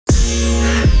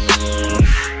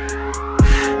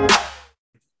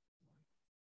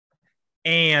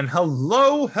And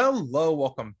hello,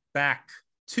 welcome back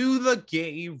to the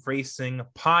Gay Racing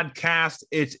Podcast.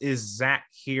 It is Zack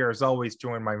here, as always,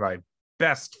 joined by my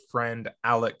best friend,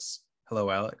 Alex.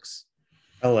 Hello, Alex.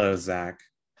 Hello, Zack.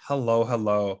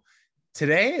 Hello.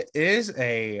 Today is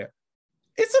I'd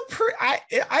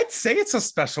say it's a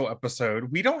special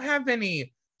episode. We don't have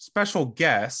any special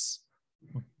guests,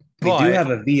 We do but have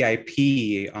a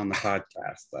VIP on the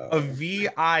podcast, though. a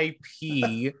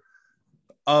VIP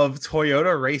of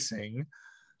Toyota Racing.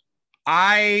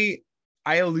 I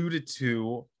alluded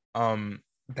to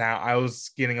that I was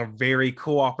getting a very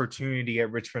cool opportunity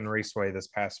at Richmond Raceway this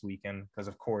past weekend because,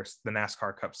 of course, the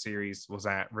NASCAR Cup Series was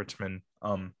at Richmond.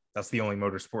 That's the only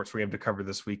motorsports we have to cover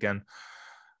this weekend.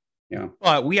 Yeah,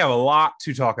 but we have a lot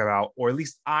to talk about, or at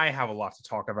least I have a lot to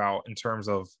talk about in terms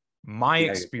of my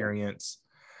experience.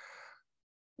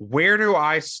 Where do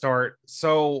I start?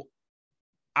 So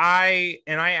I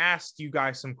asked you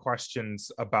guys some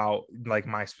questions about like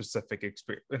my specific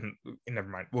experience. Never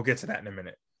mind. We'll get to that in a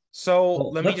minute. So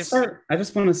let me just start. I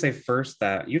just want to say first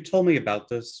that you told me about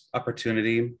this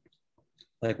opportunity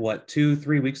like what,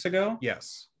 2-3 weeks ago?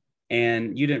 Yes.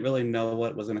 And you didn't really know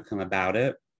what was going to come about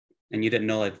it. And you didn't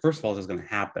know, like, first of all, this was going to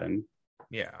happen.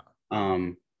 Yeah.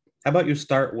 How about you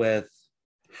start with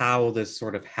how this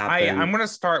sort of happened? I'm going to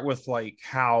start with like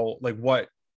how, like what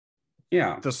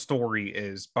the story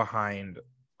is behind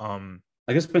like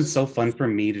it's been so fun for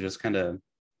me to just kind of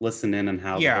listen in on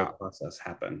how the whole process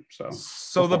happened.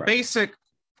 So the basic,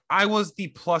 I was the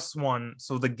plus one,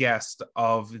 so the guest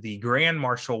of the grand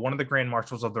marshal, one of the grand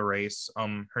marshals of the race.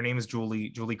 Her name is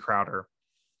Julie Crowder.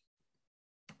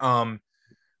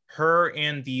 Her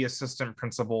and the assistant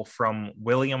principal from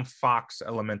William Fox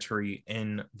Elementary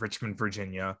in Richmond,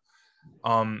 Virginia.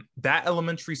 That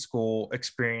elementary school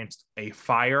experienced a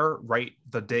fire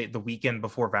the weekend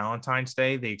before Valentine's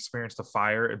Day. They experienced a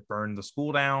fire. It burned the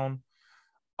school down.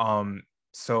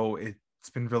 So it's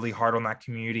been really hard on that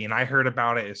community. And I heard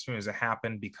about it as soon as it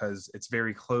happened because it's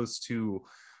very close to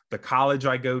the college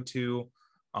I go to.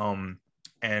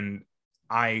 And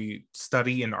I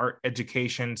study in art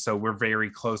education, so we're very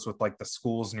close with like the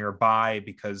schools nearby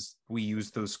because we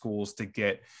use those schools to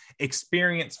get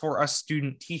experience for us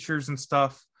student teachers and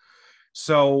stuff.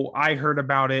 So I heard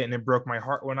about it and it broke my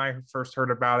heart when I first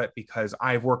heard about it because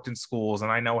I've worked in schools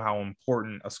and I know how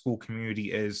important a school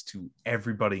community is to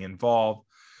everybody involved.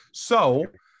 So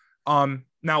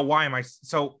now why am I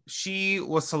so she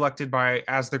was selected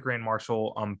as the grand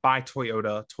marshal by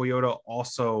Toyota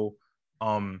also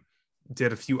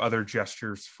did a few other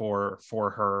gestures for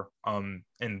her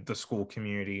in the school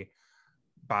community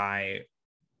by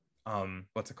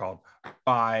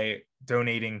by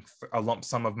donating a lump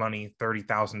sum of money,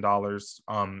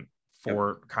 $30,000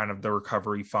 for kind of the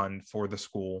recovery fund for the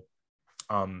school.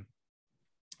 And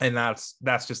that's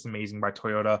just amazing by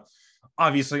Toyota.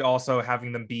 Obviously also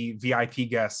having them be VIP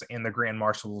guests and the grand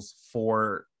marshals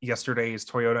for yesterday's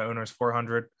Toyota Owners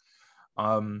 400.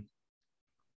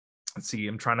 Let's see,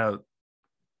 I'm trying to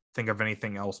think of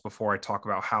anything else before I talk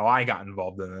about how I got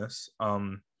involved in this.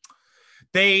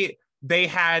 They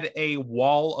had a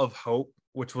wall of hope,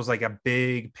 which was like a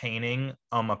big painting,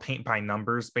 a paint by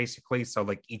numbers basically. So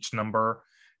like each number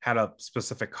had a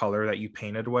specific color that you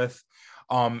painted with,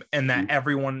 and that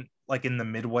everyone like in the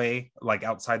midway, like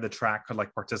outside the track, could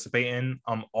like participate in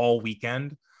all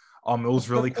weekend. It was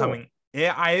really cool.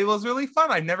 It was really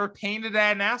fun. I've never painted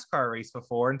at a NASCAR race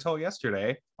before until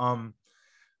yesterday.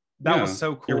 That was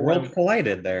so cool. Your world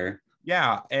collided there.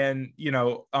 Yeah, and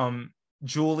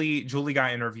Julie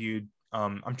got interviewed.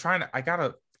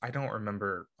 I don't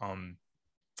remember.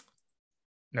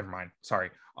 Never mind.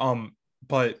 Sorry.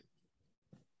 But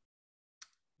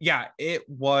yeah,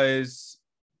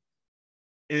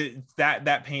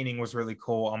 that painting was really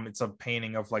cool. It's a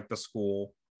painting of like the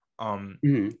school.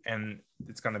 And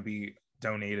it's gonna be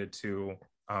donated to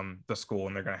the school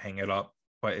and they're gonna hang it up.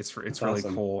 But it's really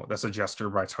awesome. Cool. That's a gesture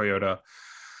by Toyota.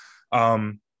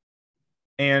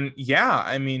 And yeah,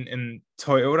 I mean, in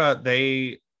Toyota,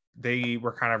 they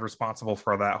were kind of responsible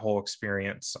for that whole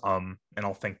experience. And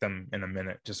I'll thank them in a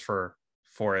minute just for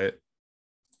it.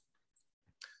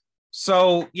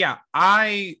 So yeah,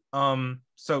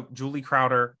 so Julie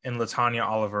Crowder and Latanya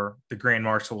Oliver, the grand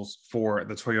marshals for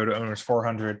the Toyota Owners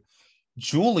 400.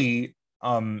 Julie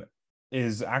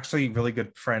is actually really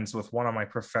good friends with one of my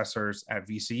professors at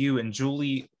VCU, and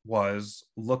Julie was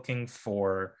looking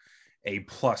for a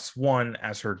 +1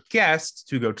 as her guest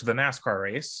to go to the NASCAR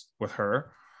race with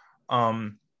her.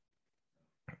 And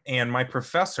my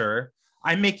professor,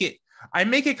 I make it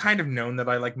kind of known that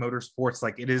I like motorsports.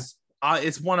 Like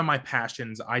it's one of my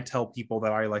passions. I tell people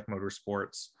that I like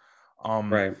motorsports.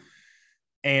 Right.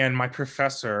 And my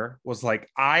professor was like,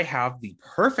 I have the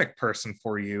perfect person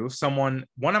for you. One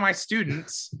of my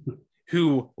students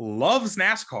who loves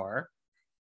NASCAR.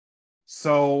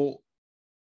 So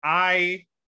I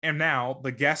am now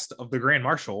the guest of the Grand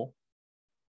Marshal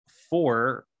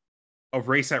for a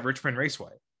race at Richmond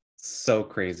Raceway. So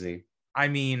crazy. I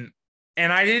mean,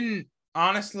 and I didn't,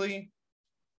 honestly,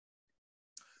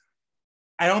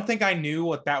 I don't think I knew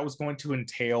what that was going to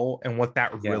entail and what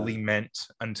that really meant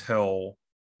until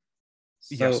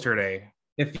yesterday.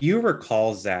 If you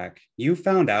recall, Zach, you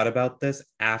found out about this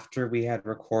after we had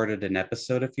recorded an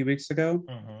episode a few weeks ago.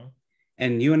 Mm-hmm.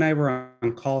 And you and I were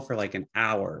on call for like an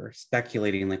hour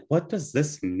speculating, like, what does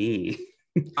this mean?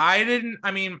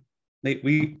 Like,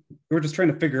 we were just trying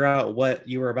to figure out what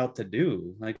you were about to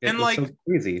do. Like, it was so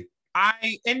crazy.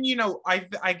 I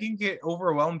can get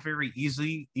overwhelmed very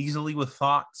easily with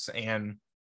thoughts, and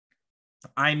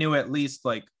I knew at least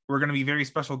like we're going to be very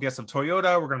special guests of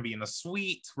Toyota. We're going to be in a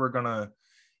suite. We're going to,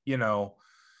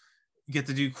 get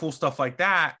to do cool stuff like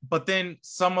that. But then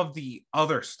some of the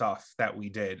other stuff that we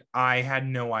did, I had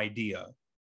no idea.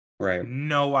 Right.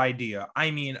 No idea.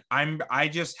 I mean, I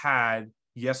just had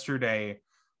yesterday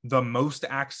the most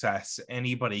access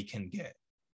anybody can get.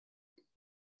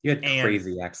 You had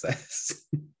crazy access.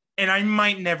 And I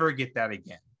might never get that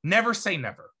again. Never say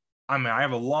never. I mean, I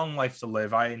have a long life to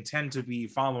live. I intend to be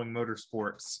following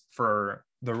motorsports for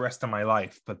the rest of my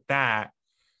life. But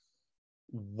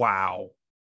wow.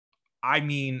 I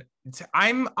mean,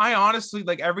 I honestly,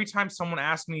 like, every time someone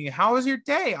asks me, how was your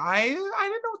day? I didn't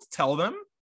know what to tell them.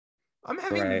 I'm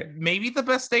having maybe the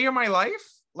best day of my life.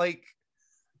 Like,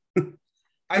 kind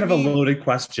of a loaded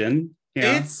question.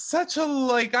 Yeah. It's such a,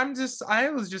 like, I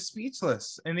was just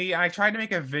speechless. And I tried to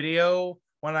make a video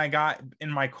when I got in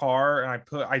my car, and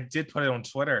I did put it on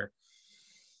Twitter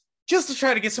just to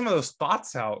try to get some of those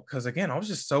thoughts out. Cause again, I was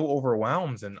just so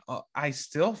overwhelmed, and I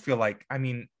still feel like, I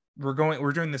mean, we're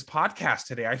doing this podcast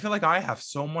today. I feel like I have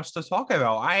so much to talk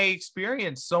about. I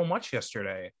experienced so much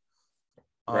yesterday.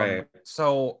 Right.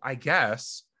 So I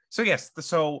guess,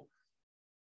 so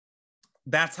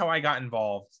that's how I got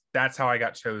involved. That's how I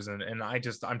got chosen. And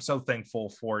I'm so thankful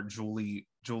for Julie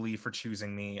for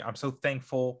choosing me. I'm so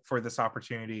thankful for this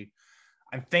opportunity.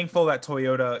 I'm thankful that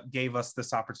Toyota gave us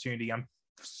this opportunity. I'm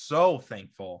so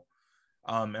thankful.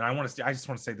 And I just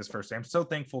want to say this first. I'm so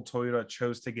thankful Toyota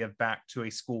chose to give back to a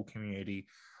school community.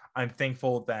 I'm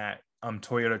thankful that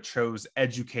Toyota chose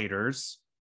educators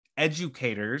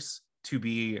to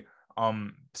be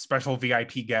special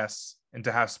VIP guests and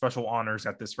to have special honors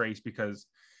at this race, because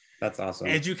that's awesome.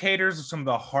 Educators are some of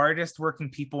the hardest working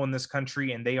people in this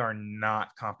country, and they are not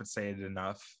compensated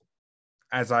enough.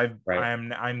 As I'm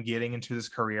getting into this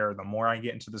career, the more I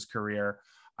get into this career,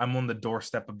 I'm on the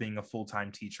doorstep of being a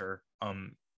full-time teacher,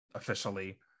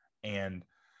 officially. And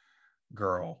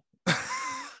girl,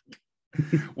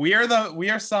 we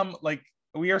are some of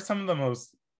the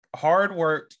most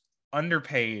hard-worked,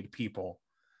 underpaid people.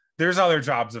 There's other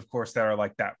jobs, of course, that are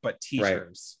like that, but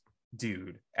teachers,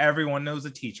 dude, everyone knows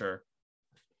a teacher,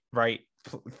 right?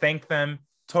 Thank them.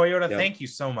 Toyota, thank you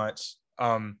so much.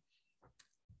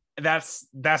 That's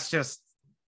just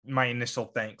my initial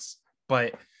thanks.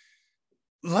 But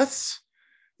let's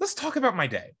talk about my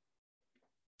day.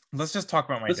 Let's just talk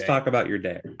about my day. Let's talk about your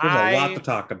day. There's a lot to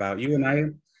talk about. You and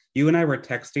I were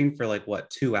texting for like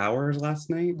 2 hours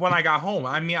last night when I got home.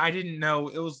 I mean, I didn't know.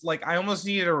 It was like I almost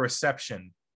needed a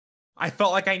reception. I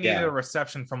felt like I needed a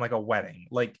reception from like a wedding.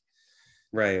 Like,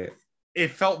 right.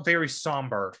 It felt very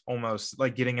somber, almost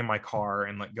like getting in my car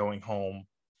and like going home.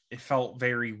 It felt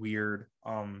very weird.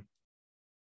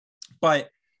 But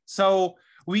so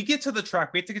we get to the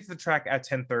track. We have to get to the track at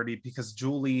 10:30 because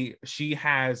Julie, she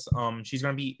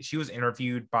was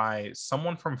interviewed by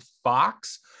someone from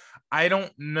Fox. I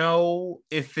don't know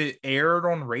if it aired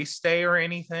on race day or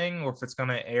anything, or if it's going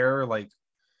to air like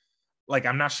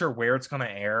I'm not sure where it's going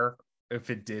to air, if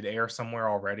it did air somewhere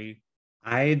already.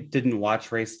 I didn't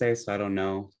watch race day, so I don't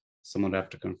know. Someone would have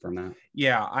to confirm that.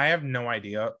 Yeah, I have no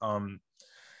idea.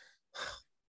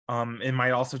 It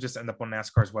might also just end up on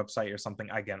NASCAR's website or something.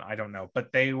 Again, I don't know.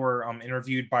 But they were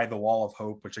interviewed by the Wall of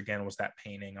Hope, which again was that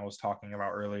painting I was talking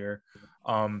about earlier.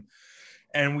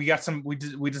 And we did some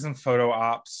photo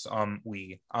ops.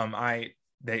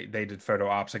 They did photo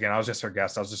ops. Again, I was just their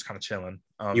guest. I was just kind of chilling.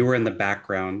 You were in the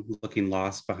background looking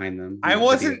lost behind them. I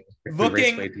wasn't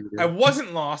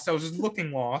lost. I was just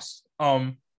looking lost.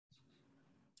 And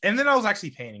then I was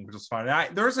actually painting, which was fun.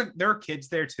 There are kids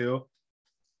there too.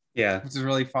 Yeah, which is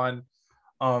really fun.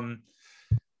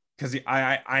 Because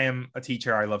I am a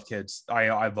teacher. I love kids.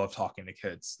 I love talking to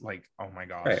kids. Like, oh my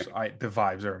gosh, the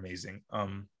vibes are amazing.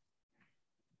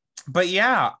 but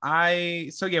yeah,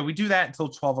 we do that until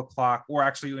 12 o'clock, or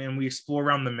actually, and we explore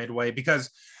around the Midway because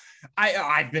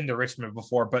I've been to Richmond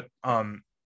before, but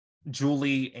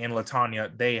Julie and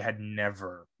Latanya, they had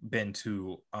never been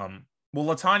to well,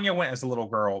 Latanya went as a little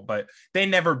girl, but they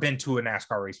never been to a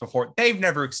NASCAR race before. They've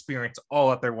never experienced all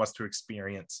that there was to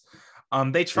experience.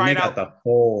 They tried out the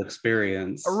whole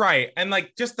experience, right? And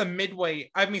like just the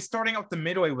Midway. I mean, starting out the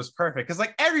Midway was perfect because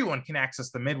like everyone can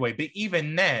access the Midway, but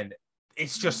even then,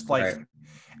 it's just like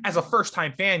as a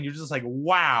first-time fan, you're just like,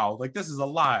 wow, like this is a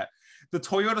lot. The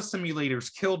Toyota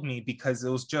simulators killed me because it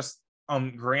was just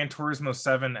Gran Turismo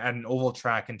 7 at an oval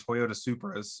track and Toyota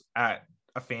Supras at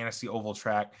a fantasy oval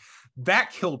track.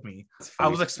 That killed me. I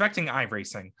was expecting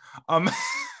iRacing. I'm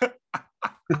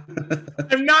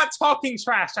not talking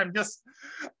trash. I just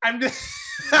I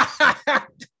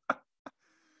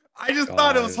just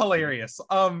thought it was hilarious.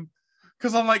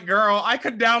 Because I'm like, girl, I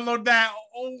could download that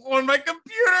on my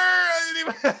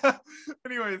computer.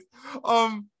 Anyways,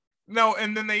 no,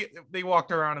 and then they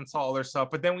walked around and saw all their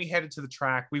stuff, but then we headed to the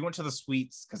track. We went to the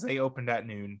suites because they opened at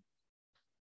noon.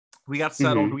 We got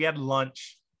settled. Mm-hmm. We had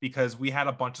lunch because we had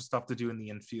a bunch of stuff to do in the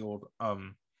infield.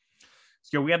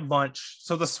 So we had lunch.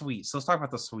 So the suites. So let's talk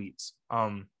about the suites.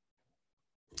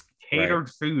 Catered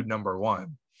food number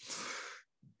one.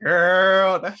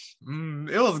 Girl,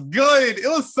 it was good. It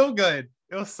was so good.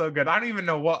 It was so good. I don't even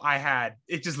know what I had.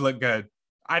 It just looked good.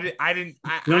 I don't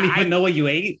even know what you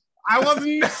ate. I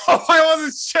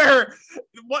wasn't sure.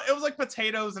 What it was like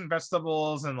potatoes and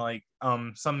vegetables and like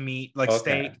some meat, like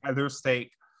steak. There was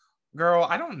steak. Girl,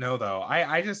 I don't know though.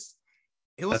 I just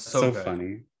it was so good.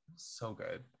 Funny. So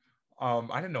good.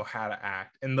 I didn't know how to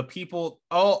act. And the people,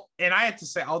 and I had to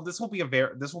say, this will be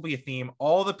a theme.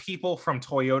 All the people from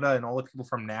Toyota and all the people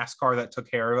from NASCAR that took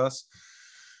care of us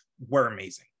were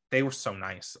amazing. They were so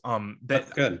nice.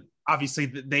 That's good. Obviously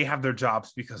they have their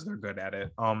jobs because they're good at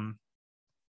it.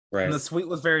 Right. And the suite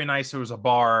was very nice. There was a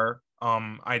bar.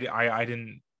 I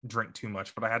didn't drink too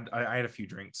much, but I had a few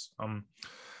drinks.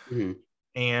 Mm-hmm.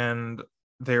 And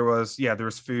there was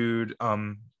food.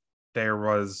 There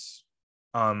was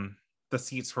the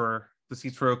seats were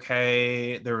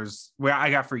okay. I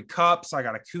got free cups, I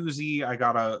got a koozie, I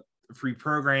got a free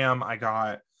program, I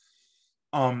got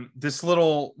this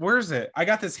little, where is it? I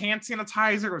got this hand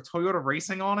sanitizer with Toyota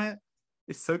Racing on it.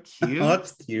 It's so cute. Oh,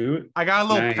 that's cute. I got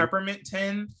a little peppermint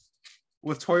tin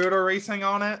with Toyota Racing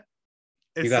on it.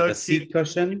 It's you got the seat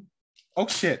cushion. Oh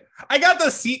shit. I got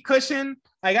the seat cushion.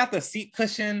 I got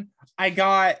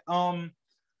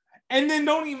and then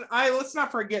let's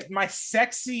not forget my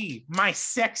sexy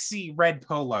red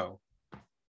polo.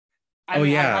 I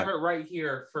have it right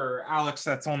here for Alex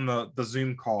that's on the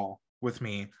Zoom call with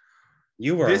me.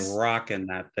 You were rocking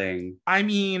that thing. I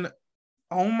mean,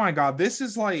 oh my God, this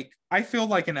is like, I feel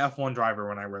like an F1 driver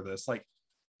when I wear this. Like,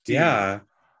 dude, yeah,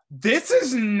 this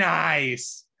is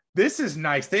nice.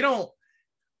 They don't,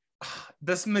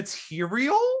 this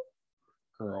material,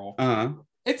 girl.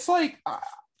 It's like,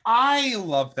 I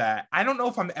love that. I don't know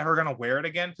if I'm ever gonna wear it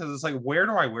again because it's like, where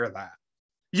do I wear that?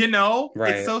 You know,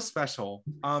 right? It's so special.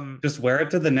 Just wear it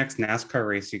to the next NASCAR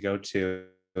race you go to.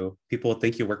 People will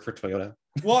think you work for Toyota.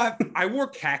 Well, I wore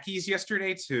khakis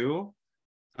yesterday too.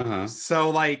 So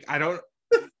like, I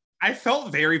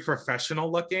felt very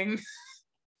professional looking.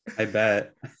 I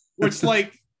bet. Which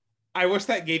like, I wish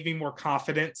that gave me more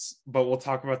confidence, but we'll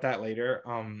talk about that later.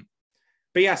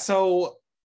 But yeah, so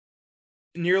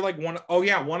near like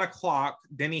 1 o'clock,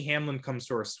 Denny Hamlin comes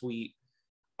to our suite,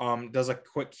 does a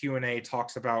quick Q&A,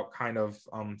 talks about kind of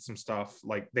some stuff.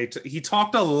 Like he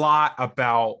talked a lot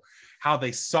about how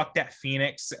they sucked at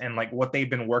Phoenix and like what they've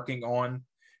been working on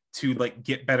to like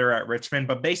get better at Richmond.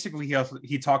 But basically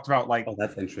he talked about like, oh,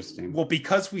 that's interesting. Well,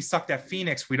 because we sucked at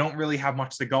Phoenix, we don't really have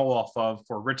much to go off of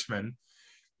for Richmond.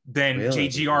 Then really?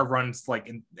 JGR runs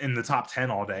like in the top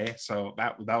 10 all day. So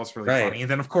that was really funny. And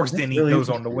then of course, Denny goes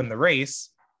on to win the race.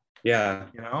 Yeah.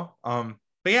 You know?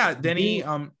 But yeah, Denny,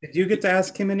 did you get to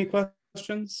ask him any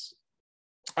questions?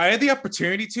 I had the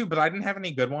opportunity to, but I didn't have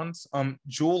any good ones.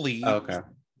 Julie,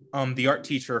 the art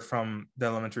teacher from the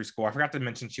elementary school. I forgot to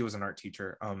mention she was an art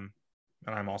teacher. And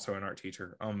I'm also an art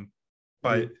teacher.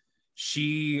 But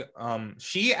she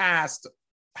asked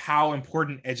how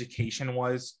important education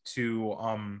was to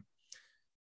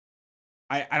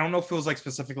I don't know if it was like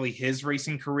specifically his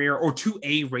racing career or to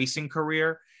a racing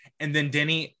career. And then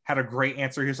Denny had a great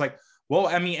answer. He was like, well,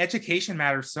 I mean, education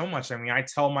matters so much. I mean, I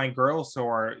tell my girls who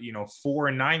are, 4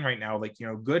 and 9 right now, like,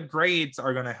 good grades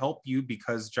are going to help you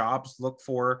because jobs look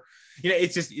for,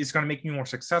 it's going to make you more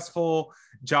successful.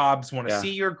 Jobs want to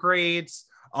see your grades.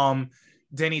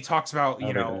 Denny talks about,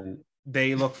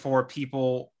 They look for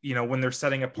people, when they're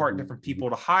setting apart different people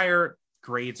to hire.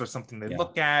 Grades are something they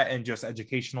look at, and just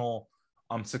educational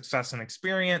success and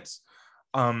experience.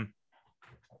 And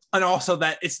also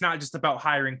that it's not just about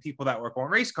hiring people that work on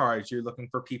race cars. You're looking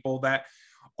for people that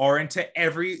are into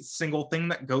every single thing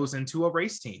that goes into a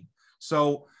race team.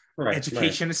 So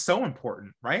education is so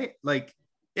important, right? Like,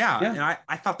 and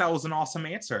I thought that was an awesome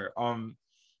answer.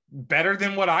 Better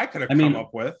than what I could have come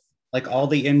up with. Like all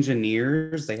the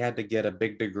engineers, they had to get a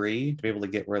big degree to be able to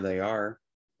get where they are.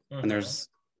 And there's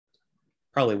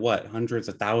probably hundreds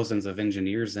of thousands of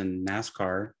engineers in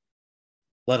NASCAR,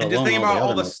 let alone just think about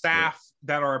all the staff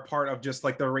that are a part of just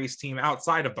like the race team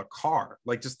outside of the car.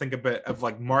 Like, just think a bit of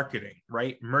like marketing,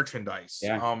 right? Merchandise,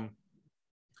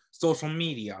 social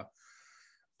media.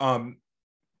 There's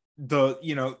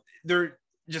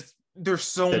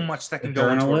so much that can go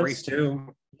into a race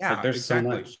too. Yeah, like, there's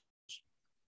exactly. So much.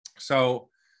 So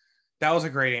that was a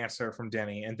great answer from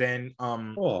Denny. And then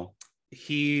cool.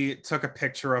 He took a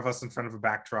picture of us in front of a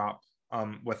backdrop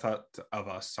of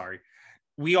us. Sorry.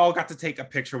 We all got to take a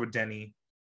picture with Denny.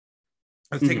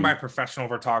 It was taken by a professional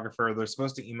photographer. They're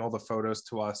supposed to email the photos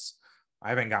to us. I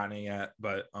haven't gotten it yet,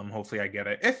 but hopefully I get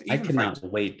it. I cannot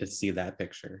wait to see that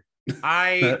picture.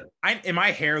 My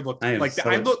hair looked like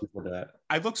I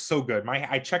look so good.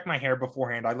 I checked my hair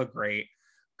beforehand. I look great.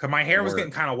 Because my hair was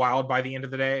getting kind of wild by the end of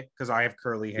the day because I have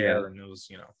curly hair and it was,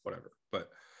 whatever. But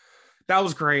that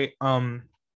was great.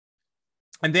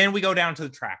 And then we go down to the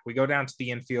track. We go down to the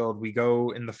infield. We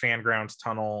go in the fan grounds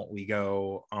tunnel. We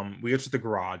go to the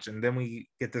garage. And then we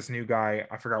get this new guy.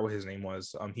 I forgot what his name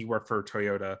was. He worked for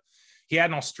Toyota. He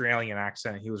had an Australian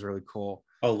accent. He was really cool.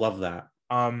 Oh, love that.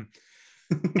 And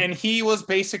he was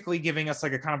basically giving us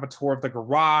like a kind of a tour of the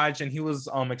garage. And he was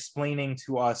explaining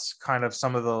to us kind of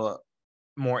some of the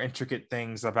more intricate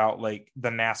things about like the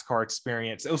NASCAR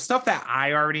experience. It was stuff that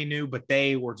I already knew, but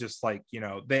they were just like,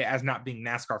 they, as not being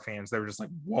NASCAR fans, they were just like,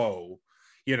 whoa,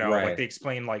 like they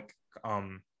explained like,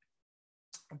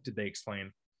 what did they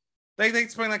explain? They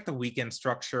explained like the weekend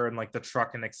structure and like the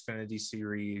truck and Xfinity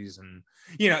series. And,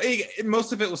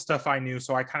 most of it was stuff I knew.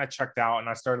 So I kind of checked out and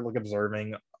I started like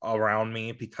observing around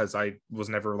me because I was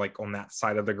never like on that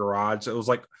side of the garage. It was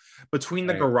like between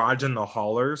the garage and the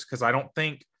haulers. Cause I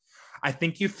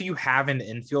think if you have an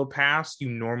infield pass, you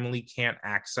normally can't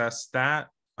access that.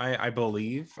 I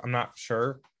believe. I'm not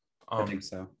sure. I think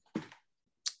so.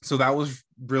 So that was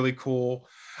really cool.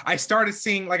 I started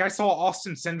seeing, like, I saw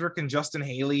Austin Cindric and Justin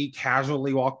Haley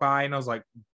casually walk by, and I was like,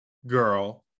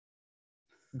 girl.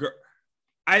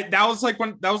 That was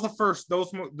the first.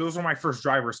 Those were my first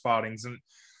driver spottings, and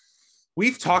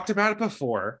we've talked about it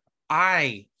before.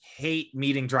 I hate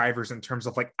meeting drivers in terms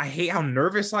of like, I hate how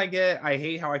nervous I get. I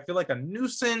hate how I feel like a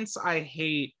nuisance. I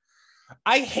hate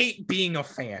being a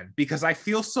fan because I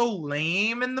feel so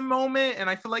lame in the moment. And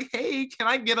I feel like, hey, can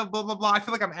I get a blah, blah, blah? I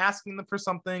feel like I'm asking them for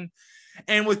something.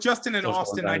 And with Justin and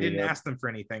Austin, I didn't ask them for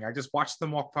anything. I just watched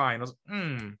them walk by and I was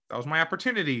like, that was my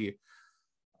opportunity.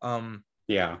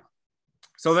 Yeah.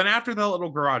 So then after the little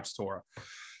garage tour,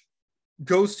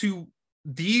 goes to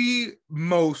the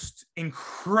most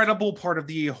incredible part of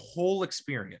the whole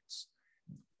experience.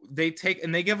 They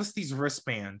give us these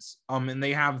wristbands, and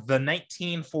they have the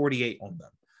 1948 on them.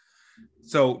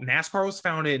 So NASCAR was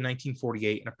founded in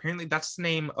 1948, and apparently that's the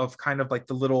name of kind of like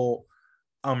the little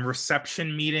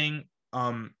reception meeting.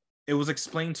 It was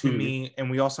explained to me, and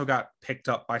we also got picked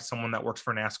up by someone that works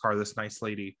for NASCAR, this nice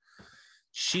lady.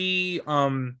 She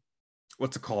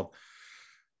what's it called?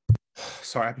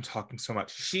 Sorry, I've been talking so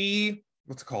much.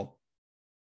 What's it called?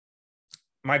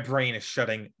 My brain is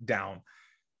shutting down.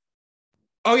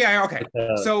 Oh, yeah, okay.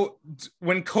 So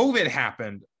when COVID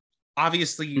happened,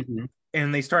 obviously,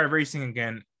 and they started racing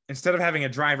again, instead of having a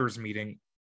driver's meeting,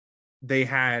 they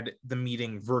had the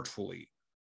meeting virtually.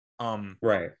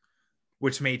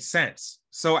 Which made sense.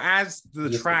 So as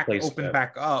the track opened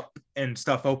back up and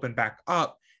stuff opened back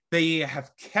up, they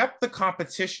have kept the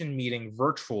competition meeting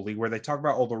virtually where they talk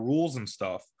about all the rules and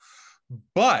stuff.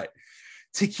 But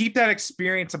to keep that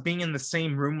experience of being in the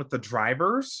same room with the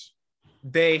drivers,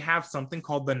 they have something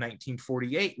called the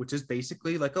 1948, which is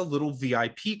basically like a little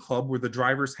VIP club where the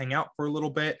drivers hang out for a little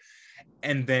bit.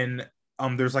 And then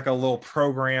there's like a little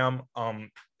program.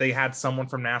 They had someone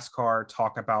from NASCAR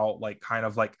talk about like, kind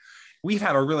of like, we've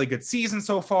had a really good season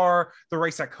so far. The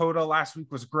race at COTA last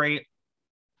week was great.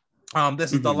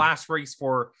 This is the last race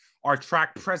for our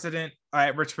track president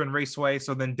at Richmond Raceway.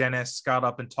 So then Dennis got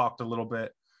up and talked a little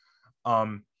bit.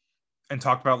 And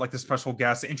talked about like the special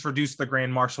guests, introduced the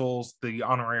grand marshals, the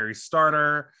honorary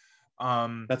starter, that's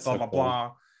blah, so blah, cool.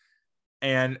 blah.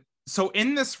 And so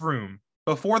in this room,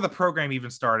 before the program even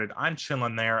started, I'm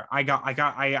chilling there. I got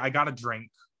a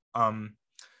drink.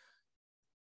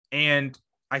 And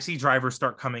I see drivers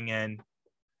start coming in.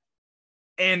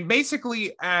 And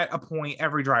basically at a point,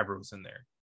 every driver was in there,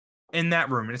 in that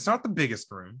room. And it's not the biggest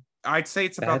room. I'd say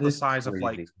it's about the size of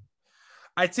like,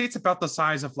 I'd say it's about the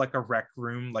size of like a rec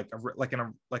room, like a.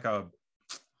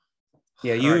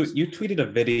 Yeah, you tweeted a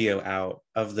video out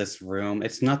of this room.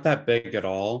 It's not that big at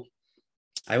all.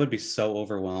 I would be so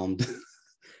overwhelmed.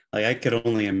 Like I could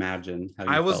only imagine how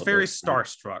you I was felt very right now.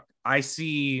 starstruck. I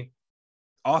see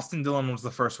Austin Dillon was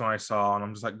the first one I saw, and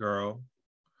I'm just like, girl.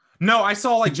 No, I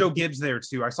saw like Joe Gibbs there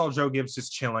too. I saw Joe Gibbs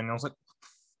just chilling. I was like,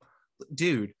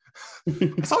 dude.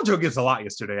 I saw Joe Gibbs a lot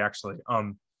yesterday, actually.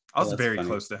 I was very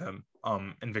close to him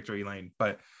in Victory Lane.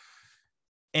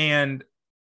 And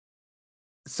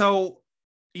so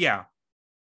yeah.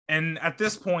 And at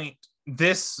this point,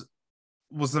 this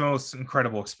was the most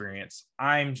incredible experience.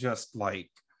 I'm just like,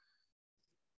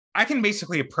 I can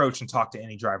basically approach and talk to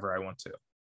any driver I want to.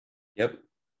 Yep.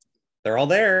 They're all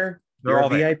there. They're all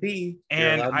there. VIP.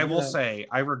 And I will say,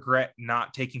 I regret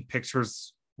not taking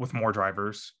pictures with more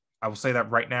drivers. I will say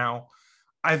that right now.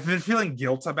 I've been feeling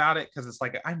guilt about it because it's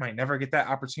like, I might never get that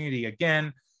opportunity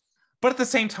again. But at the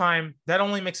same time, that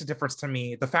only makes a difference to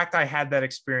me. The fact I had that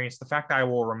experience, the fact I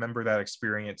will remember that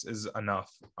experience is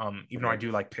enough. Even though I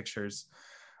do like pictures.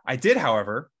 I did,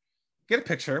 however, get a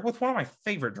picture with one of my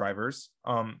favorite drivers.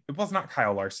 It was not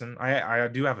Kyle Larson. I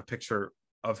do have a picture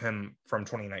of him from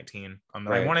 2019.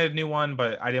 I wanted a new one,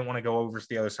 but I didn't want to go over to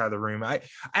the other side of the room.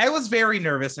 I was very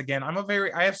nervous again.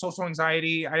 I have social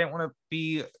anxiety. I didn't want to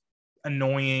be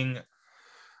annoying,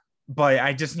 but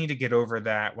I just need to get over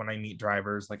that when I meet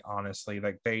drivers. Like, honestly,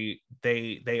 like they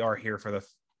are here for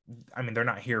they're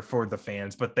not here for the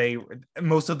fans, but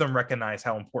most of them recognize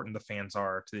how important the fans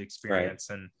are to the experience.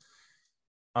 Right.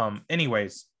 And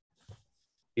anyways,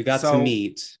 you got to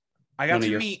meet I got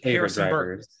to meet Harrison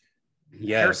Burton.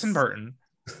 Yes. Harrison Burton.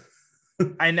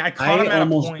 And I caught him at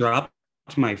almost a point. Dropped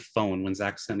my phone when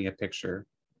Zack sent me a picture.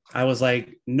 I was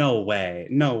like, no way.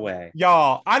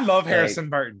 Y'all, I love Harrison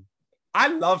Burton. I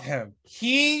love him.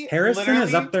 Harrison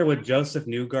is up there with Joseph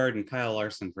Newgard and Kyle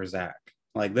Larson for Zack.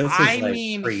 Like, this is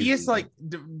crazy. He is like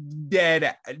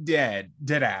dead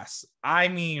ass. I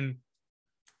mean,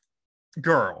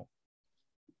 girl.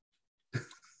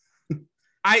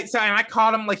 I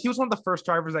caught him, like, he was one of the first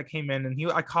drivers that came in,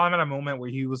 and I caught him at a moment where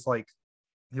he was like,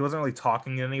 he wasn't really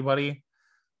talking to anybody.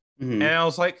 Mm-hmm. And I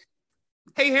was like,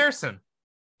 hey, Harrison.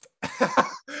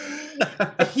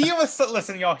 He was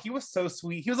listen, y'all, he was so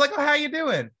sweet. He was like, oh, how you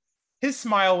doing? His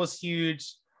smile was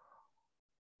huge.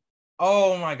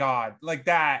 Oh my God, like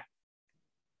that.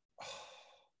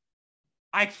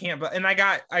 I can't, but and I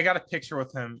got a picture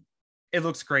with him. It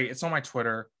looks great. It's on my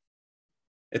Twitter.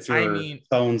 It's your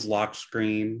phone's lock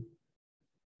screen.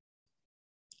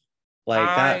 Like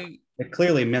that, it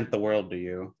clearly meant the world to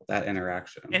you, that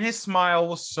interaction. And his smile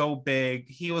was so big.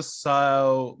 He was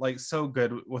so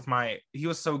good he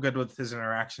was so good with his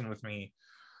interaction with me.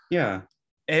 Yeah.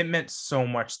 It meant so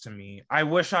much to me. I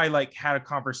wish I had a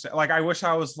conversation. Like, I wish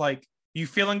I was like, you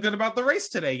feeling good about the race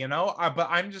today, you know? But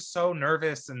I'm just so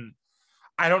nervous and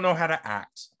I don't know how to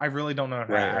act. I really don't know how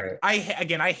to act.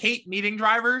 Right. I hate meeting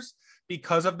drivers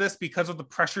because of this, because of the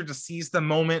pressure to seize the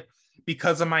moment,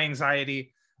 because of my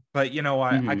anxiety. But you know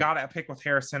what? I got a pick with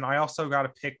Harrison. I also got a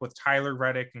pick with Tyler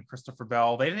Reddick and Christopher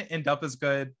Bell. They didn't end up as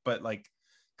good, but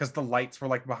because the lights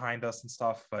were behind us and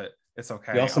stuff, but it's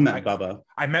okay. You also met Bubba.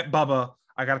 I met Bubba.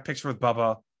 I got a picture with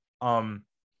Bubba.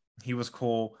 He was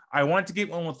cool. I wanted to get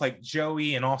one with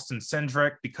Joey and Austin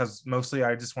Cindric because mostly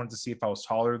I just wanted to see if I was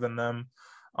taller than them.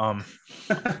 I'm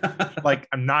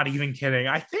not even kidding.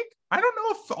 I don't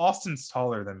know if Austin's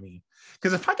taller than me,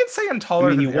 because if I can say I'm taller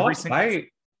than you walked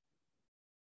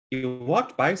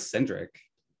by Cindric.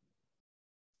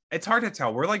 It's hard to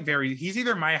tell. We're he's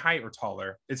either my height or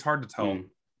taller. It's hard to tell.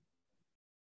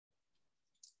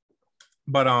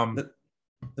 But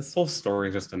this whole story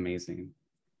is just amazing.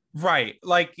 Right.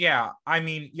 Yeah. I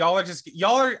mean,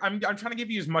 I'm trying to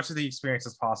give you as much of the experience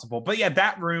as possible. But yeah,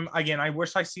 that room, again, I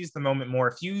wish I seized the moment more.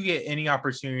 If you get any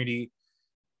opportunity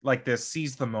like this,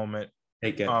 seize the moment.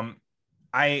 Take it.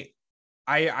 I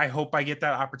hope I get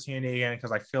that opportunity again,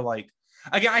 because I feel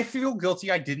I feel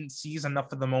guilty I didn't seize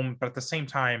enough of the moment, but at the same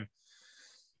time,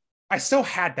 I still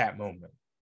had that moment.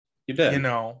 You did. You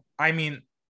know, I mean,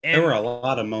 there were a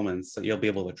lot of moments that you'll be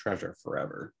able to treasure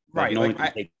forever. Right. No one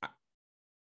can take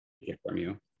it from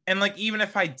you. And even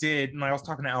if I did, and I was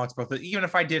talking to Alex about that, even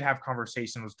if I did have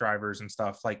conversations with drivers and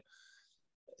stuff,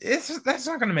 that's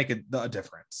not going to make a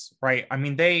difference, right? I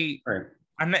mean,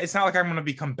 it's not like I'm going to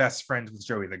become best friends with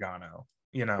Joey Logano.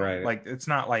 Right. Like it's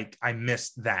not like I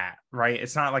missed that, right?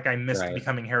 It's not like I missed Right.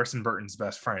 becoming Harrison Burton's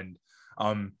best friend.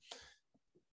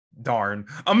 Darn.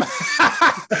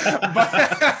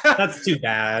 That's too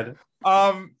bad.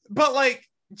 But like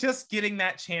just getting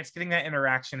that chance, getting that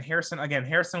interaction. Harrison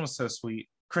was so sweet.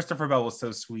 Christopher Bell was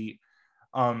so sweet.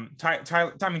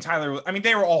 Tyler,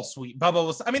 they were all sweet. Bubba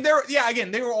was,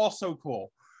 they were all so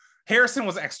cool. Harrison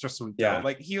was extra sweet though. Yeah.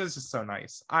 Like he was just so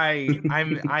nice.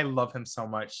 I love him so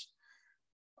much.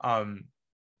 And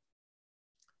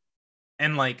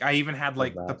like I even had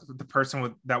like the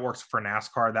person that works for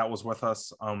NASCAR that was with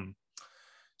us.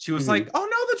 She was like, "Oh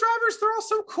no, the drivers, they're all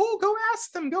so cool. Go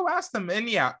ask them." And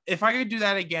yeah, if I could do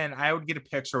that again, I would get a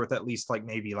picture with at least like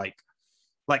maybe like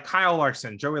Kyle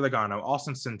Larson, Joey Logano,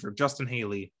 Austin Cindric, Justin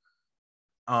Haley.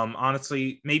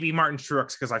 Honestly, maybe Martin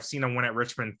Truex because I've seen him win at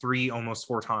Richmond almost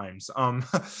 4 times.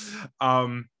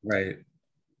 Right.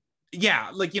 Yeah,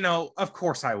 like of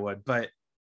course I would, but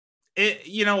it,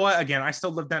 you know what? Again, I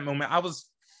still lived that moment. I was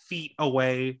feet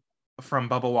away from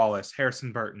Bubba Wallace,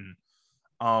 Harrison Burton.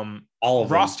 All of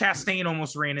Ross them. Chastain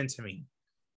almost ran into me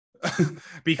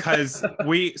because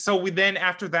we then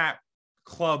after that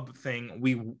club thing,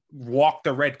 we walked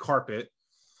the red carpet.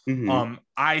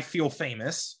 I feel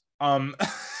famous.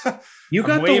 You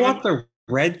got to walk the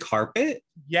red carpet?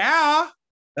 Yeah.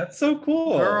 That's so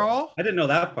cool. Girl. I didn't know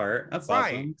that part. That's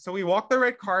right. Awesome. So we walked the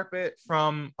red carpet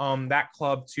from that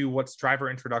club to what's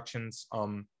driver introductions.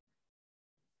 I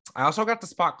also got to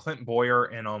spot Clint Boyer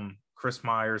and Chris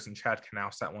Myers and Chad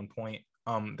Knaus at one point.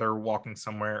 They're walking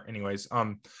somewhere. Anyways,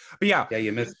 but yeah. Yeah,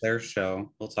 you missed their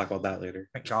show. We'll talk about that later.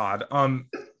 Thank God. And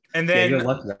then you're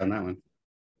lucky on that one.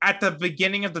 At the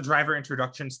beginning of the driver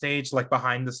introduction stage, like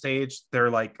behind the stage, they're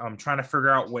like trying to figure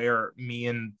out where me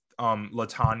and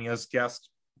LaTanya's guest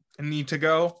need to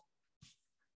go.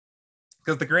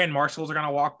 Because the grand marshals are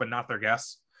gonna walk, but not their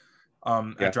guests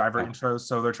at driver intros.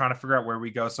 So they're trying to figure out where we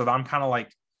go. So I'm kind of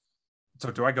like, so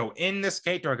do I go in this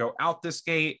gate? Do I go out this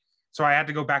gate? So I had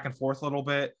to go back and forth a little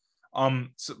bit.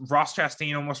 So Ross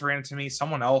Chastain almost ran into me.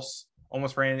 Someone else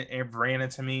almost ran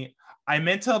into me. I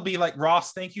meant to be like,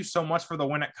 Ross, thank you so much for the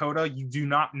win at Coda. You do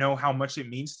not know how much it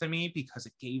means to me because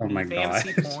it gave me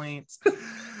fantasy points.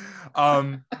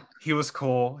 He was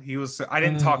cool. I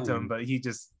didn't talk to him, but he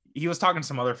was talking to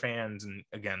some other fans. And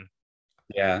again,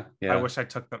 yeah. I wish I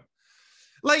took them.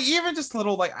 Like even just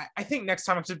little, like, I think next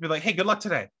time I should be like, hey, good luck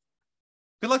today.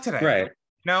 Right.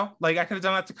 Like I could have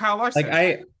done that to Kyle Larson.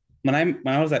 Like when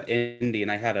I was at Indy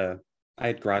and I had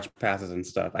garage passes and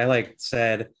stuff, I like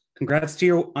said, congrats to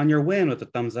you on your win with a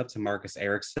thumbs up to Marcus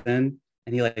Ericsson.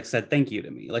 And he like said, thank you to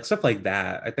me, like stuff like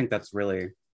that. I think that's really,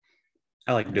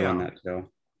 I like doing that too.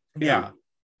 Yeah.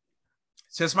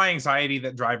 It's just my anxiety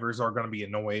that drivers are going to be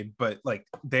annoyed, but like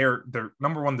they're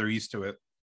number one, they're used to it.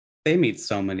 They meet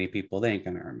so many people, they ain't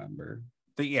going to remember.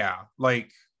 But yeah,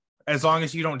 like as long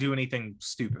as you don't do anything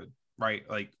stupid, right?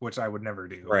 Like, which I would never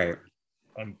do. Right.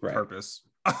 On purpose.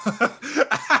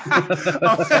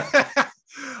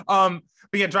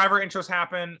 But yeah, driver intros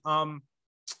happen.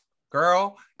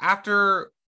 Girl,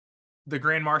 after the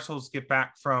grand marshals get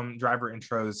back from driver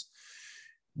intros,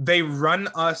 they run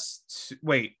us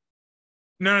wait.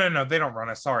 No, they don't run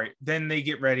us. Sorry. Then they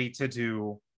get ready to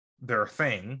do their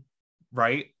thing,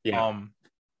 right? Yeah.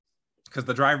 Because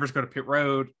the drivers go to pit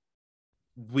road.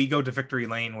 We go to victory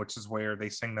lane, which is where they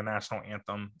sing the national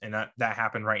anthem, and that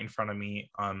happened right in front of me.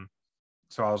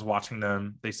 So I was watching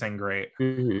them. They sang great.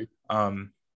 And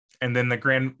then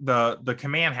the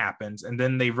command happens, and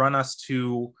then they run us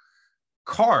to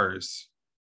cars,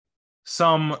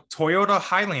 some Toyota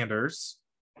Highlanders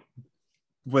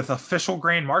with official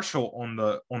grand marshal on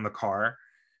the car,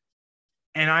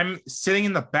 and I'm sitting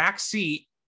in the back seat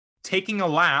taking a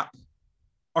lap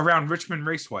around Richmond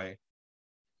Raceway.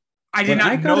 I did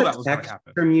not know that was going to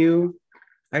happen. From you,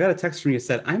 I got a text from you that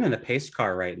said, I'm in a pace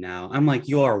car right now. I'm like,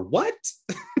 you're what?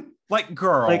 Like,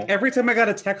 girl. Like, every time I got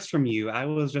a text from you, I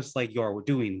was just like, you're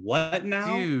doing what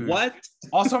now? Dude. What?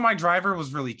 Also, my driver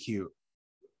was really cute.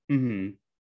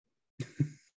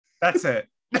 That's it.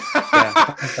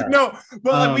 No,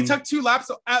 but like we took 2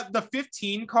 laps. At the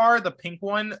 15 car, the pink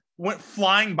one, went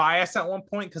flying by us at one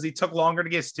point because he took longer to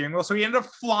get a steering wheel. So he ended up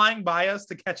flying by us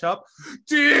to catch up.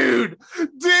 Dude,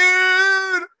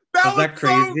 that was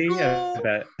crazy. So cool. Yeah, I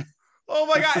bet. Oh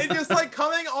my God. And just like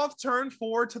coming off turn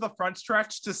 4 to the front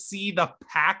stretch to see the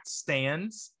packed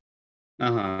stands.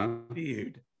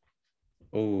 Dude.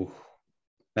 Oh,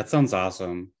 that sounds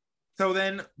awesome. So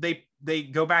then they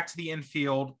go back to the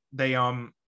infield.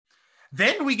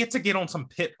 Then we get to get on some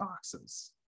pit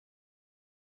boxes.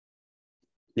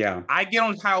 Yeah. I get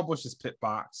on Kyle Busch's pit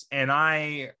box and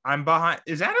I'm behind.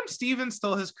 Is Adam Stevens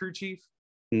still his crew chief?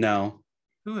 No.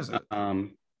 Who is it?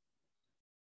 I'm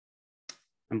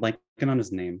blanking on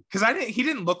his name. Because he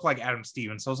didn't look like Adam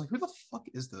Stevens, so I was like, who the fuck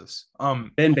is this?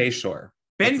 Ben Bayshore.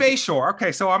 Ben Bayshore.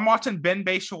 Okay, so I'm watching Ben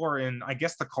Bayshore and I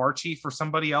guess the car chief or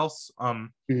somebody else. I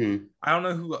don't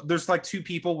know who. There's like two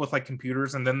people with like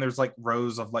computers, and then there's like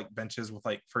rows of like benches with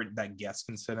like for that guests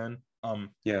can sit in.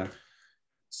 Yeah.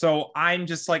 So I'm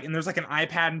just like, and there's like an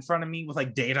iPad in front of me with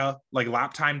like data, like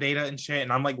lap time data and shit,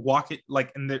 and I'm like walking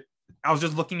like, and I was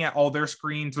just looking at all their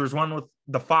screens. There's one with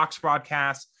the Fox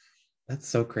broadcast. That's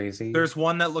so crazy. There's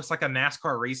one that looks like a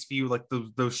NASCAR race view, like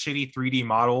those shitty 3D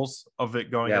models of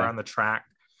it going around the track.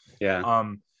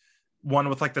 Yeah. One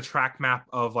with like the track map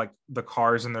of like the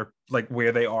cars and their like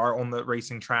where they are on the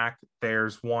racing track.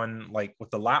 There's one like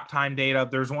with the lap time data.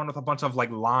 There's one with a bunch of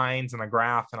like lines and a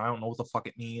graph, and I don't know what the fuck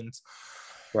it means.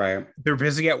 Right. They're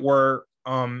busy at work.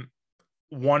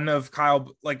 One of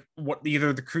Kyle, like what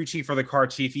either the crew chief or the car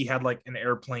chief, he had like an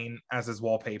airplane as his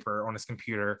wallpaper on his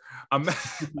computer.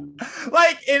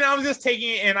 Like, and I was just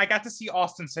taking it, and I got to see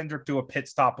Austin Cindric do a pit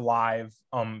stop live,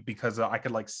 because I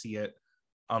could like see it,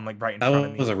 like right in front of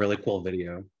me. That was a really cool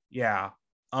video. Yeah.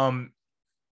 And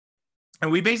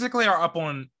we basically are up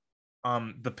on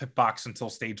the pit box until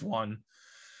stage 1.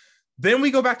 Then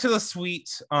we go back to the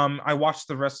suite. I watched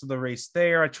the rest of the race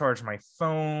there. I charged my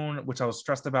phone, which I was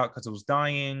stressed about because it was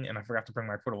dying, and I forgot to bring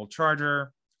my portable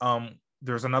charger.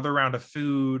 There's another round of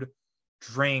food,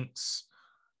 drinks,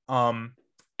 and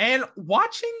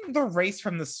watching the race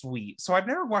from the suite. So I've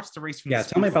never watched the race from the suite.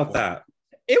 Yeah, tell me about that.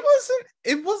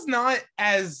 It was not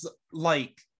as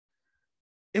like,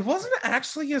 it wasn't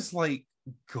actually as like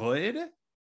good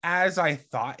as I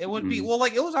thought it would be. Well,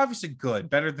 like it was obviously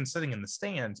good, better than sitting in the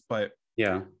stands, but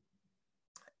yeah.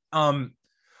 Well,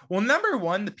 number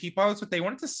one, the people I was with, they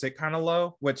wanted to sit kind of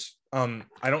low, which I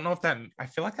don't know if that, I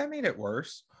feel like that made it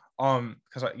worse.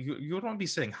 Because you would want to be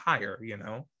sitting higher, you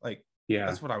know, like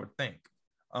that's what I would think.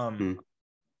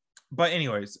 But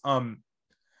anyways,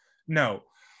 no.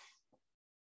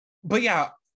 But yeah,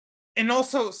 and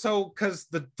also so because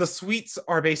the suites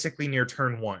are basically near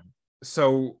turn 1,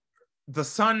 so the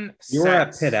sun you were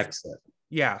at pit exit.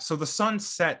 Yeah, so the sun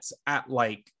sets at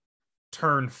like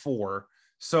turn 4,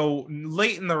 so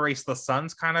late in the race the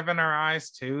sun's kind of in our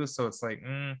eyes too, so it's like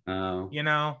you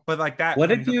know, but like that. What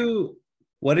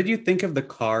did you think of the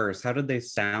cars? How did they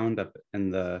sound up in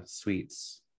the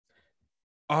suites?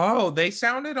 Oh, they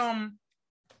sounded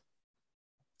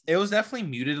it was definitely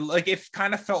muted. Like it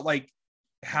kind of felt like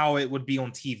how it would be on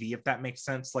TV, if that makes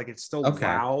sense. Like it's still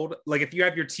loud. Like if you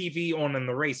have your TV on in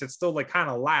the race, it's still like kind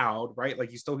of loud, right?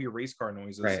 Like you still hear race car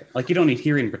noises. Right. Like you don't need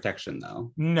hearing protection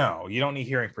though. No, you don't need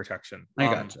hearing protection. I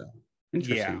gotcha.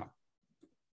 Interesting.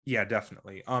 Yeah,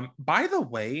 definitely. By the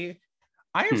way,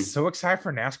 I am so excited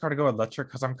for NASCAR to go electric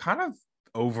because I'm kind of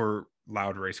over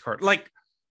loud race car. Like,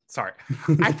 sorry,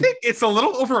 I think it's a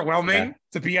little overwhelming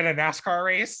to be at a NASCAR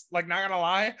race. Like, not gonna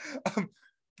lie.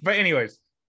 But anyways.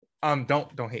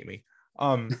 Don't hate me.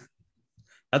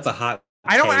 That's a hot.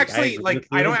 I don't actually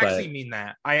actually mean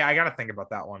that. I gotta think about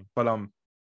that one. But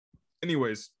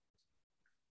anyways.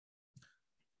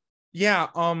 Yeah,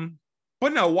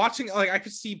 but no, watching, like I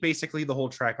could see basically the whole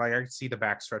track. Like I could see the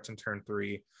backstretch in turn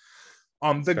 3.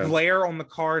 The glare on the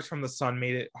cars from the sun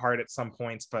made it hard at some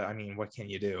points, but I mean, what can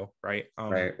you do, right?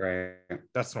 Right.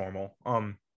 That's normal.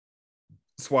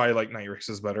 That's why I like night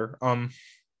races better.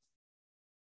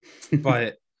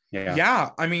 But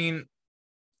yeah, I mean,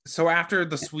 so after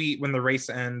the suite, when the race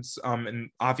ends, and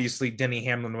obviously Denny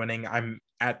Hamlin winning, I'm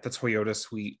at the Toyota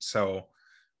suite, so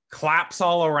claps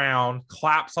all around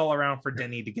for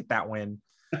Denny to get that win.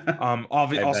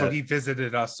 Also he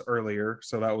visited us earlier,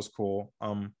 so that was cool.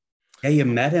 Yeah, you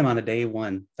met him on a day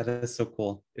 1. That is so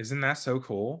cool. Isn't that so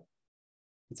cool?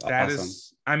 That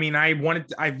awesome. I mean, I've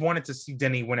wanted to see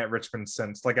Denny win at Richmond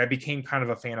since, like, I became kind of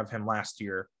a fan of him last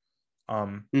year.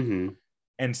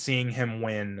 And seeing him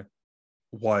win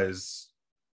was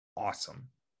awesome.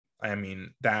 I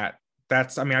mean,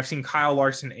 I've seen Kyle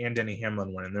Larson and Denny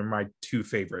Hamlin win, and they're my 2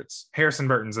 favorites. Harrison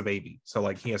Burton's a baby, so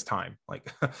like he has time.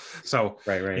 Like, so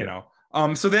right. You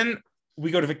know. So then we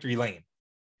go to Victory Lane.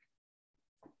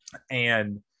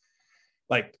 And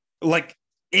like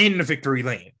in Victory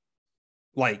Lane,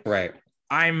 like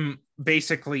I'm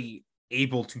basically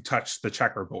able to touch the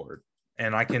checkerboard,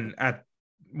 and I can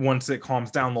once it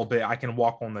calms down a little bit, I can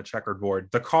walk on the checkerboard.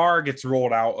 The car gets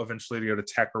rolled out eventually to go to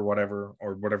tech or whatever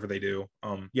they do.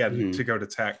 To go to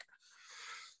tech.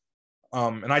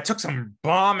 And I took some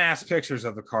bomb ass pictures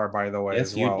of the car, by the way.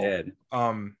 Yes, as well. You did.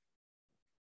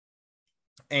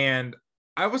 And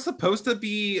I was supposed to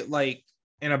be like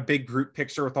in a big group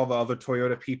picture with all the other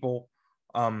Toyota people.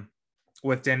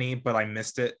 with Denny, but I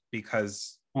missed it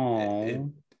because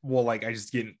like I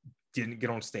just didn't get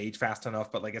on stage fast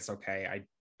enough. But like it's okay. I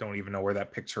don't even know where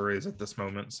that picture is at this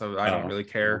moment, so I don't really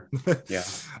care. Yeah.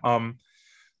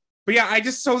 But yeah,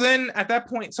 so then at that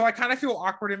point, so I kind of feel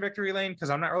awkward in victory lane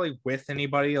because I'm not really with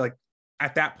anybody. Like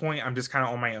at that point, I'm just kind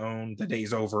of on my own. The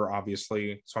day's over,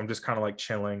 obviously, so I'm just kind of like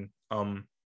chilling.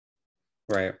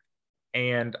 Right.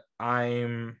 And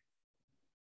I'm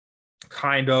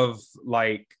kind of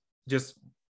like just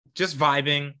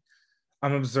vibing.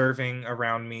 I'm observing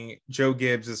around me. Joe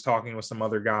Gibbs is talking with some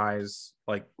other guys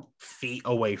like feet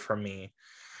away from me.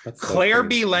 That's Claire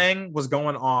B. Lang was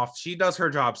going off. She does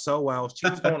her job so well. She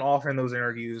was going off in those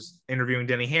interviews, interviewing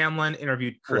Denny Hamlin,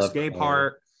 interviewed Chris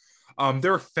Gaypart.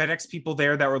 There were FedEx people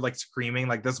there that were like screaming.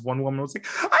 Like this one woman was like,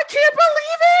 "I can't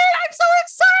believe it! I'm so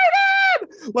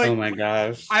excited!" Like, oh my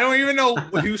gosh. I don't even know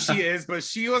who she is, but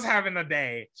she was having a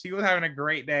day. She was having a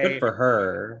great day. Good for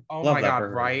her. Oh my God,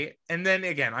 right? And then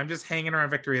again, I'm just hanging around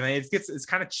victory lane. It's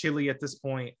kind of chilly at this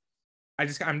point. I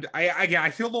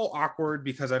feel a little awkward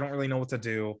because I don't really know what to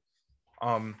do.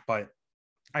 But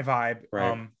I vibe.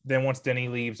 Right. Then once Denny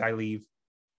leaves, I leave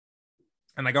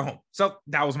and I go home. So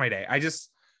that was my day.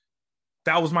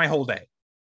 That was my whole day.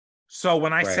 So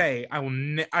when I say I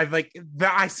will, I like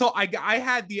that.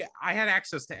 I had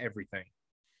access to everything.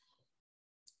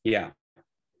 Yeah.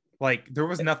 Like there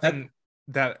was nothing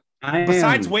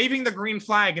besides waving the green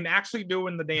flag and actually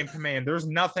doing the damn command. There's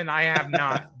nothing I have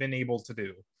not been able to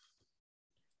do.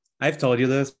 I've told you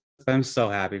this, but I'm so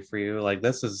happy for you. Like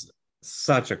this is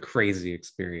such a crazy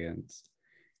experience.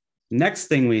 Next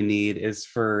thing we need is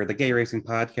for the Gay Racing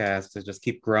Podcast to just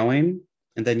keep growing,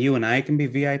 and then you and I can be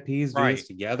VIPs do this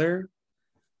together.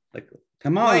 Like,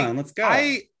 come on, let's go.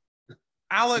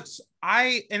 Alex,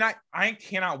 I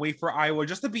cannot wait for Iowa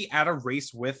just to be at a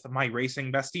race with my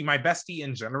racing bestie. My bestie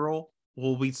in general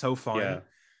will be so fun. Yeah.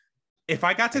 If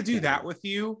I got to do that with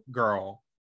you, girl.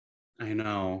 I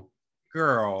know.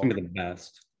 Girl. It's gonna be the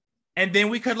best. And then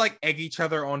we could like egg each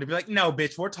other on to be like, no,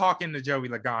 bitch, we're talking to Joey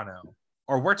Logano.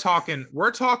 Or we're talking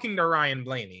to Ryan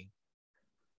Blaney.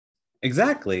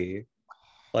 Exactly.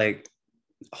 Like,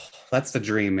 that's the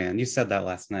dream, man. You said that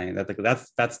last night.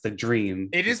 That's the dream.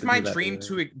 It is my dream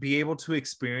to be able to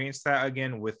experience that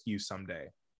again with you someday.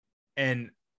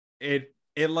 And and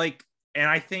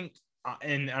I think,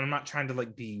 and I'm not trying to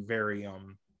like be very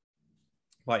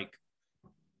like,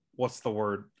 what's the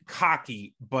word,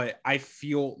 cocky, but I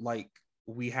feel like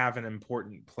we have an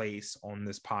important place on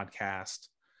this podcast.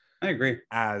 I agree.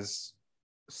 As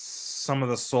some of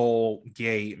the sole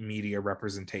gay media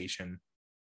representation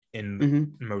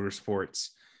in motorsports,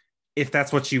 if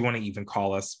that's what you want to even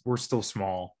call us. We're still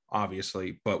small,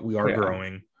 obviously, but we are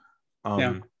growing.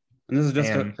 And this is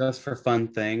just for fun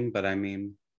thing, but I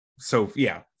mean, so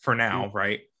yeah, for now,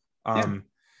 right?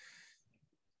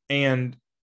 And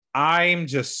I'm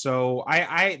just so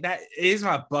I that is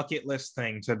my bucket list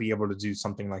thing to be able to do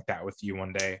something like that with you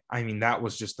one day. I mean, that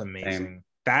was just amazing. Same.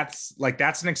 That's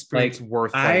an experience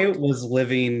worth. I was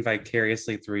living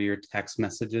vicariously through your text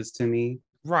messages to me.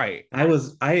 Right. I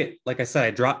almost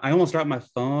dropped my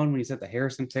phone when you sent the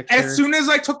Harrison picture. As soon as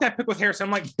I took that pic with Harrison,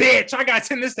 I'm like, bitch, I gotta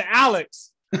send this to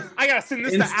Alex.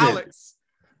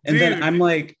 And then I'm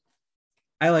like,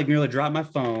 I like nearly dropped my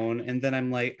phone, and then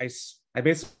I'm like, I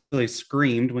basically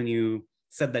screamed when you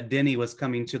said that Denny was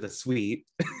coming to the suite.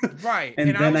 Right.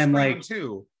 and then I'm like,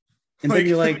 too. And then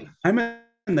you're like, I'm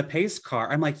in the pace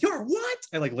car. I'm like, you're what?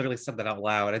 I like literally said that out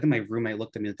loud. I think my roommate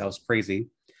looked at me like I was crazy.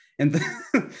 And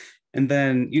then, and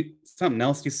then something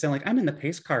else you said, like, I'm in the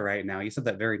pace car right now. You said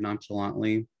that very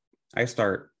nonchalantly. I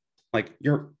start like,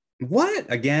 you're what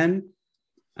again?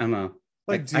 I don't know.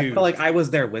 Like, dude, I felt like I was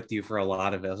there with you for a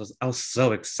lot of it. I was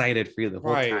so excited for you the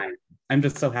whole time. I'm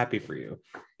just so happy for you.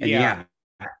 And yeah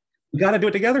we got to do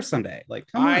it together someday. Like,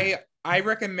 come on. I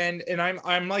recommend, and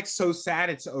I'm like so sad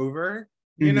it's over,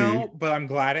 you know, but I'm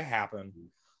glad it happened.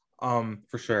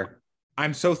 For sure.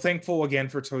 I'm so thankful again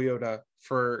for Toyota,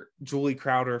 for Julie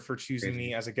Crowder for choosing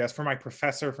me as a guest, for my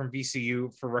professor from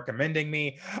VCU for recommending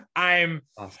me.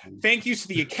 Thank you to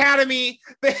the Academy.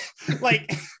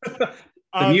 Like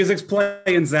the music's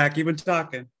playing, Zach. You've been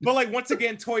talking. But like once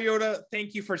again, Toyota,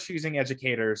 thank you for choosing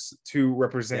educators to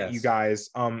represent you guys.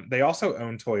 They also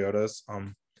own Toyotas.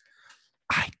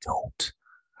 I don't,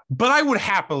 but I would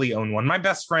happily own one. My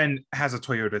best friend has a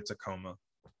Toyota Tacoma.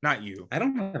 Not you. I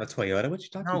don't have a Toyota. What you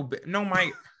talking about? No,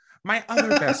 my other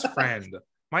best friend.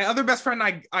 My other best friend,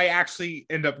 I actually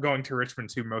end up going to Richmond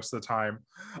to most of the time.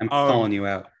 I'm calling you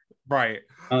out. Right.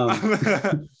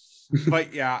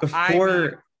 But yeah.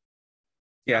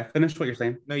 Finish what you're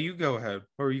saying. No, you go ahead.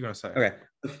 What were you going to say? Okay.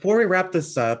 Before we wrap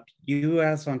this up, you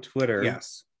asked on Twitter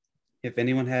Yes. if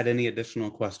anyone had any additional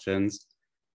questions.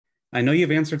 I know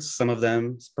you've answered some of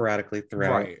them sporadically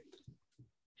throughout. Right.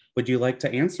 Would you like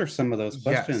to answer some of those Yes.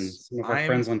 questions some of our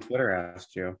friends on Twitter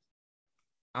asked you?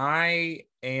 I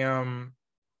am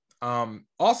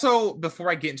also, before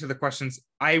I get into the questions,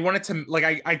 I wanted to like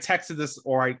I texted this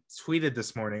or I tweeted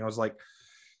this morning. I was like,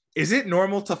 is it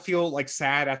normal to feel like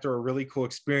sad after a really cool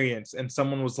experience? And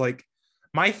someone was like,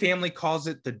 my family calls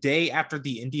it the day after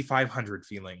the Indy 500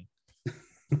 feeling.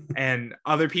 And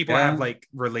other people have like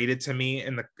related to me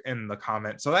in the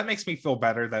comments, so that makes me feel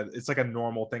better that it's like a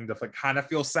normal thing to like kind of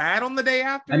feel sad on the day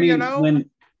after. I mean,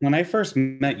 when I first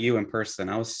met you in person,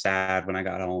 I was sad when I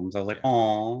got home, so I was like,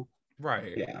 "Oh,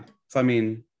 right, yeah." So I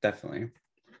mean, definitely,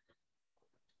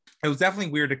 it was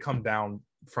definitely weird to come down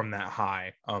from that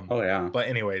high. Oh yeah. But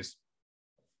anyways,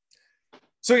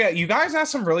 so yeah, you guys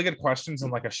asked some really good questions in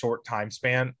like a short time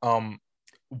span.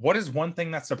 What is one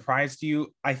thing that surprised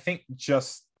you? I think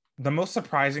just the most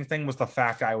surprising thing was the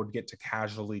fact I would get to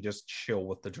casually just chill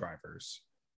with the drivers.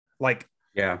 Like,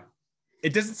 yeah,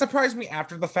 it doesn't surprise me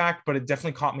after the fact, but it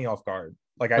definitely caught me off guard.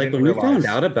 Like, I like didn't when realize. we found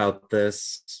out about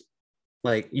this,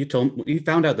 like you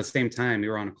found out the same time you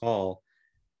were on a call.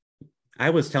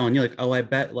 I was telling you like, oh, I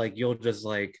bet like you'll just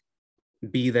like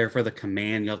be there for the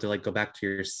command. You'll have to like go back to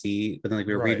your seat, but then like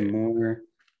we were reading more.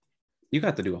 You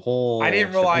got to do a whole. I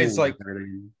didn't realize like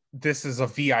this is a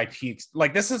VIP.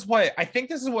 Like this is what I think.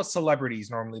 This is what celebrities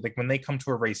normally like when they come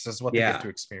to a race. This is what they get to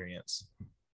experience.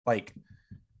 Like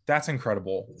that's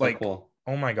incredible. So like cool.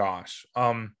 Oh my gosh.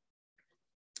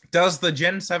 Does the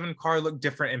Gen 7 car look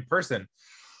different in person?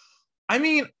 I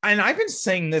mean, and I've been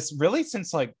saying this really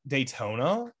since like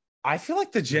Daytona. I feel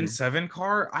like the Gen 7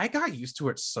 car, I got used to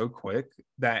it so quick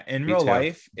that in real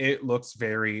life it looks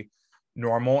very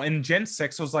normal, and Gen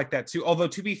 6 was like that too, although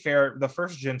to be fair, the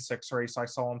first Gen 6 race I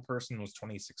saw in person was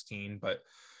 2016, but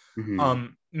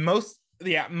most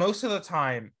of the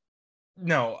time,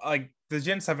 no, like the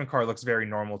Gen 7 car looks very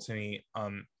normal to me.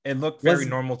 It looked very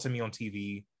normal to me on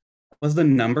TV. Was the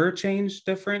number change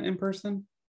different in person?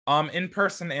 In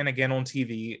person and again on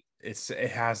TV,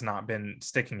 it has not been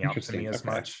sticking out to me as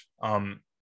much.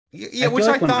 Yeah, which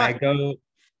like I thought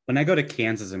when I go to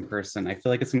Kansas in person, I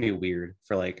feel like it's gonna be weird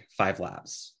for like 5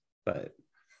 laps. But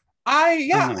and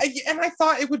I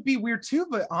thought it would be weird too,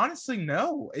 but honestly,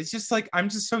 no. It's just like I'm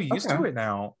just so used to it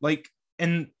now. Like,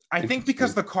 and I think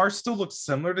because the cars still look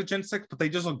similar to Gen 6, but they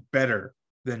just look better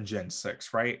than Gen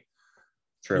 6, right?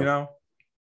 True. You know?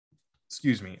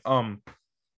 Excuse me.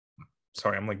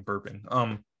 Sorry, I'm like burping.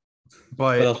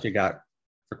 But what else you got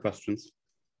for questions?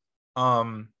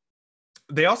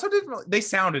 They also they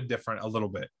sounded different a little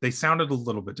bit. They sounded a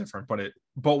little bit different,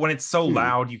 but when it's so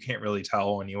loud, you can't really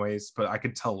tell anyways, but I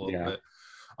could tell a little bit.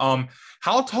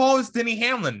 How tall is Denny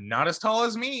Hamlin? Not as tall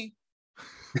as me.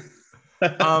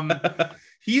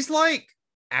 He's like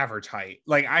average height.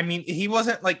 Like, I mean, he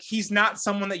wasn't like, he's not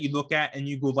someone that you look at and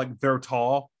you go like they're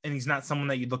tall, and he's not someone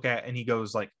that you look at and he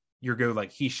goes like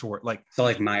like he's short. Like, so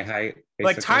like my height, basically.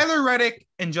 Like Tyler Reddick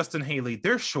and Justin Haley,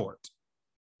 they're short.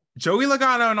 Joey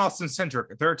Logano and Austin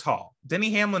Cindric, they're tall. Denny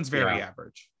Hamlin's very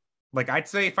average. Like, I'd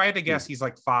say if I had to guess, he's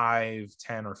like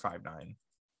 5'10" or 5'9".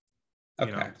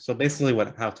 Okay, so basically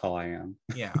how tall I am.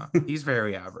 Yeah, he's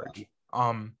very average.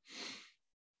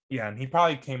 Yeah, and he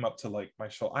probably came up to like my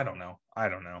shoulder. I don't know.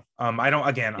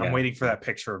 I'm waiting for that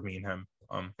picture of me and him.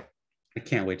 I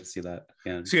can't wait to see that.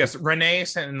 Yeah. So yes, Renee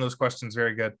sent in those questions.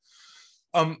 Very good.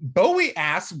 Bowie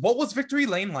asked, what was Victory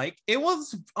Lane like? It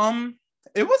was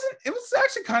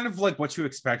actually kind of like what you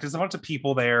expect. There's a bunch of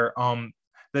people there.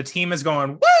 The team is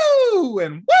going woo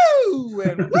and woo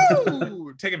and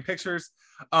woo, taking pictures.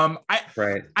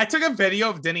 I took a video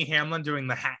of Denny Hamlin doing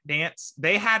the hat dance.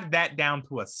 They had that down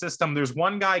to a system. There's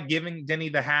one guy giving Denny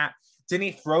the hat.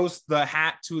 Denny throws the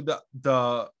hat to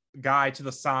the guy to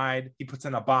the side. He puts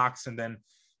in a box, and then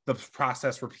the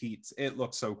process repeats. It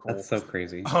looks so cool. That's so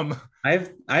crazy.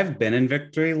 I've been in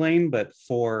Victory Lane, but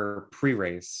for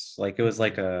pre-race, like it was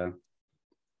like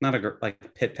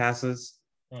like pit passes.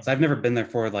 So I've never been there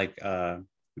for like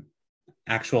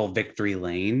actual Victory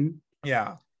Lane.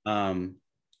 Yeah.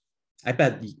 I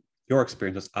bet your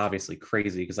experience was obviously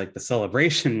crazy because like the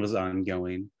celebration was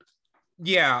ongoing.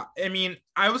 Yeah, I mean,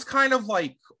 I was kind of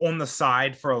like on the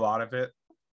side for a lot of it.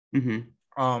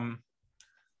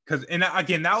 Because, and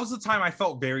again, that was the time I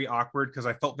felt very awkward because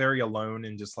I felt very alone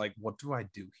and just like, what do I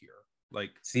do here? Like,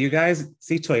 see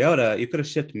Toyota, you could have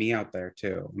shipped me out there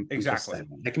too. Exactly.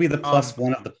 It could be the plus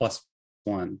one of the plus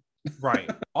one. Right.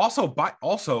 Also,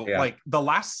 like the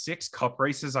last 6 cup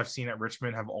races I've seen at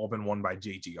Richmond have all been won by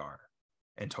JGR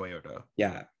and Toyota.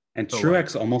 Yeah. And But like,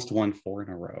 Truex almost won 4 in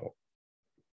a row.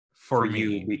 for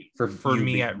you, me, for for you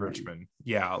me at being Richmond,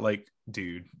 yeah, like,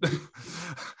 dude, you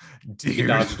dude,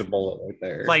 dodged a bullet right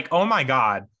there. like, oh my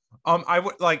god. I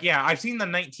would like, yeah, I've seen the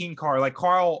 19 car. Like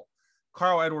Carl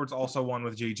Edwards also won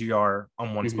with JGR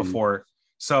once before.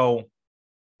 So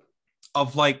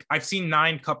of like, I've seen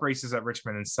 9 cup races at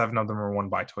Richmond, and 7 of them were won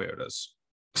by Toyotas.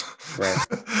 Right.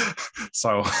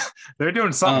 So they're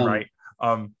doing something right.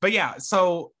 But yeah,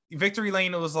 so Victory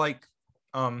Lane, it was like,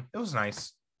 it was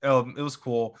nice. It was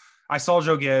cool. I saw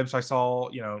Joe Gibbs. I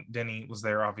saw, Denny was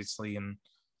there, obviously, and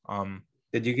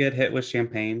did you get hit with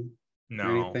champagne? no,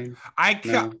 or anything? I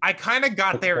No? kind of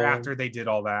got there Football? after they did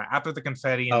all that, after the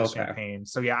confetti and the Okay. champagne.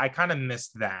 So yeah, I kind of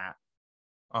missed that.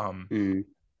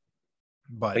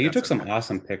 But you took okay. some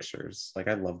awesome pictures. Like,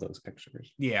 I love those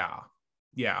pictures. Yeah,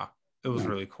 it was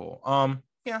really cool.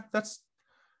 Yeah,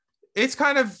 it's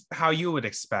kind of how you would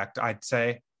expect, I'd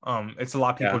say. It's a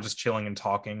lot of people just chilling and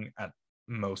talking at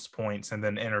most points, and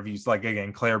then interviews. Like,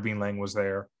 again, Claire Bean Lang was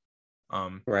there.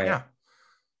 Right. Yeah.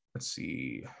 Let's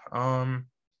see.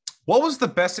 What was the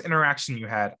best interaction you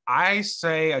had? I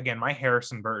say, again, my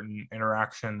Harrison Burton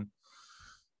interaction.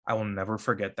 I will never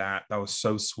forget that. That was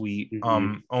so sweet.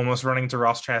 Almost running to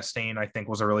Ross Chastain, I think,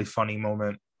 was a really funny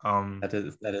moment. That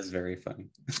is very funny.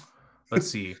 Let's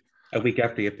see. A week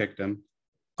after you picked him.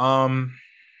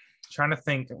 Trying to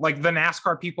think. Like, the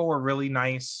NASCAR people were really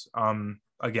nice.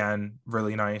 Again,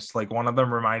 really nice. Like, one of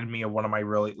them reminded me of one of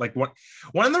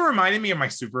them reminded me of my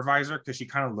supervisor, because she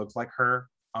kind of looked like her.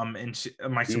 And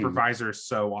my supervisor is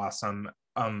so awesome.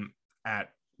 At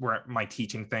where my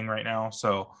teaching thing right now.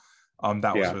 So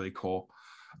that was really cool.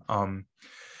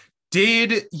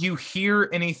 Did you hear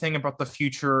anything about the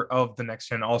future of the next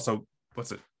gen? Also,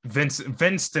 what's it?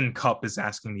 Vinston Cup is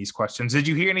asking these questions. Did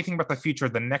you hear anything about the future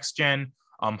of the next gen,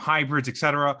 hybrids,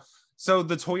 etc.? So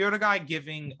the Toyota guy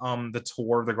giving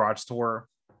the garage tour,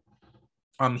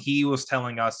 he was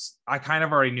telling us, I kind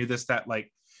of already knew this, that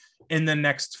like in the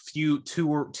next two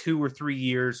or 3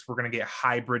 years, we're going to get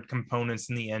hybrid components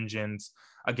in the engines.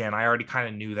 Again, I already kind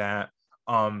of knew that.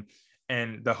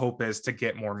 And the hope is to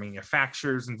get more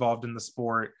manufacturers involved in the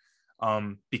sport,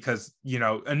 because,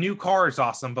 a new car is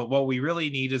awesome, but what we really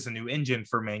need is a new engine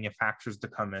for manufacturers to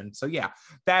come in. So yeah,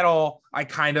 that all I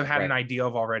kind of had an idea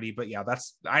of already, but yeah,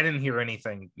 I didn't hear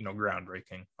anything,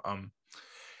 groundbreaking.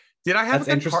 Did I have That's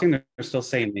interesting. They're still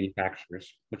saying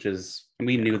manufacturers, which is,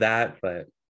 we knew that, but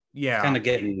it's kind of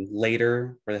getting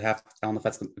later, where they have, I don't know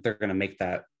if they're going to make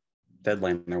that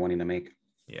deadline they're wanting to make.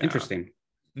 Interesting.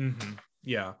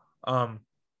 Yeah.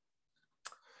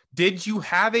 Did you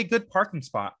have a good parking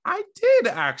spot? I did,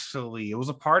 actually. It was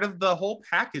a part of the whole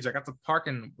package. I got to park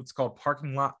in what's called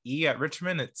Parking Lot E at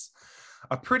Richmond. It's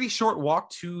a pretty short walk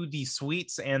to the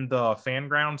suites and the fan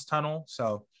grounds tunnel.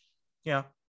 So yeah,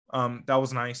 that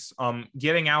was nice.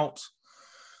 Getting out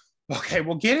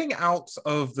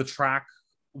of the track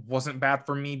wasn't bad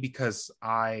for me, because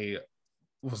I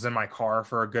was in my car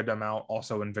for a good amount,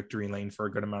 also in Victory Lane for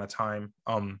a good amount of time.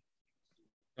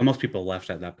 Most people left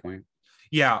at that point.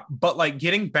 Yeah, but like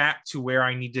getting back to where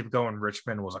I needed to go in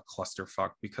Richmond was a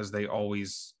clusterfuck, because they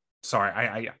always,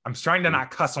 sorry, I'm trying to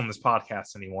not cuss on this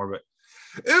podcast anymore, but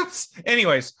oops.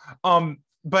 Anyways,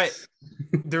 but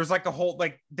there's like a whole,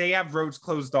 like, they have roads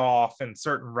closed off and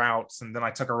certain routes, and then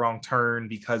I took a wrong turn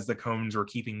because the cones were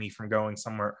keeping me from going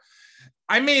somewhere.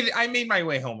 I made my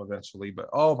way home eventually, but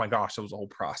oh my gosh, it was a whole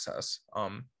process.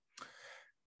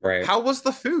 Right. How was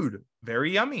the food?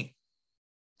 Very yummy.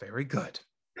 Very good.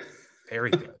 Very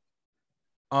good.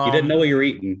 You didn't know what you were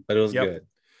eating, but it was good.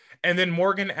 And then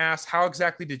Morgan asked, how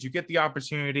exactly did you get the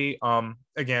opportunity?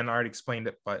 Again, I already explained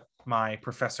it, but my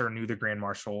professor knew the Grand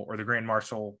Marshal, or the Grand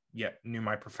Marshal knew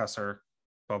my professor,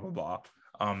 blah, blah,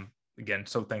 blah. Again,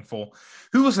 so thankful.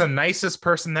 Who was the nicest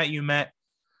person that you met?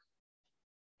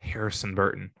 Harrison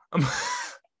Burton. I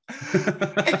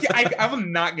will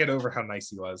not get over how nice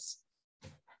he was,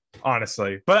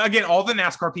 honestly. But again, all the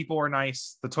NASCAR people were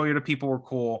nice. The Toyota people were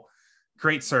cool.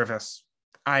 Great service.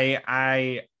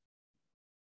 I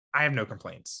have no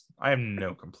complaints.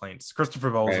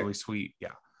 Christopher Bell was really sweet.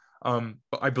 Yeah.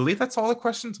 But I believe that's all the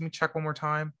questions. Let me check one more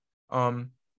time.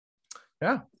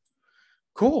 Yeah.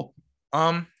 Cool.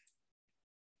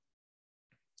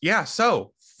 Yeah.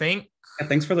 So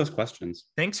thanks for those questions.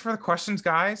 Thanks for the questions,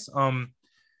 guys.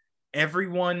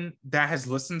 Everyone that has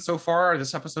listened so far,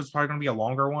 this episode's probably going to be a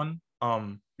longer one.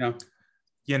 Yeah.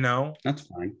 That's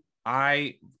fine.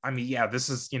 I mean, yeah, this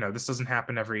doesn't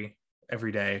happen every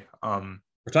day. We're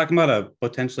talking about a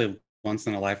potentially once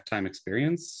in a lifetime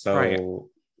experience. So, right.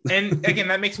 And again,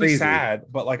 that makes me sad,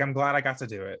 but like, I'm glad I got to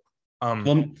do it.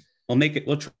 We'll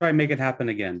try and make it happen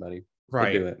again, buddy.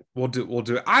 Right. We'll do We'll it.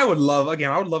 do it. I would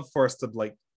love for us to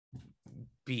like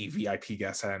be VIP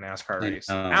guests at a NASCAR race.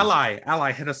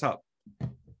 Ally, hit us up.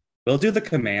 We'll do the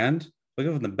command. We'll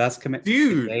give them the best command.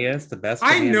 Dude, the best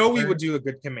I know ever. we would do a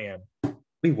good command.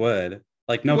 We would.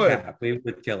 Like, no cap. We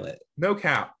would kill it. No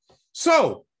cap.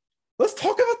 So let's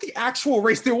talk about the actual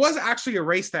race. There was actually a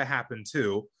race that happened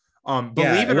too.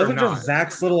 Believe it wasn't just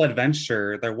Zach's little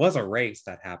adventure. There was a race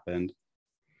that happened.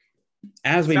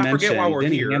 As we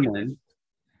mentioned,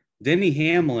 Denny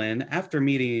Hamlin, after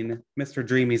meeting Mr.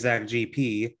 Dreamy Zack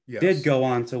GP, did go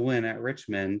on to win at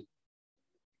Richmond.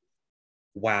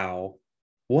 Wow.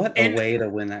 What a way to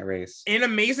win that race. In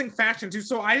amazing fashion, too.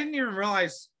 So I didn't even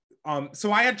realize.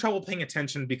 So I had trouble paying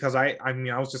attention because I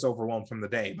was just overwhelmed from the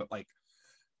day. But like,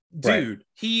 dude,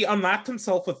 he unlapped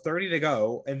himself with 30 to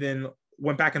go and then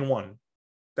went back and won.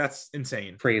 That's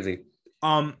insane. Crazy.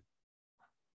 And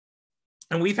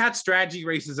we've had strategy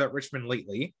races at Richmond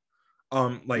lately.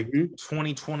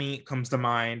 2020 comes to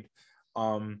mind.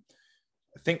 I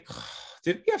think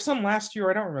did we have some last year?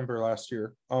 I don't remember last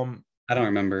year. I don't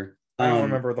remember. I don't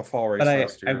remember the fall race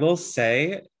last year. I will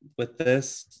say with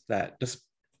this that just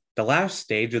the last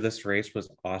stage of this race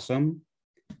was awesome.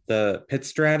 The pit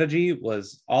strategy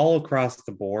was all across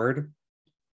the board.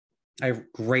 I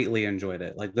greatly enjoyed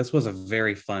it. Like, this was a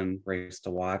very fun race to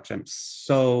watch. I'm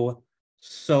so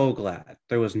glad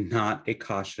there was not a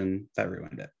caution that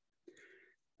ruined it.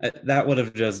 That would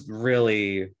have just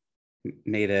really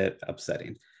made it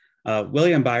upsetting.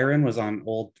 William Byron was on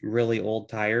really old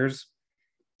tires,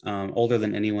 older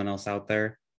than anyone else out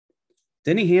there.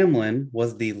 Denny Hamlin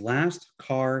was the last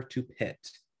car to pit.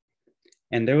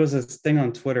 And there was this thing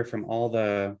on Twitter from all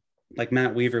the, like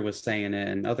Matt Weaver was saying it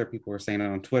and other people were saying it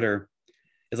on Twitter.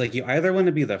 It's like, you either want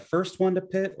to be the first one to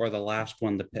pit or the last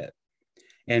one to pit.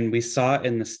 And we saw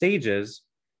in the stages,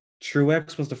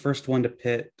 Truex was the first one to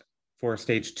pit for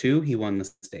stage 2. He won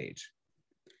the stage.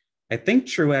 I think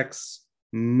Truex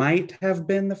might have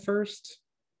been the first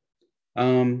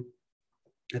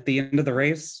at the end of the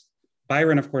race.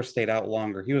 Byron, of course, stayed out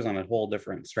longer. He was on a whole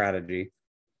different strategy.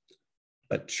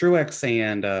 But Truex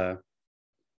and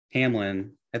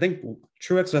Hamlin, I think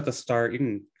Truex was at the start. You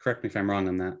can correct me if I'm wrong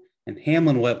on that. And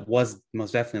Hamlin was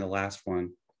most definitely the last one.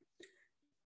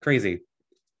 Crazy.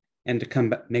 And to come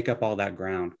back, make up all that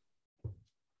ground.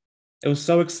 It was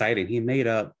so exciting. He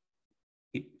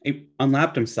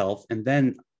unlapped himself and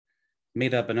then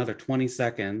made up another 20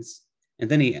 seconds. And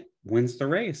then he wins the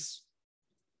race.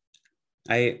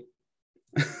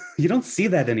 You don't see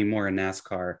that anymore in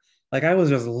NASCAR. Like, I was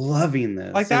just loving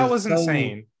this. Like, that was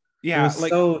insane. Yeah. It was like,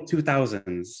 so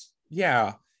 2000s.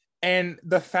 Yeah. And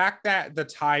the fact that the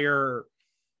tire,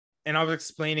 and I was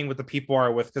explaining what the people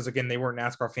are with, because again, they weren't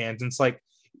NASCAR fans. And it's like,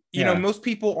 you know, most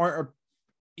people aren't,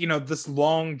 this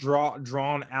long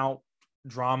drawn out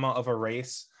drama of a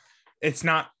race. It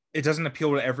doesn't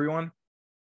appeal to everyone.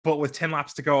 But with 10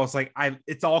 laps to go, I was like,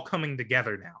 it's all coming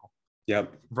together now.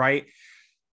 Yep. Right.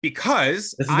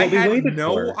 Because I had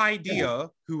no idea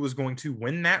who was going to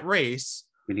win that race.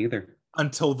 Me neither.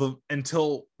 Until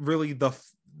really the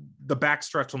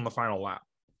backstretch on the final lap.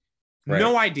 Right.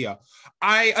 No idea.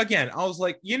 I was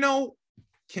like,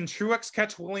 can Truex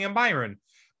catch William Byron?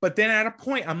 But then at a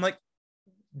point, I'm like,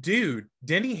 dude,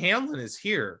 Denny Hamlin is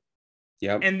here.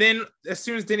 Yep. And then as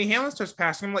soon as Denny Hamlin starts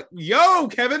passing, I'm like, yo,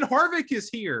 Kevin Harvick is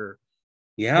here.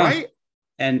 Yeah. Right.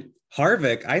 And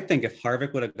Harvick, I think if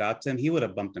Harvick would have got to him, he would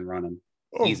have bumped and run him.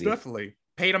 Oh, easy. Definitely.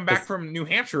 Paid him back from New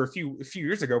Hampshire a few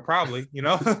years ago, probably,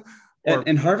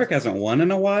 And Harvick hasn't won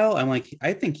in a while. I'm like,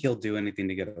 I think he'll do anything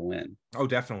to get a win. Oh,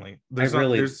 definitely. There's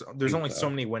only so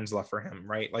many wins left for him,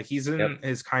 right? Like, he's in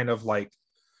his kind of like,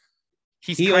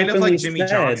 he's kind of like Jimmy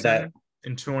Johnson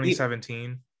in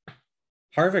 2017.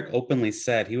 Harvick openly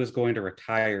said he was going to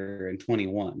retire in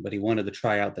 21, but he wanted to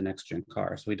try out the next gen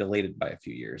car, so he delayed it by a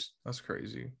few years. That's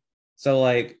crazy. So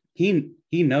like he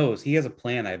knows, he has a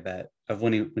plan, I bet, of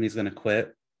when he's going to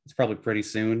quit. It's probably pretty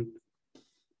soon.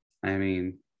 I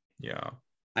mean, yeah.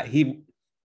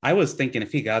 I was thinking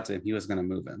if he got to him, he was going to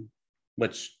move him,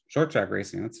 which short track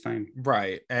racing, that's fine.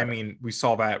 Right. I mean, we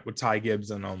saw that with Ty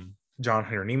Gibbs and John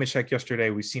Hunter Nemechek yesterday.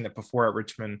 We've seen it before at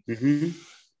Richmond. Mm-hmm.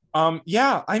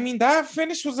 Yeah, I mean, that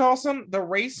finish was awesome. The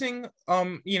racing,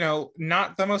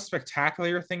 not the most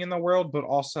spectacular thing in the world, but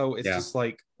also it's just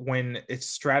like when it's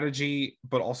strategy,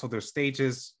 but also there's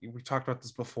stages. We talked about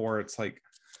this before. It's like,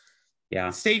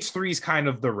 stage 3 is kind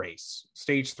of the race.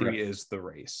 Stage 3 is the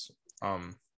race. I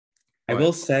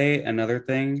will say another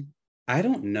thing. I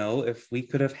don't know if we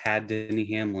could have had Denny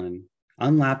Hamlin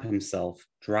unlap himself,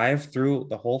 drive through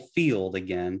the whole field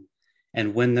again,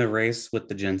 and win the race with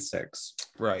the Gen 6.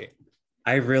 Right.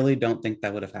 I really don't think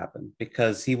that would have happened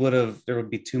because there would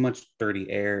be too much dirty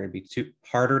air. It'd be too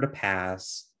harder to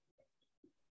pass.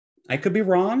 I could be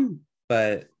wrong,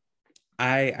 but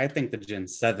I think the Gen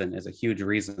 7 is a huge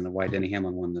reason of why Denny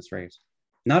Hamlin won this race.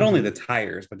 Not only the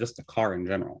tires, but just the car in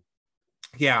general.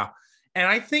 Yeah. And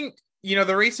I think,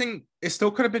 the racing, it still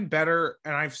could have been better.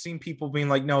 And I've seen people being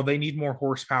like, no, they need more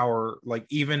horsepower, like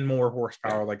even more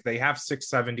horsepower. Yeah. Like they have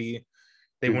 670.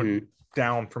 They went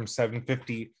down from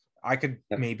 750. I could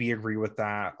maybe agree with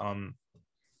that.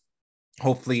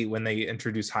 Hopefully when they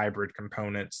introduce hybrid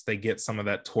components, they get some of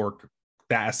that torque,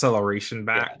 that acceleration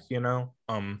back,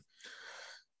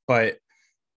 but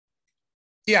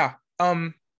yeah,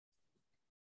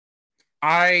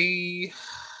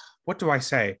 what do I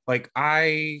say?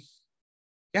 I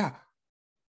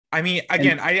mean,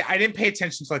 again, I didn't pay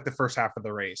attention to like the first half of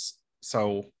the race.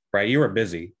 So right, you were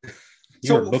busy.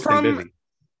 You were booked and busy.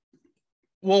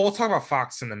 Well, we'll talk about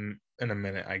Fox in a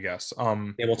minute, I guess. Yeah,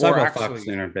 we'll talk about Fox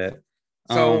in a bit.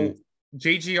 So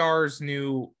JGR's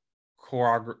new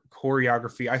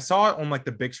choreography, I saw it on like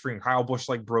the big screen. Kyle Busch's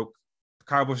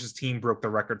team broke the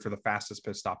record for the fastest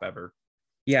pit stop ever.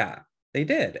 Yeah, they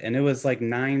did, and it was like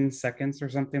 9 seconds or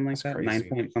something like that. Crazy. 9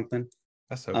 point something.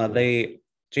 That's so cool.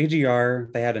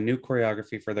 JGR, they had a new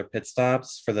choreography for their pit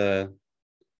stops for the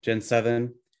Gen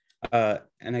 7.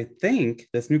 And I think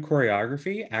this new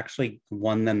choreography actually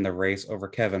won them the race over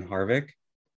Kevin Harvick,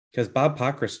 because Bob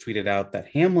Pockrass tweeted out that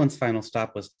Hamlin's final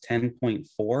stop was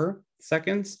 10.4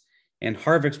 seconds and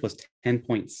Harvick's was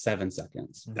 10.7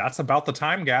 seconds. That's about the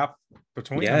time gap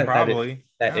between them, probably.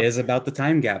 That is about the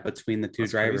time gap between the two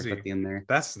drivers at the end there.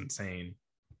 That's insane.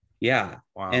 Yeah.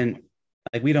 Wow. And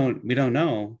like we don't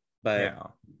know,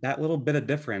 but that little bit of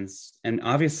difference, and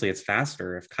obviously it's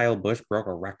faster. If Kyle Busch broke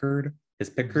a record,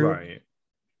 his pit crew, right?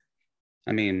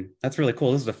 I mean, that's really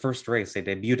cool. This is the first race they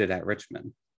debuted at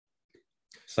Richmond.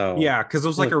 So yeah, because it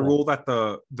was like a rule that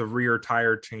the rear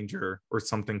tire changer or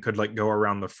something could like go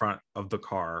around the front of the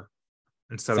car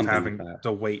instead of having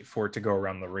to wait for it to go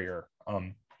around the rear.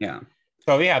 Yeah.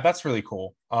 So yeah, that's really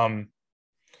cool. I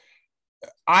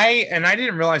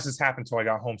didn't realize this happened until I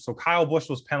got home. So Kyle Busch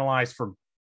was penalized for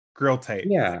grill tape.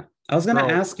 Yeah, I was going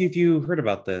to ask you if you heard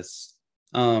about this.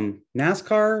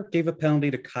 NASCAR gave a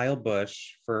penalty to Kyle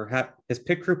Busch for his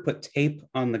pit crew put tape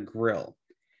on the grill,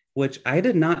 which I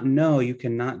did not know you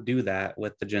cannot do that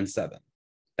with the Gen 7.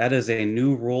 That is a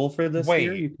new rule for this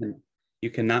year. You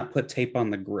cannot put tape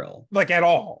on the grill. Like at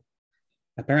all?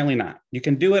 Apparently not. You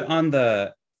can do it on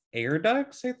the air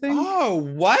ducts, I think. Oh,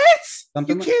 what?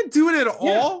 You can't do it at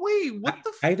all? Wait, what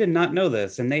the? I did not know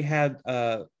this. And they had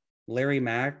Larry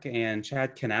Mack and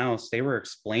Chad Knaus. They were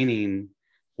explaining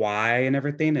why and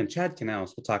everything. And Chad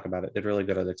Knaus, we'll talk about it, did really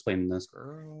good at explaining this.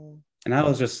 Girl. And I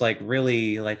was just like,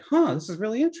 really like, this is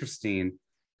really interesting.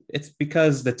 It's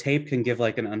because the tape can give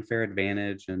like an unfair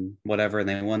advantage and whatever, and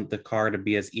they want the car to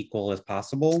be as equal as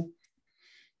possible.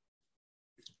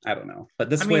 I don't know. But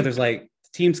this way, there's like,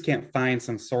 teams can't find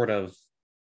some sort of,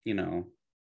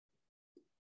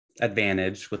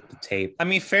 advantage with the tape. I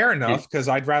mean, fair enough, because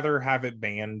I'd rather have it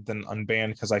banned than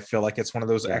unbanned, because I feel like it's one of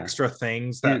those extra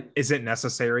things that isn't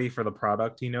necessary for the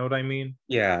product. You know what I mean?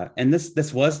 Yeah. And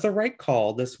this was the right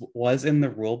call. This was in the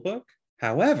rule book.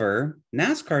 However,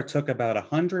 NASCAR took about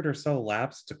 100 or so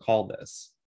laps to call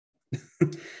this.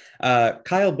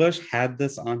 Kyle Busch had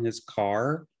this on his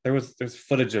car. There's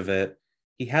footage of it.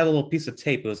 He had a little piece of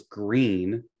tape. It was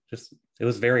green. It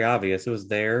was very obvious. It was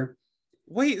there.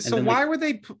 Wait, so why were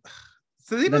they?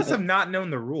 So they must have not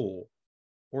known the rule,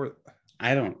 or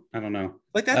I don't know.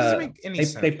 Like that doesn't make any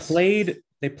sense.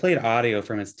 They played audio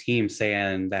from his team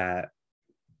saying that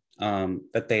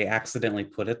that they accidentally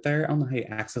put it there. I don't know how you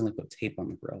accidentally put tape on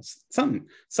the grills. Some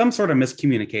sort of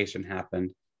miscommunication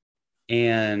happened,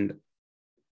 and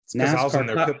NASCAR, I was in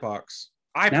their pit box.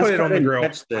 I put it on the grill. I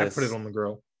put it on the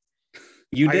grill.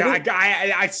 You did.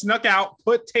 I snuck out,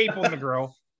 put tape on the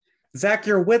grill. Zack,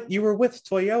 you were with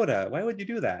Toyota. Why would you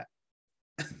do that?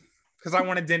 Because I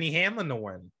wanted Denny Hamlin to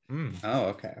win. Oh,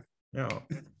 okay. Yeah.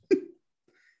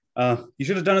 You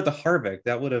should have done it to Harvick.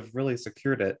 That would have really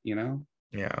secured it,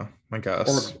 Yeah, I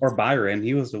guess. Or Byron.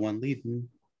 He was the one leading.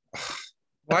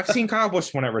 Well, I've seen Kyle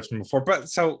Busch win at Richmond before, but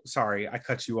sorry, I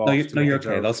cut you off. No, you're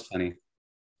okay. That was funny.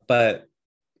 But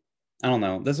I don't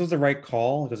know. This was the right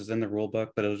call because it's in the rule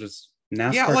book, but it was just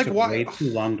NASCAR took way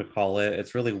too long to call it.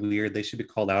 It's really weird. They should be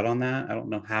called out on that. I don't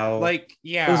know how. It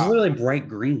was really bright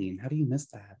green. How do you miss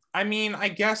that? I mean, I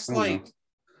guess well,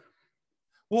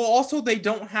 also they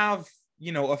don't have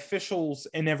officials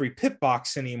in every pit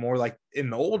box anymore, like in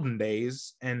the olden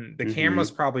days, and the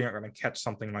cameras probably aren't going to catch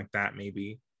something like that.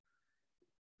 Maybe.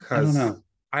 I don't know.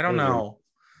 I don't know.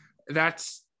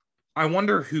 That's, I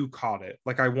wonder who caught it.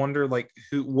 Like, I wonder like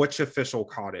which official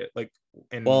caught it. Like,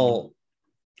 and Well,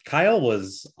 Kyle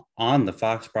was on the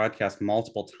Fox broadcast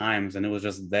multiple times and it was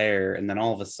just there. And then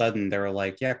all of a sudden they were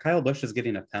like, yeah, Kyle Busch is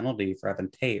getting a penalty for having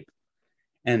tape.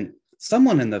 And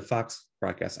someone in the Fox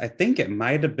broadcast, I think it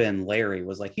might have been Larry,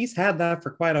 was like, he's had that for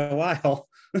quite a while.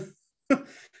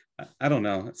 I don't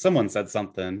know. Someone said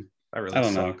something. that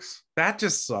really sucks. That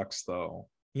just sucks though.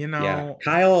 You know? Yeah.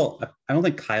 Kyle, I don't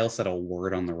think Kyle said a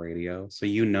word on the radio. So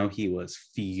he was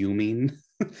fuming.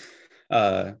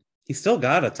 He still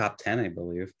got a top 10, I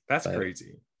believe. That's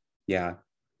crazy. Yeah.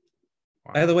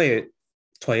 Wow. By the way,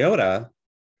 Toyota,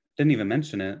 didn't even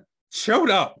mention it, showed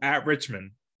up at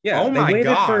Richmond. Yeah. Oh my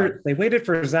God. They waited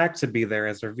for Zack to be there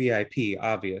as their VIP,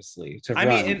 obviously.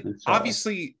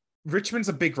 Obviously, Richmond's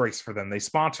a big race for them. They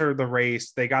sponsor the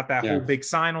race. They got that whole big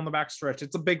sign on the back stretch.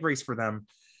 It's a big race for them.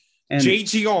 And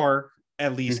JGR,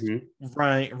 at least,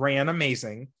 ran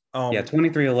amazing.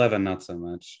 2311, not so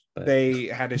much. But they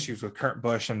had issues with Kurt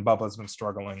Busch and Bubba's been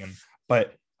struggling.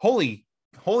 But holy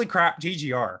crap,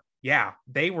 GGR. Yeah,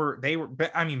 they were.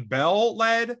 I mean, Bell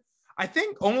led. I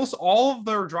think almost all of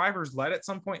their drivers led at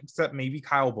some point, except maybe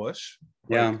Kyle Busch.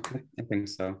 Yeah, I think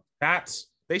so.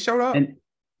 They showed up. And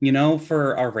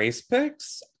for our race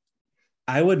picks,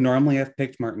 I would normally have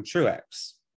picked Martin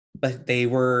Truex, but they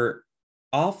were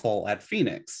awful at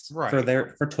Phoenix. Right.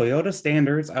 For Toyota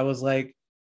standards. I was like,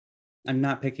 I'm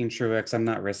not picking Truex. I'm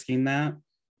not risking that.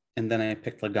 And then I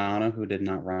picked Logano, who did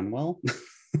not run well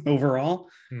overall.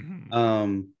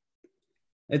 Mm-hmm.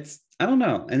 I don't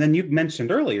know. And then you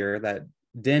mentioned earlier that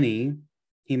Denny,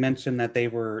 he mentioned that they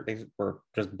were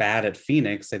just bad at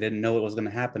Phoenix. They didn't know it was going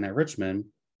to happen at Richmond.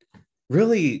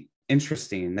 Really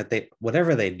interesting that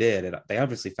whatever they did, they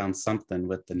obviously found something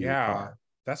with the new car.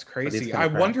 That's crazy. I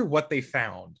wonder what they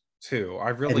found too. I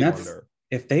really wonder.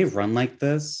 If they run like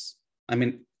this, I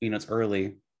mean, it's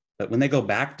early, but when they go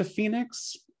back to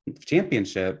Phoenix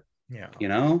championship,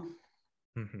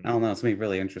 Mm-hmm. I don't know. It's going to be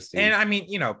really interesting. And I mean,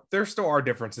 there still are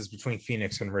differences between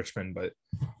Phoenix and Richmond, but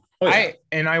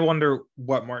I wonder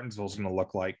what Martinsville's going to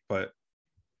look like, but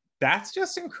that's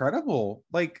just incredible.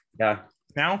 Like, now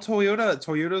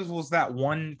Toyota's was that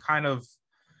one kind of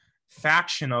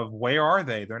faction of where are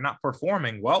they? They're not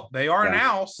performing. Well, they are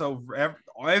now. So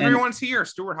everyone's here.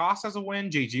 Stuart Haas has a win.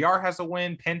 JGR has a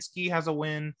win. Penske has a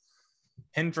win.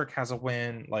 Hendrick has a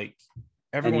win. Like,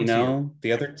 everyone's here.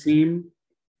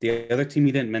 The other team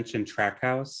you didn't mention,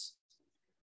 Trackhouse.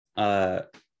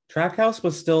 Trackhouse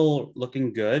was still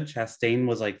looking good. Chastain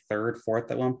was like third, fourth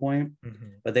at one point,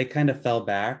 but they kind of fell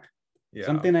back. Yeah.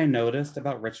 Something I noticed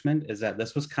about Richmond is that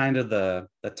this was kind of the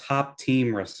top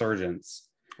team resurgence.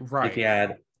 Right. Like you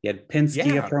had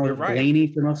Penske up front with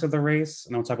Blaney for most of the race,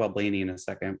 and I'll talk about Blaney in a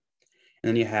second. And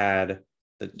then you had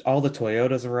all the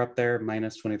Toyotas were up there,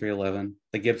 minus 2311,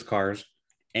 the Gibbs cars,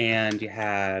 and you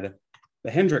had the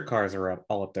Hendrick cars are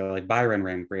all up there. Like Byron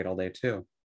ran great all day too.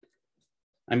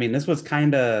 I mean, this was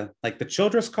kind of like the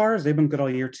Childress cars. They've been good all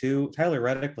year too. Tyler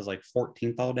Reddick was like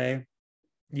 14th all day.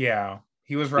 Yeah,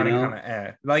 he was running kind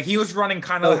of like he was running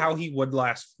kind of how he would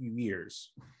last few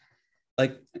years.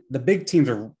 Like the big teams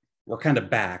were kind of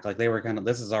back. Like they were kind of,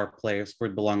 this is our place. We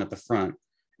belong at the front.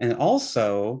 And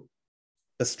also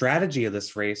the strategy of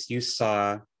this race, you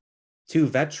saw two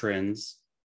veterans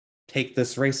take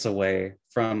this race away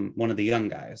from one of the young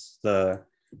guys. The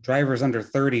drivers under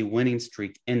 30 winning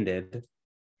streak ended.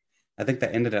 I think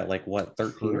that ended at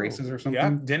 13 races or something.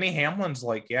 Yeah, Denny Hamlin's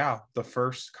the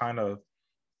first kind of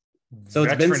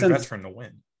veteran to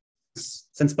win.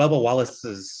 Since Bubba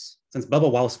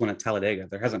Wallace won at Talladega,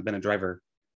 there hasn't been a driver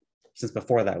since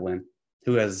before that win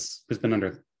who's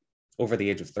been over the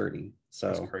age of 30. So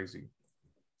that's crazy.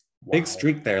 Big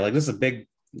streak there. Like this is a big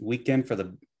weekend for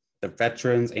the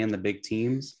veterans and the big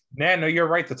teams. Yeah, no, you're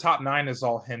right. The top 9 is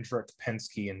all Hendrick,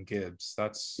 Penske, and Gibbs.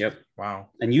 That's wow.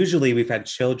 And usually we've had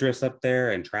Childress up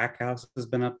there and Trackhouse has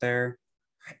been up there.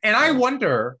 And I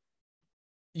wonder,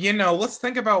 let's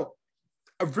think about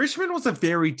Richmond was a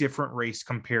very different race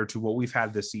compared to what we've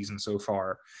had this season so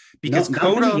far. Because not a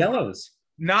lot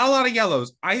of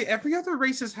yellows. Every other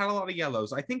race has had a lot of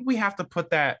yellows. I think we have to put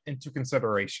that into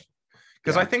consideration.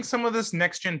 Because I think some of this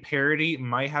next-gen parity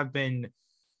might have been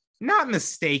not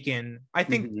mistaken. I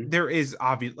think there is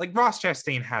obvious, like Ross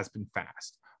Chastain has been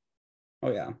fast.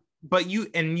 Oh yeah. But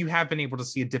you have been able to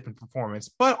see a dip in performance,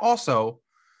 but also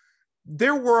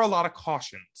there were a lot of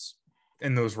cautions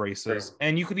in those races,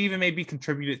 and you could even maybe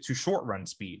contribute it to short run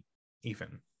speed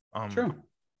even. True.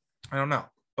 I don't know,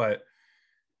 but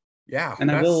yeah, and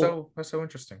that's so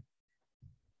interesting.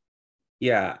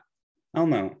 Yeah. I don't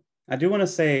know. I will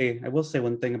say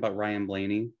one thing about Ryan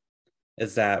Blaney.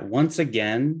 is that once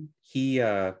again, he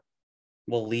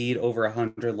will lead over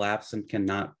 100 laps and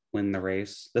cannot win the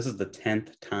race. This is the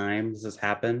 10th time this has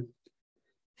happened.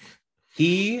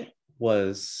 He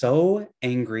was so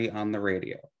angry on the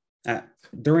radio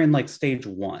during like stage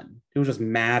 1. He was just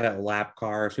mad at lap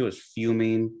cars. He was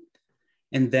fuming.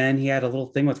 And then he had a little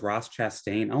thing with Ross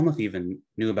Chastain. I don't know if you even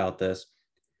knew about this.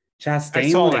 Chastain, I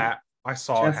saw that. I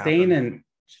saw it happen. And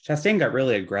Chastain got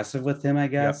really aggressive with him, I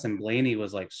guess. Yep. And Blaney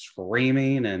was like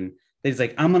screaming, and he's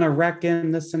like, "I'm gonna wreck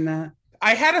him," this and that.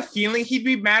 I had a feeling he'd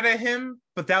be mad at him,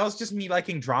 but that was just me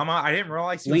liking drama. I didn't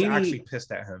realize he was actually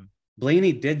pissed at him.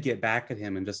 Blaney did get back at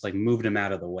him and just like moved him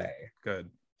out of the way. Good.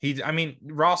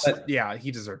 Ross,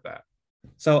 he deserved that.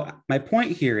 So my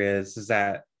point here is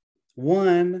that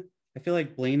one, I feel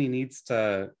like Blaney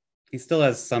he still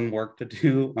has some work to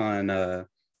do on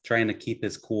trying to keep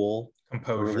his cool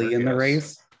early in the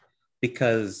race,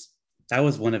 because that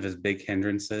was one of his big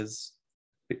hindrances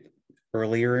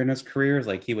earlier in his career.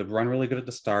 Like he would run really good at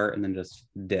the start and then just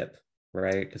dip,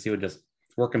 right? Because he would just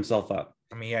work himself up.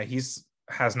 I mean, yeah,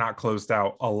 has not closed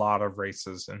out a lot of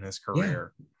races in his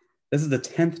career. Yeah. This is the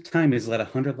 10th time he's led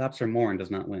 100 laps or more and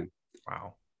does not win.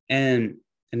 Wow. And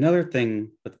another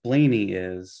thing with Blaney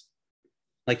is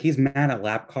like he's mad at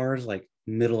lap cars like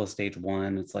middle of stage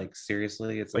 1. It's like,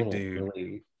 seriously, it's like,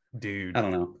 dude, I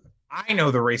don't know. I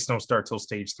know the race don't start till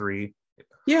stage 3.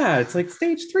 Yeah, it's like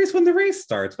stage 3 is when the race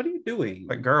starts. What are you doing?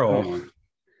 Like, girl.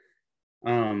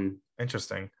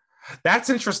 Interesting. That's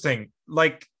interesting.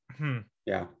 Like,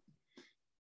 yeah.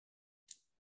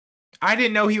 I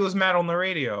didn't know he was mad on the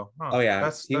radio. Huh. Oh yeah,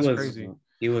 that's crazy.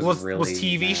 He was really was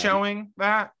TV mad. Showing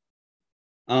that?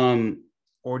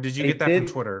 Or did you get that from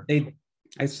Twitter?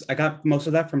 I got most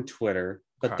of that from Twitter,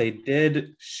 but they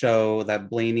did show that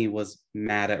Blaney was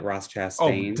mad at Ross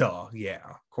Chastain. Oh, duh. Yeah,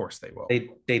 of course they will.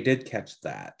 They did catch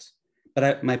that.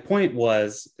 But my point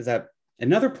is that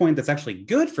another point that's actually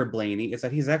good for Blaney is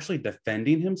that he's actually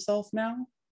defending himself now.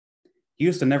 He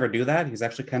used to never do that. He's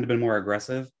actually kind of been more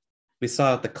aggressive. We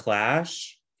saw at the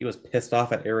Clash, he was pissed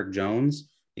off at Eric Jones.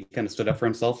 He kind of stood up for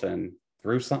himself and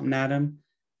threw something at him.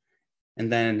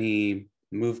 And then he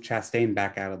moved Chastain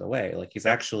back out of the way. Like he's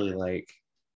actually like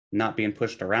not being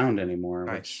pushed around anymore,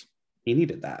 which he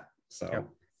needed that. So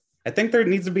I think there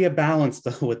needs to be a balance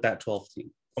though with that 12th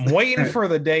team. I'm waiting for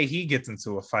the day he gets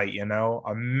into a fight, you know?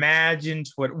 Imagine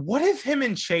what if him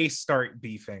and Chase start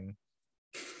beefing?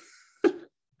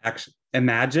 Actually,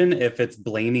 imagine if it's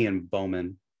Blaney and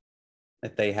Bowman.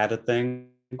 If they had a thing,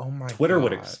 oh my Twitter God.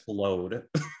 would explode.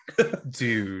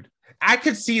 Dude, I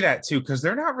could see that too, because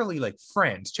they're not really like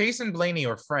friends. Chase and Blaney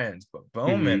are friends, but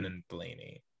Bowman and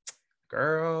Blaney,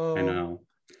 girl, I know,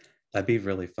 that'd be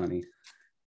really funny.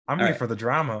 I'm here for the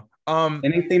drama.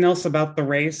 Anything else about the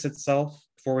race itself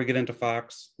before we get into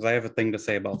Fox? Because I have a thing to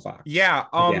say about Fox. Yeah.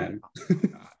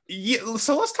 Yeah.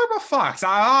 So let's talk about Fox.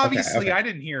 I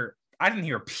didn't hear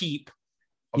a peep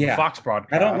of the Fox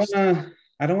broadcast.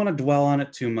 I don't want to dwell on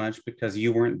it too much because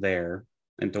you weren't there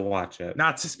and to watch it.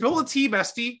 Not to spill the tea,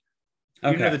 bestie.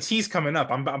 Okay. You know the tea's coming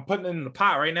up. I'm putting it in the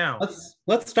pot right now.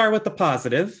 Let's start with the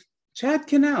positive. Chad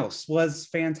Knaus was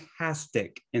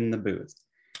fantastic in the booth.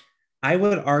 I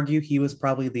would argue he was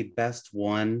probably the best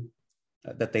one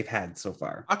that they've had so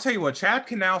far. I'll tell you what, Chad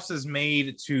Knaus is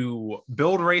made to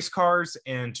build race cars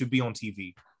and to be on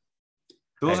TV.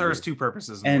 Those are his two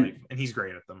purposes in life, and he's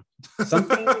great at them.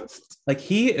 Something like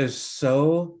he is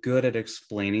so good at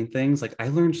explaining things. Like I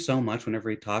learned so much whenever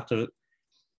he talked to it.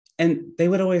 And they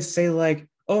would always say like,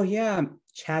 oh yeah,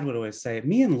 Chad would always say,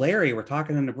 me and Larry were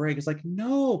talking in the break. It's like,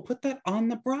 no, put that on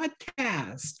the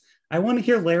broadcast. I want to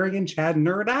hear Larry and Chad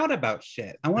nerd out about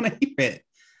shit. I want to hear it.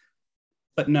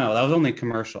 But no, that was only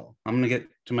commercial. I'm going to get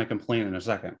to my complaint in a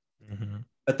second. Mm-hmm.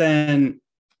 But then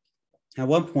at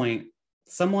one point,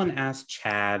 someone asked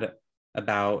Chad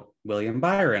about William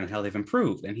Byron, how they've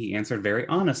improved. And he answered very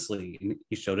honestly. And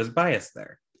he showed his bias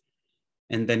there.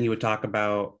 And then he would talk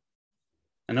about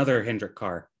another Hendrick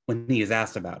car when he is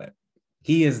asked about it.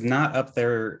 He is not up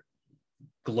there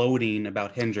gloating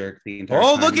about Hendrick the entire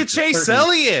time. Look at Chase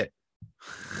Elliott.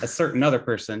 A certain other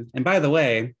person. And by the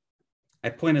way, I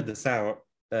pointed this out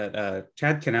that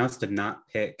Chad Knaus did not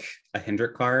pick a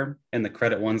Hendrick car in the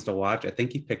credit ones to watch. I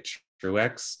think he picked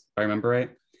Truex, if I remember right.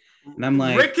 And I'm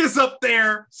like, Rick is up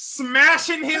there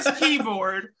smashing his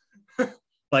keyboard.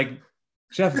 Like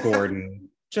Jeff Gordon,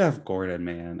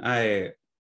 man. I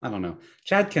don't know.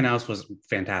 Chad Knaus was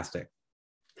fantastic.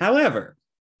 However,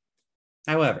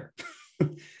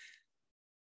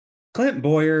 Clint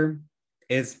Boyer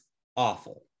is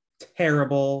awful,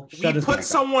 terrible. We put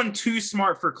someone too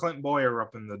smart for Clint Boyer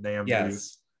up in the damn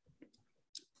booth.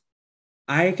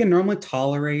 I can normally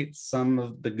tolerate some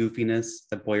of the goofiness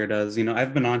that Boyer does. You know,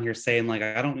 I've been on here saying like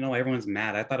I don't know, everyone's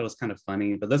mad. I thought it was kind of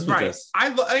funny, but this was Right. just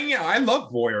I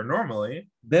love Boyer normally.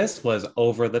 this was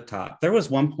over the top. There was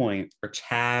one point where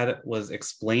Chad was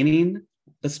explaining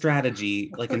the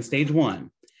strategy like in stage 1,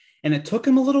 and it took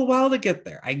him a little while to get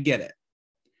there. I get it.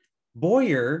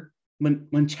 Boyer,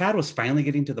 when Chad was finally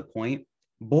getting to the point,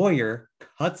 Boyer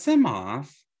cuts him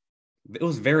off. It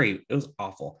was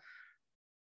awful.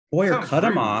 Boyer Sounds cut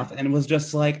him rude. off and was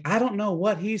just like, I don't know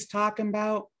what he's talking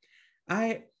about.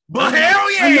 But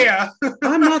hell yeah!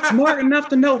 I'm not smart enough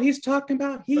to know what he's talking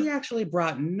about. He actually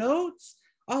brought notes.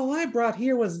 All I brought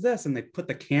here was this. And they put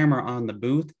the camera on the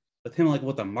booth with him like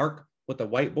with a mark with the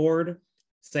whiteboard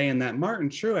saying that Martin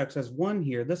Truex has won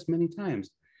here this many times.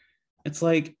 It's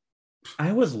like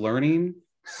I was learning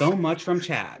so much from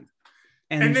Chad.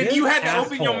 And then you had to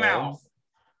open your mouth.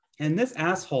 And this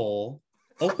asshole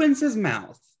opens his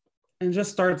mouth and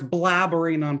just starts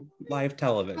blabbering on live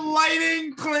television.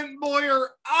 Lighting Clint Boyer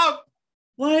up.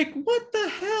 Like, what the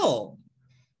hell?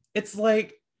 It's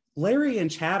like Larry and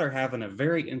Chad are having a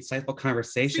very insightful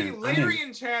conversation. See, Larry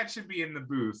and Chad should be in the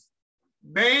booth.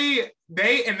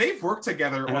 They've worked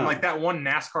together on like that one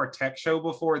NASCAR tech show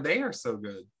before. They are so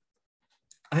good.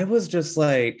 I was just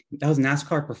like, that was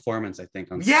NASCAR Performance, I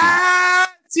think. On yeah,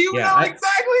 you know exactly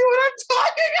what I'm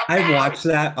talking about. I watched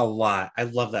that a lot. I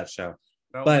love that show.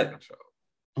 But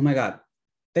oh my God,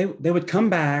 they would come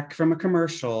back from a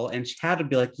commercial and Chad would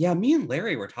be like, yeah, me and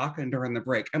Larry were talking during the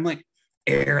break. I'm like,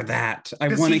 air that. I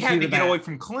want to hear that. Get away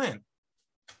from Clint.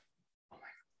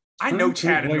 I know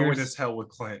Chad annoyed as hell with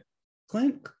Clint.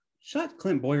 Shut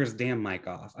Clint Boyer's damn mic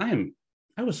off.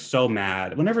 I was so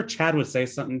mad. Whenever Chad would say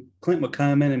something, Clint would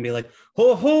come in and be like,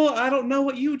 ho, I don't know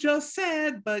what you just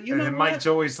said, but you know what? Mike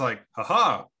Joy's like,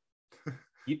 haha.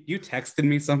 You texted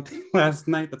me something last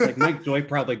night that's like Mike Joy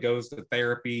probably goes to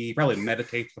therapy, he probably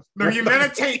meditates. No, he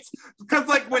meditates because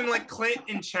like when like Clint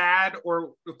and Chad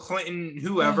or Clinton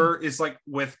whoever is like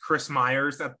with Chris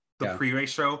Myers at the pre-race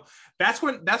show,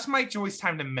 that's Mike Joy's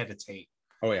time to meditate.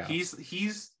 Oh yeah,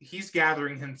 he's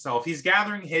gathering himself. He's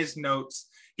gathering his notes.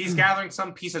 He's gathering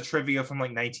some piece of trivia from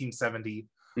like 1970.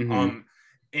 And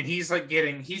he's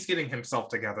getting himself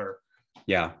together.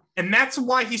 Yeah, and that's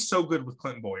why he's so good with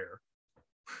Clint Boyer.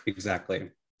 Exactly.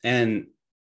 And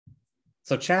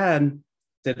so Chad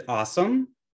did awesome.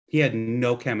 He had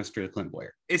no chemistry with Clint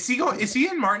Boyer. Is he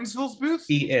in Martinsville's booth?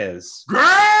 He is. Girl,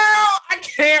 I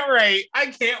can't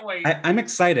wait. I'm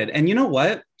excited. And you know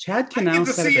what? Chad can now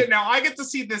see it now. I get to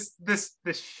see this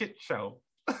shit show.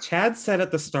 Chad said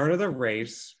at the start of the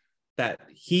race that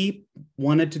he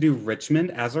wanted to do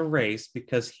Richmond as a race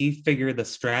because he figured the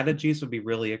strategies would be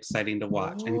really exciting to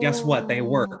watch. And guess what? They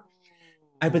were.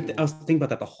 I was thinking about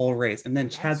that the whole race. And then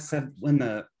Chad said when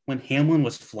Hamlin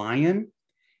was flying,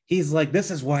 he's like,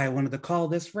 this is why I wanted to call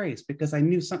this race because I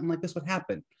knew something like this would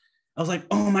happen. I was like,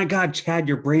 oh my God, Chad,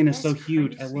 your brain is so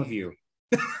huge. I love you.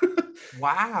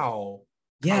 Wow.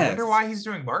 Yeah. I wonder why he's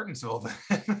doing Martinsville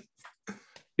then.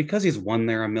 Because he's won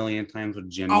there a million times with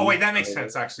Jimmy. Oh, wait, that makes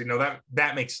sense, actually. No,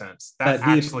 that makes sense. That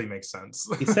actually makes sense.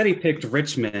 He said he picked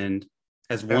Richmond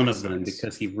as one of them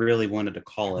because he really wanted to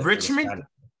call it. Richmond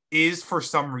is for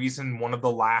some reason one of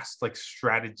the last like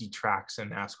strategy tracks in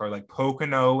NASCAR, like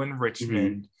Pocono and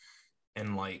Richmond,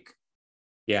 and like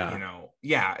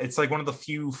it's like one of the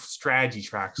few strategy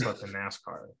tracks left in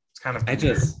NASCAR. It's kind of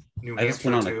New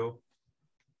Hampshire too.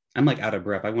 I'm like out of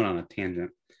breath. I went on a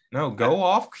tangent. No, go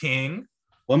off, King.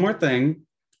 One more thing.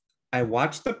 I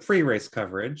watched the pre-race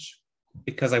coverage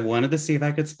because I wanted to see if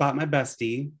I could spot my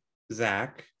bestie,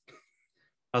 Zack.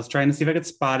 I was trying to see if I could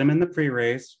spot him in the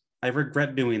pre-race. I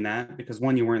regret doing that because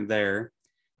 1, you weren't there.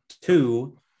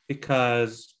 2,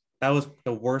 because that was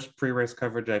the worst pre-race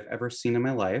coverage I've ever seen in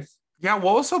my life. Yeah,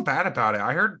 what was so bad about it?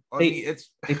 I heard they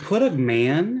put a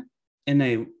man in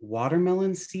a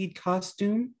watermelon seed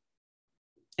costume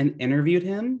and interviewed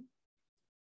him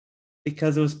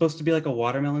because it was supposed to be like a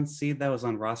watermelon seed that was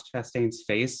on Ross Chastain's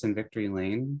face in Victory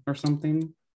Lane or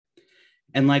something.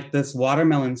 And like this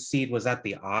watermelon seed was at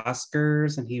the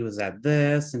Oscars and he was at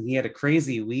this and he had a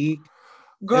crazy week.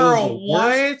 Girl,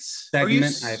 what?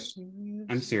 Segment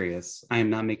I'm serious. I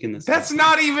am not making this. That's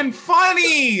not even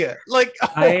funny. Like,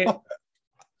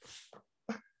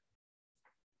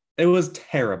 it was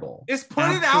terrible. Is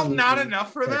put it out not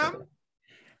enough for them?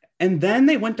 And then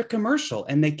they went to commercial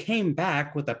and they came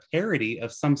back with a parody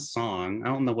of some song. I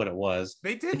don't know what it was.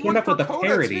 They came back with a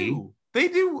parody. Too. They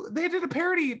did a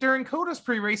parody during Coda's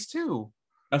pre-race too.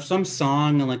 Of some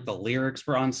song and like the lyrics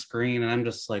were on screen. And I'm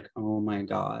just like, oh my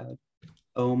God.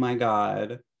 Oh my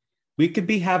God. We could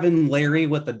be having Larry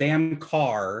with a damn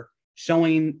car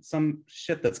showing some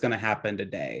shit that's going to happen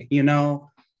today, you know?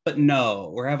 But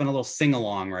no, we're having a little sing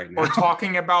along right now. We're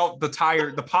talking about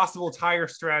the possible tire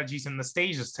strategies in the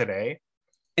stages today.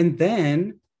 And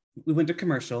then we went to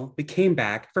commercial. We came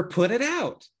back for Put It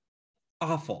Out.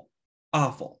 Awful.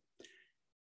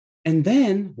 And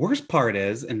then, worst part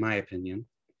is, in my opinion,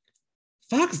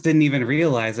 Fox didn't even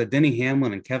realize that Denny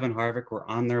Hamlin and Kevin Harvick were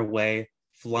on their way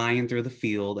flying through the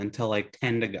field until like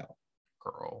 10 to go.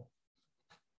 Girl.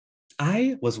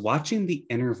 I was watching the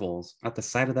intervals at the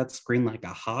side of that screen like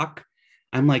a hawk.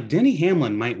 I'm like, Denny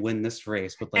Hamlin might win this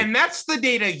race. And that's the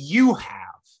data you have.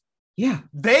 Yeah.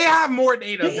 They have more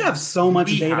data. They have so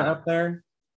much data up there.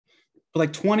 But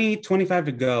like 20, 25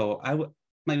 to go.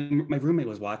 My roommate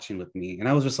was watching with me, and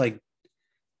I was just like,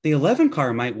 the 11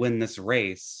 car might win this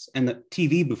race, and the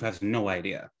TV booth has no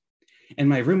idea. And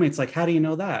my roommate's like, how do you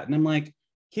know that? And I'm like,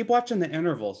 keep watching the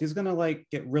intervals. He's going to like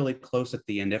get really close at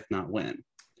the end, if not win.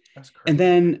 That's crazy. And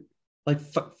then like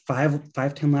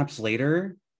 10 laps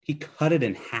later, he cut it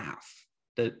in half,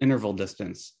 the interval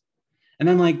distance. And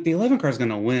I'm like, the 11 car is going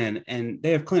to win. And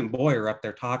they have Clint Boyer up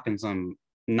there talking some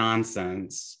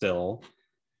nonsense still.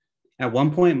 At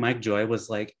one point, Mike Joy was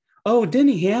like, oh,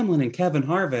 Denny Hamlin and Kevin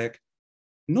Harvick,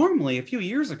 normally a few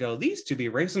years ago, these two be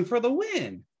racing for the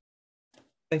win.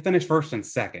 They finished first and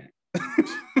second.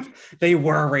 They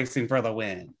were racing for the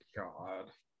win. God.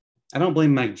 I don't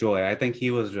blame Mike Joy. I think he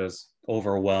was just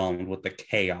overwhelmed with the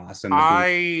chaos, and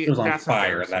he was on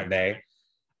fire that day.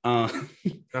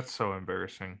 That's so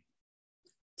embarrassing.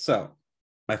 So,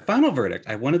 my final verdict.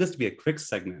 I wanted this to be a quick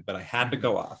segment, but I had to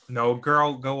go off. No,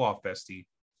 girl, go off, bestie.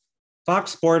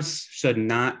 Fox Sports should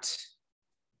not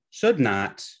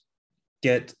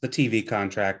get the TV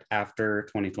contract after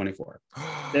 2024.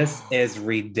 This is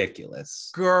ridiculous.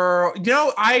 Girl,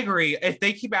 I agree. If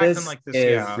they keep acting like this,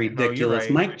 is ridiculous.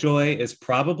 No, right. Mike Joy is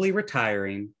probably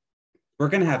retiring. We're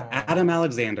going to have Adam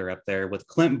Alexander up there with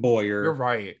Clint Boyer. You're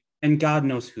right. And God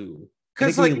knows who.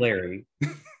 Because like Larry.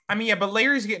 I mean, yeah, but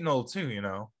Larry's getting old too, you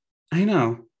know. I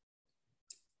know.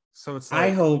 So it's like...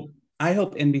 I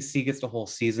hope NBC gets the whole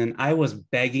season. I was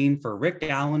begging for Rick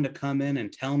Allen to come in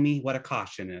and tell me what a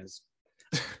caution is.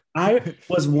 I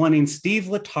was wanting Steve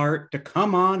Letarte to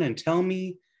come on and tell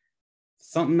me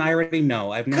something I already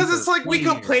know. Because it's like we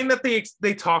complain that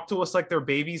they talk to us like they're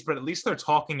babies, but at least they're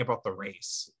talking about the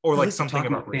race or like something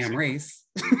about the damn race.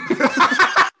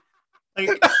 Like,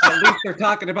 at least they're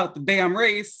talking about the damn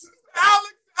race.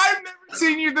 Alex, I've never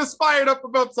seen you this fired up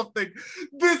about something.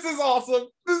 This is awesome.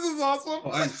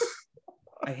 Oh,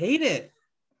 I hate it.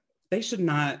 They should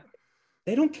not.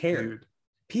 They don't care. Dude.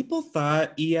 People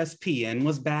thought ESPN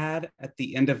was bad at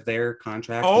the end of their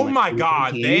contract. Oh my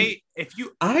God.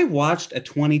 I watched a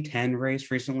 2010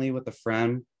 race recently with a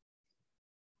friend.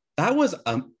 That was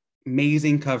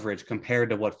amazing coverage compared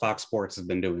to what Fox Sports has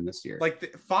been doing this year.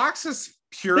 Like Fox is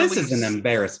purely... This is an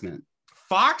embarrassment.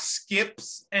 Fox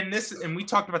skips, and we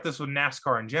talked about this with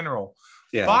NASCAR in general.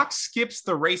 Yeah. Fox skips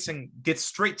the racing, gets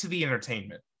straight to the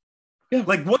entertainment. Yeah.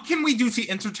 Like, what can we do to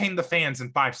entertain the fans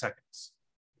in 5 seconds?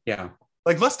 Yeah.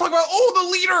 Like, let's talk about,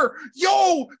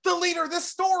 the leader, this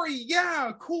story.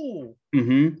 Yeah, cool.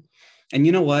 Mm-hmm. And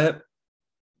you know what?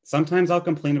 Sometimes I'll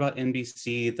complain about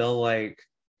NBC. They'll like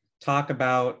talk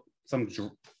about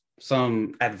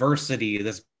some adversity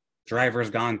this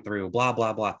driver's gone through, blah,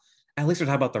 blah, blah. At least we're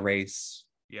talking about the race.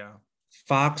 Yeah.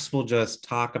 Fox will just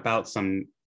talk about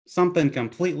something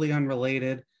completely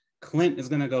unrelated. Clint is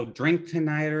going to go drink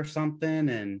tonight or something,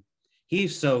 and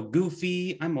he's so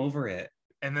goofy. I'm over it.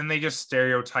 And then they just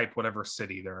stereotype whatever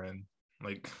city they're in.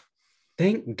 Like,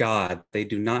 thank God they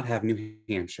do not have New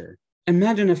Hampshire.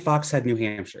 Imagine if Fox had New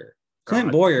Hampshire.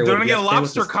 Clint Boyer would get a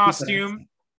lobster costume.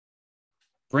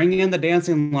 Bring in the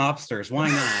dancing lobsters.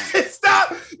 Why not? Stop!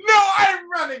 No, I am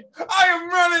running.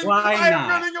 Why I am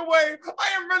not? running away.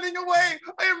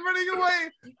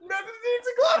 None of the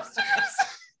dancing lobsters.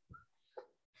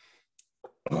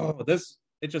 Oh,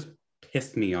 it just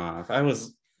pissed me off. I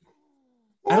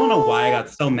don't know why I got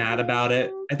so mad about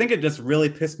it. I think it just really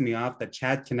pissed me off that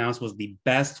Chad Knaus was the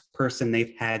best person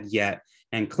they've had yet,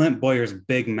 and Clint Boyer's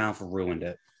big mouth ruined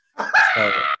it.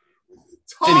 So,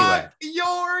 anyway.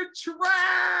 Your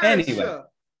trash! Anyway,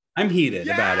 I'm heated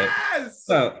about it.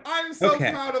 So, I'm so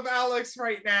proud of Alex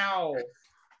right now.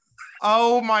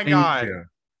 Oh my God.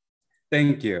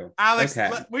 Thank you. Alex,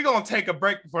 we're going to take a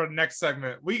break before the next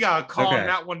segment. We got to calm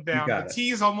that one down. The tea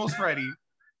is almost ready.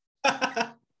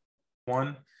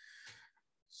 One.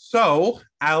 So,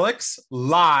 Alex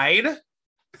lied.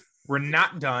 We're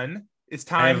not done. It's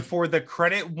time for the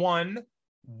credit one.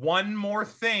 One more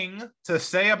thing to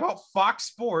say about Fox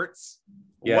Sports.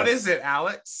 Yes. What is it,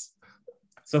 Alex?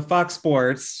 So, Fox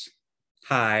Sports,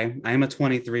 Hi, I'm a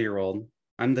 23-year-old.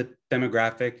 I'm the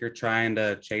demographic you're trying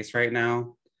to chase right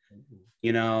now.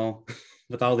 You know,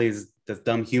 with all this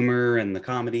dumb humor and the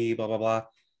comedy, blah, blah, blah.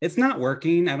 It's not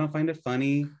working. I don't find it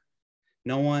funny.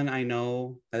 No one I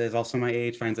know that is also my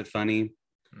age finds it funny.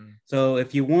 So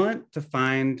if you want to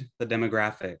find the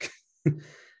demographic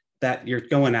that you're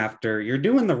going after, you're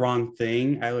doing the wrong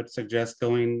thing. I would suggest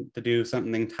going to do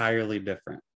something entirely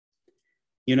different.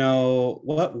 You know,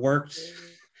 what worked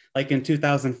like in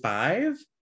 2005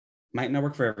 might not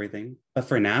work for everything, but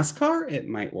for NASCAR, it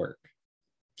might work.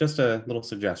 Just a little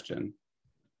suggestion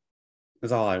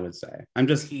is all I would say. I'm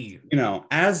just, as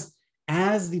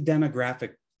the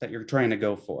demographic that you're trying to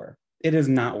go for, it is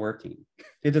not working.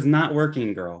 It is not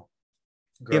working, girl.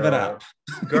 Give it up.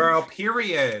 Girl,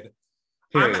 period.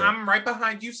 I'm right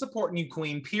behind you, supporting you,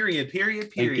 queen. Period.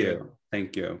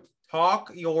 Thank you.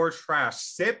 Talk your trash.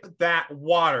 Sip that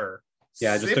water.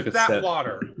 Yeah, I just took a sip.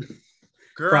 Water.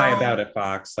 Girl, cry about it,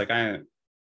 Fox.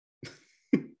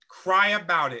 Cry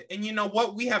about it. And you know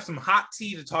what? We have some hot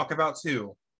tea to talk about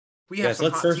too. Let's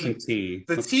serve some tea.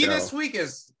 The tea this week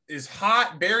is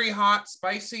hot, very hot,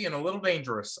 spicy, and a little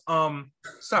dangerous.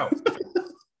 So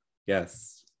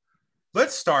yes.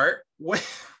 Let's start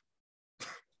with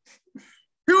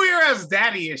who here has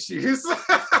daddy issues?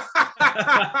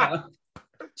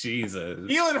 Jesus.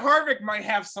 Keelan Harvick might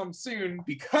have some soon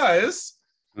because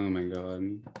oh my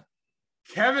god.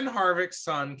 Kevin Harvick's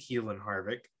son, Keelan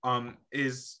Harvick,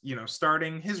 is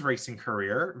starting his racing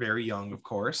career, very young, of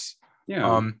course.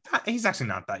 Yeah. He's actually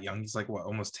not that young. He's like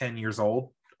almost 10 years old.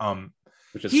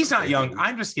 He's not young.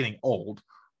 I'm just getting old.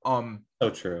 So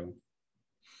true.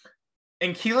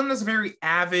 And Keelan is a very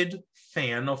avid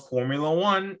fan of Formula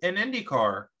One and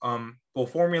IndyCar.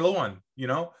 Formula One,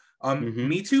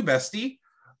 Me too, bestie.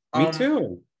 Me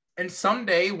too. And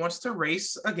someday wants to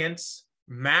race against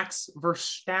Max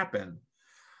Verstappen.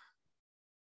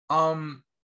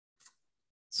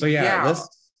 So yeah,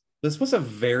 this was a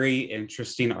very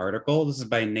interesting article. This is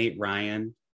by Nate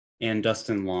Ryan and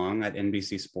Dustin Long at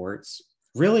NBC Sports.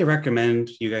 Really recommend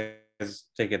you guys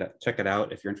check it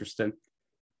out if you're interested.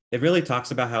 It really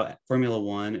talks about how Formula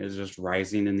One is just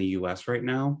rising in the US right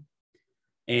now.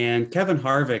 And Kevin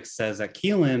Harvick says that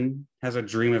Keelan has a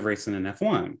dream of racing in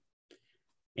F1.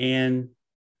 And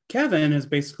Kevin is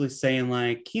basically saying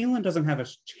like Keelan doesn't have a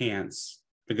chance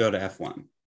to go to F1.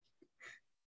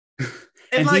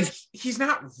 and like he's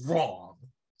not wrong,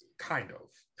 kind of.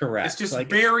 Correct. It's just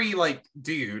very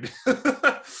dude.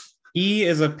 He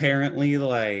is apparently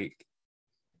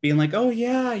being like, oh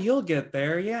yeah, you'll get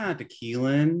there, yeah, to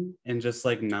Keelan, and just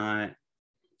not,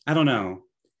 I don't know.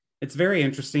 It's very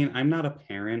interesting. I'm not a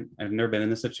parent. I've never been in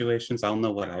this situation, so I don't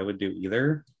know what I would do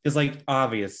either. Because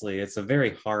obviously it's a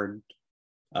very hard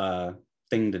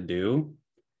thing to do.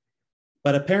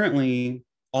 But apparently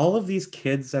all of these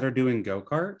kids that are doing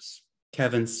go-karts,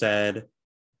 Kevin said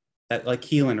that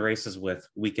Keelan races with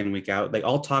week in, week out, they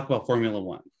all talk about Formula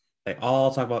One. They all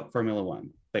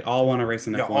want to race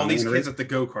in F1. All these kids at the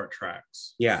go-kart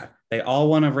tracks. Yeah. They all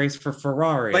want to race for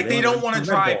Ferrari. They don't want to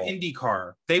drive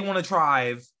IndyCar. They want to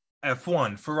drive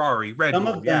F1, Ferrari, Red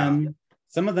Bull.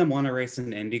 Some of them want to race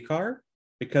in IndyCar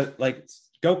because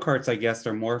go-karts, I guess,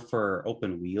 are more for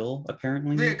open wheel,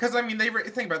 apparently. Yeah, because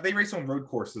they race on road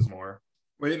courses more.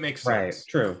 But it makes sense.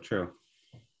 Right. True.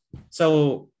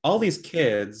 So all these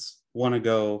kids want to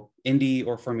go Indy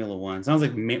or Formula One. Sounds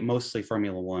like mostly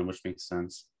Formula One, which makes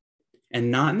sense.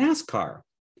 And not NASCAR.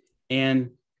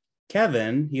 And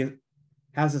Kevin, he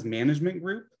has his management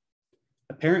group.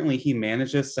 Apparently, he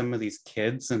manages some of these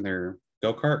kids in their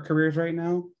go-kart careers right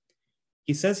now.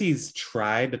 He says he's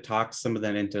tried to talk some of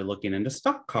them into looking into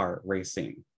stock car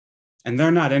racing, and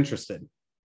they're not interested.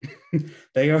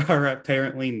 They are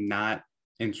apparently not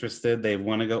interested. They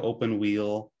want to go open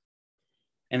wheel.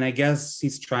 And I guess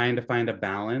he's trying to find a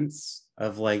balance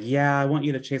of I want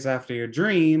you to chase after your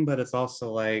dream, but it's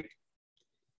also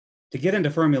to get into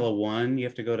Formula One, you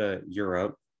have to go to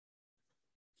Europe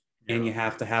and you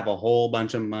have to have a whole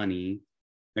bunch of money,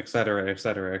 et cetera, et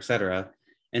cetera, et cetera.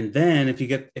 And then if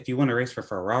you want to race for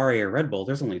Ferrari or Red Bull,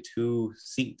 there's only 2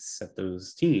 seats at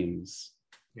those teams.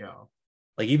 Yeah.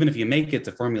 Even if you make it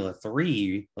to Formula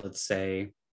 3, let's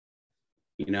say,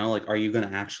 are you going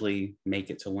to actually make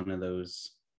it to one of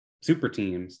those super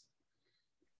teams?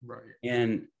 Right.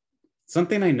 And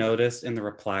something I noticed in the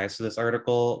replies to this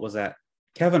article was that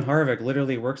Kevin Harvick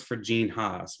literally works for Gene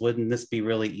Haas. Wouldn't this be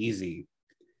really easy?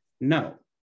 No,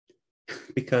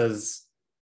 because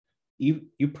you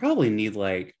probably need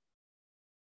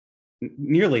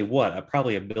nearly what,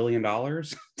 probably $1 billion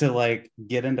to like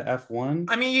get into F1.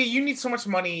 I mean, you need so much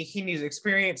money. He needs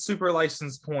experience, super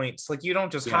license points. Like, you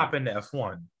don't just hop into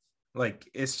F1. Like,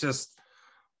 it's just,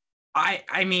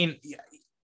 I mean,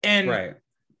 and right.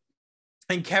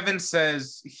 And Kevin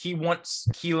says he wants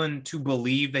Keelan to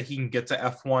believe that he can get to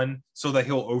F1 so that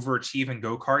he'll overachieve in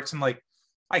go-karts. And like,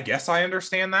 I guess I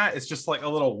understand that. It's just like a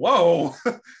little, whoa,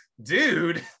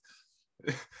 dude.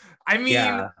 I mean,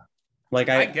 yeah. Like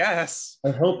I guess.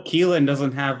 I hope Keelan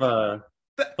doesn't have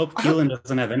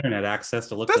internet access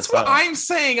to look That's this what up. I'm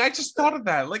saying. I just thought of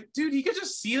that. Like, dude, he could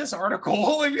just see this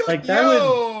article and be like, that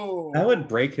yo. that would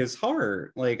break his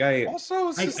heart. Like also,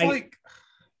 it's just like,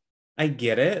 I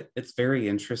get it. It's very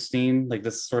interesting, like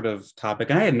this sort of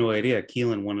topic. I had no idea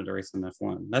Keelan wanted to race in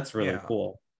F1. That's really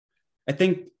cool. I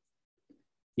think,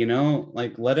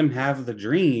 like let him have the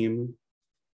dream.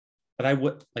 But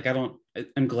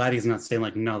I'm glad he's not saying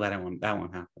like, no, that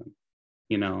won't happen.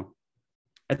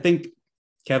 I think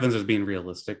Kevin's just being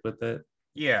realistic with it.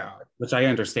 Yeah. Which I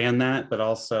understand that, but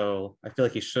also I feel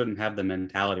like he shouldn't have the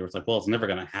mentality where it's like, well, it's never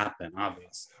going to happen,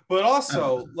 obviously. But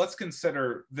also, let's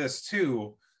consider this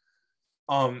too.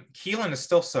 Keelan is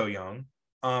still so young.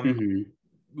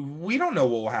 We don't know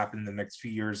what will happen in the next few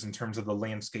years in terms of the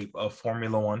landscape of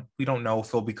Formula One. We don't know if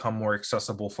it'll become more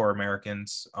accessible for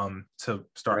Americans to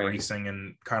start racing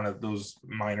in kind of those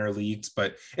minor leagues,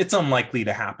 but it's unlikely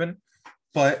to happen.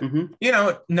 But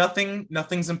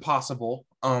nothing's impossible.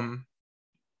 F1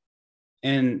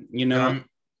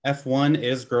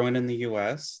 is growing in the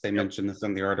US. They mentioned this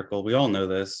in the article. We all know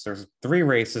this. There's 3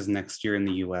 races next year in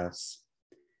the US.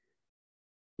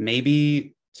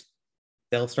 Maybe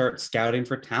they'll start scouting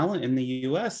for talent in the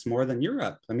US more than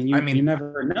Europe. I mean, you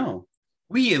never know.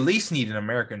 We at least need an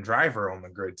American driver on the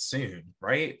grid soon,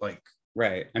 right? Like,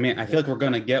 right. I mean, I feel like we're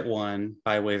going to get one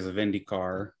by ways of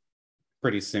IndyCar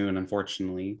pretty soon,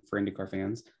 unfortunately, for IndyCar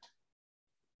fans.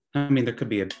 I mean, there could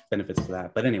be benefits to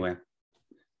that. But anyway,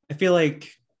 I feel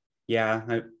like,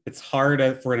 it's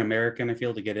hard for an American, I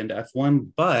feel, to get into F1.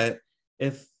 But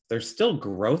if there's still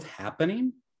growth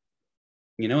happening,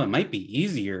 it might be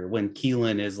easier when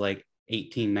Keelan is like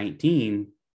 18, 19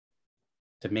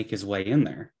 to make his way in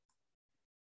there.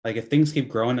 Like if things keep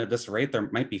growing at this rate, there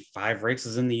might be 5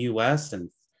 races in the US and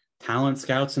talent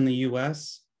scouts in the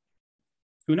US.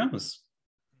 Who knows?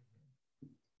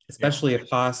 Especially if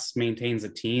Haas maintains a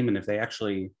team and if they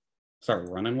actually start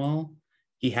running well,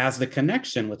 he has the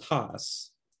connection with Haas.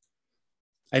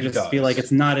 I just feel like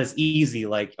it's not as easy.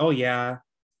 Like, oh yeah,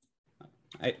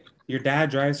 your dad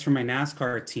drives for my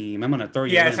NASCAR team. I'm gonna throw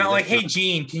you. Yeah, it's not like, hey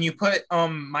Gene, can you put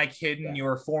my kid in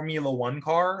your Formula One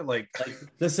car? Like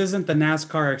this isn't the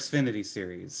NASCAR Xfinity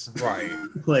series, right?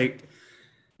 Like,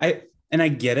 I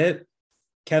get it.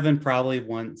 Kevin probably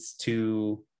wants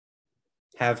to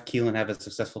have Keelan have a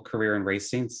successful career in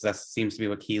racing. So that seems to be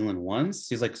what Keelan wants.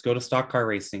 He's like, go to stock car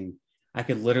racing. I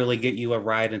could literally get you a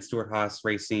ride in Stuart Haas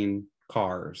racing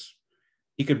cars.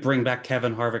 He could bring back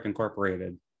Kevin Harvick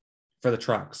Incorporated for the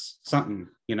trucks, something,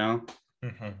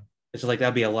 It's like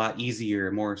that'd be a lot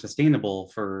easier, more sustainable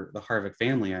for the Harvick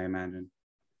family, I imagine.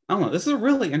 I don't know. This is a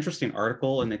really interesting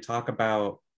article, and they talk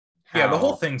about the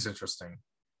whole thing's interesting.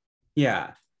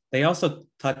 Yeah, they also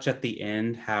touch at the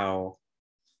end how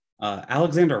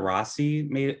Alexander Rossi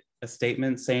made a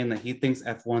statement saying that he thinks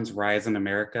F1's rise in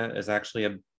America is actually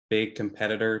a big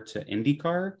competitor to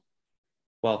IndyCar,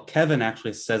 while Kevin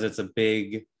actually says it's a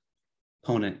big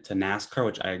opponent to NASCAR,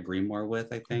 which I agree more with,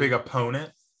 I think. Big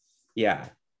opponent? Yeah.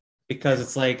 Because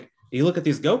it's like, you look at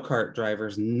these go-kart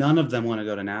drivers, none of them want to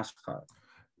go to NASCAR.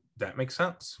 That makes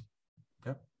sense.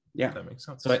 Yep. Yeah. That makes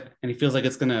sense. So, and he feels like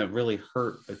it's going to really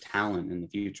hurt the talent in the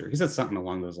future. He said something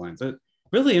along those lines. So,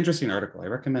 really interesting article. I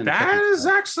recommend. That is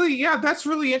actually, that's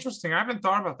really interesting. I haven't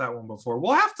thought about that one before.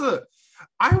 We'll have to,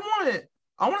 I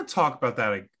want to talk about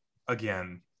that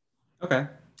again. Okay.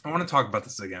 I want to talk about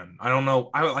this again. I don't know.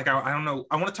 I don't know.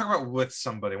 I want to talk about it with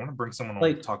somebody. I want to bring someone on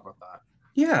to talk about that.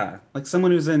 Yeah, like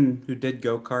someone who did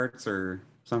go-karts or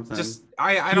something. Just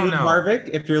I don't know.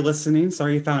 Harvick, if you're listening,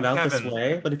 sorry you found out Kevin, this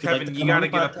way. But if Kevin, you'd like to you got to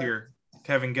get up here.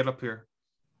 Kevin, get up here.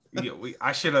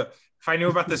 I should have. If I knew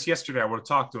about this yesterday, I would have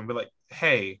talked to him. Be like,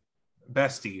 hey,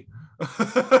 bestie.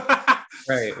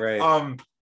 Right.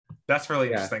 That's really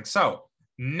interesting. So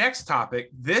next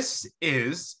topic. This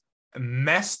is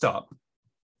messed up.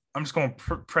 I'm just going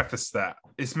to preface that.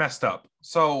 It's messed up.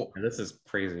 So this is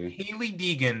crazy. Haley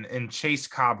Deegan and Chase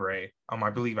Cabre. I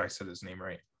believe I said his name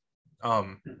right.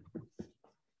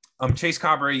 Chase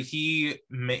Cabre, he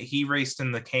raced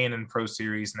in the K&N Pro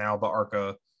Series, now the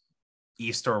ARCA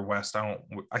East or West. I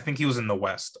think he was in the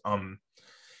West.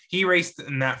 he raced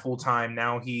in that full time.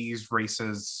 Now he's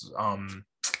races. I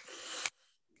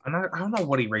don't know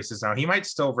what he races now. He might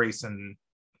still race in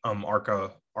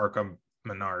Arca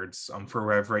Menards for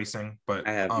Rev Racing, but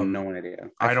I have no idea.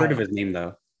 I I've heard of his name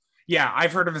though. Yeah,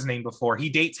 I've heard of his name before. He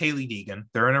dates Haley Deegan.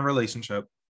 They're in a relationship.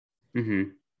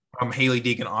 Haley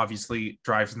Deegan obviously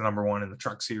drives the number one in the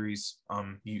truck series.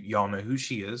 Y'all know who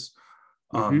she is.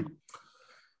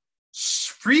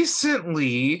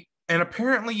 Recently, and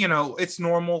apparently, it's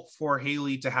normal for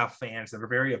Haley to have fans that are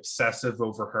very obsessive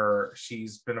over her.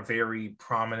 She's been a very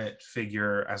prominent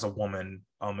figure as a woman,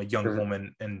 a young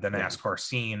woman in the NASCAR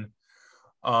scene.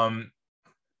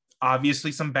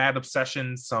 Obviously, some bad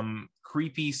obsessions, some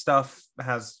creepy stuff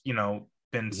has,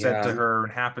 been said to her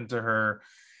and happened to her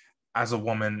as a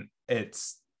woman.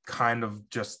 It's kind of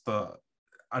just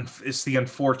it's the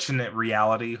unfortunate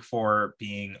reality for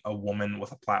being a woman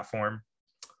with a platform.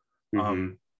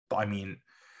 I mean,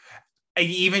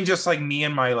 even just like me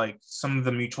and my some of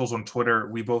the mutuals on Twitter,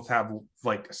 we both have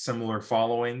similar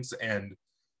followings, and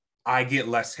I get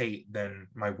less hate than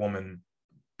my woman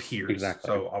peers. Exactly.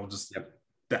 So I'll just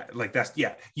that's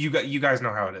you guys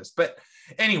know how it is. But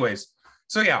anyways,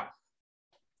 so yeah,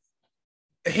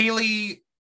 Haley,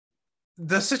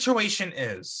 the situation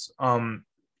is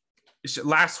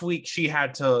last week she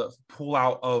had to pull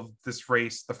out of this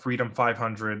race, the Freedom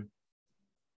 500.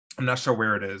 I'm not sure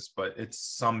where it is, but it's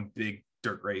some big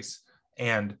dirt race.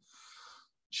 And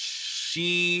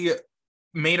she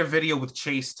made a video with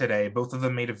Chase today. Both of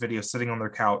them made a video sitting on their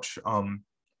couch,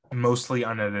 mostly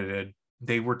unedited.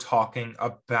 They were talking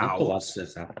about... I'll watch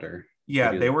this after.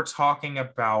 Yeah, they were talking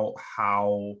about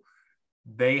how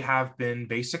they have been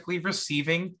basically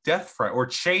receiving death threats, or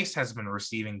Chase has been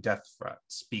receiving death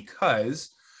threats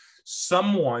because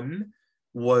someone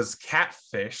was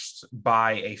catfished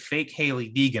by a fake Haley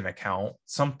Deegan account,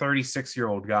 some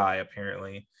 36-year-old guy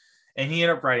apparently, and he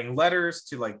ended up writing letters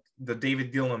to the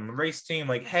David Dillon race team,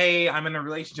 hey, I'm in a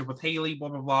relationship with Haley, blah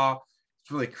blah blah.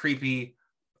 It's really creepy.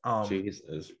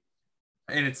 Jesus.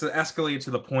 And it's escalated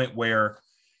to the point where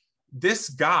this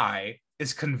guy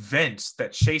is convinced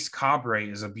that Chase Cabre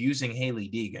is abusing Haley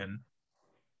Deegan,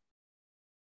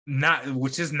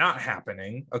 which is not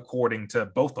happening according to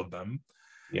both of them.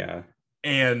 Yeah.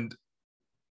 And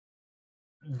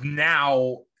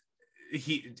now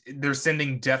they're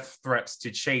sending death threats to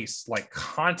Chase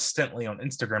constantly on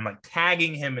Instagram,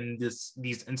 tagging him in these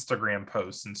Instagram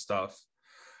posts and stuff.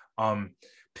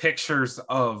 Pictures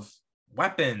of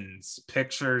weapons,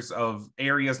 pictures of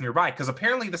areas nearby, because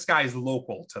apparently this guy is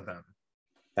local to them.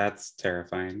 That's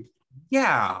terrifying.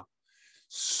 Yeah.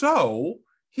 So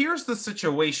here's the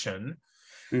situation.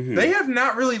 They have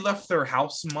not really left their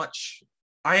house much.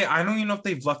 I don't even know if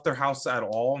they've left their house at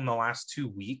all in the last 2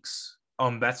 weeks.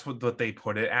 That's what they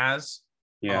put it as.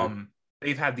 Yeah.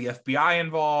 They've had the FBI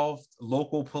involved,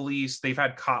 local police. They've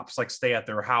had cops stay at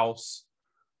their house.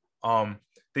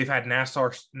 They've had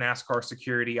NASCAR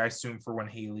security, I assume, for when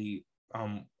Haley,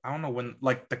 I don't know when,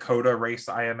 Dakota race,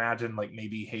 I imagine,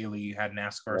 maybe Haley had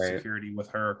NASCAR security with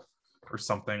her or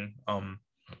something.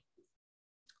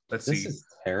 Let's see. This is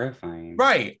terrifying.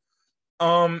 Right.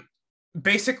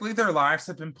 Basically their lives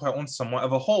have been put on somewhat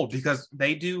of a hold because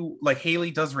they do,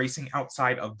 Haley does racing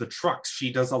outside of the trucks.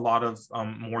 She does a lot of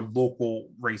more local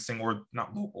racing, or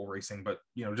not local racing, but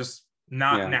just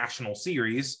not national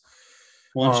series.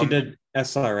 Well, she did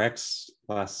SRX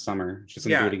last summer. She's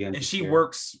gonna do it again. And she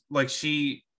works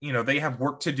they have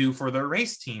work to do for their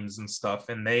race teams and stuff,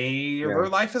 and their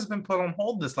life has been put on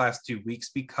hold this last 2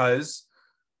 weeks because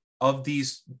of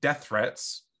these death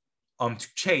threats to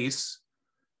Chase.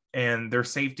 And their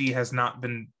safety has not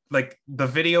been the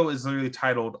video is literally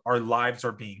titled "Our Lives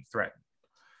Are Being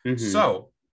Threatened."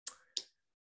 So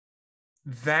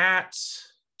that,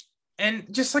 and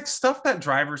just stuff that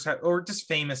drivers have, or just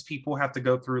famous people have to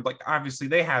go through, obviously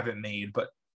they haven't made, but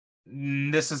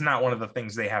this is not one of the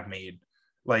things they have made.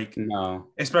 No,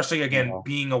 especially again,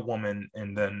 being a woman,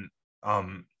 and then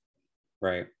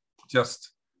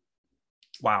just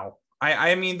wow.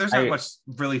 I mean, there's not much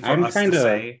really for us to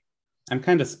say. I'm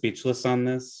kind of speechless on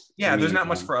this. Yeah, there's not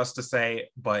much for us to say,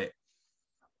 but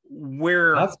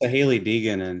that's the Haley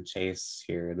Deegan and Chase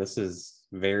here. This is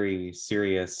very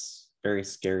serious, very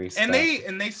scary stuff. And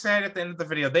they said at the end of the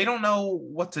video, they don't know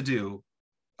what to do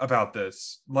about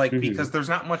this, because there's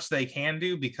not much they can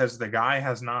do because the guy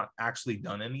has not actually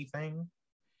done anything.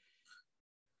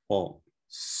 Well,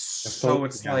 so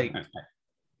it's I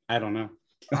don't know.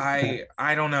 I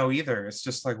don't know either. It's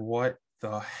just what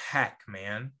the heck,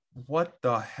 man? What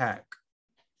the heck?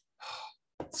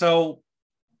 So,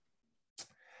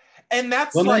 and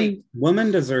that's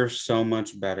women deserve so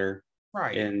much better,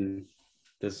 right? In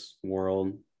this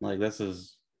world. Like, this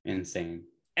is insane.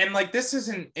 And like, this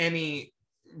isn't any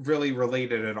really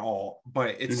related at all,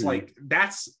 but it's like,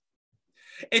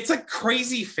 it's like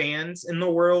crazy fans in the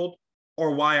world,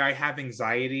 or why I have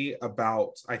anxiety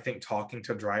about, I think, talking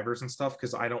to drivers and stuff,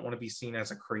 because I don't want to be seen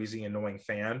as a crazy, annoying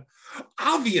fan.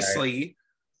 Obviously,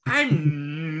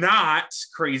 I'm not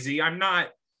crazy. I'm not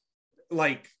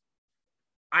like,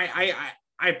 I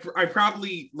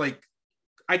probably like,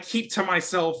 I keep to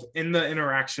myself in the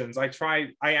interactions. I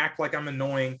act like I'm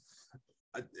annoying.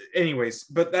 Anyways,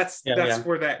 but that's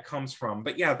where that comes from.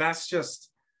 But yeah, that's just,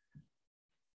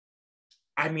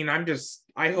 I mean,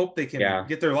 I hope they can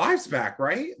get their lives back,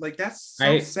 right? Like, that's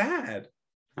so sad.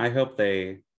 I hope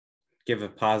they give a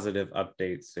positive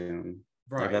update soon.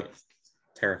 Right. Like, that's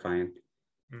terrifying.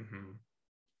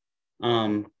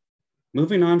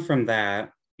 Moving on from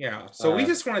that. Yeah. So we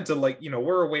just wanted to, like,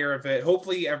 we're aware of it.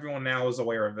 Hopefully everyone now is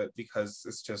aware of it, because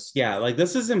it's just. Yeah, like,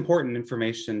 this is important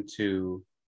information to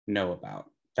know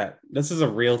about. That this is a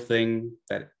real thing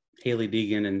that Hailie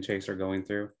Deegan and Chase are going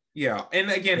through. Yeah. And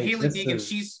again, Hailie Deegan,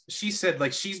 she said,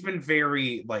 like, she's been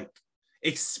very, like,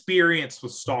 experienced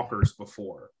with stalkers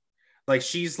before. Like,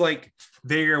 she's, like,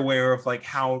 very aware of, like,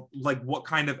 how, like, what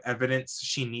kind of evidence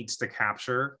she needs to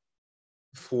capture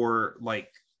for, like,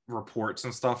 reports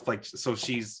and stuff. Like, so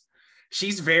she's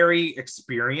very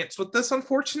experienced with this,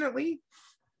 unfortunately.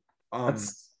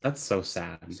 That's so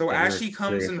sad. So as she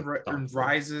comes and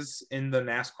rises in the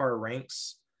NASCAR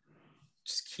ranks,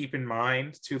 just keep in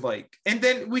mind to, like, and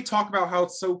then we talk about how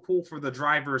it's so cool for the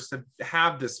drivers to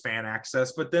have this fan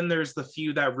access, but then there's the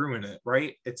few that ruin it,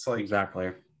 right? It's like,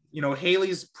 exactly.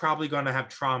 Hailie's probably going to have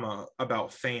trauma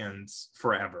about fans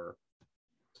forever,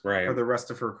 right, for the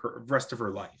rest of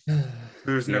her life.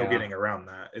 There's no getting around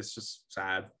that. It's just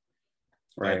sad,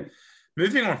 right? But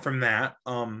moving on from that,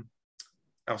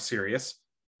 serious.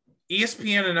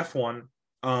 ESPN and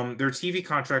F1, their TV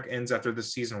contract ends after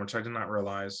this season, which I did not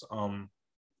realize.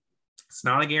 It's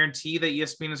not a guarantee that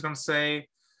ESPN is going to say.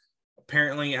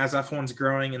 Apparently, as F1's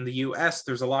growing in the US,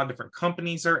 there's a lot of different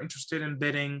companies that are interested in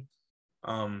bidding.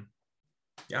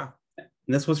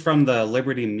 This was from the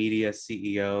Liberty Media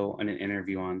CEO in an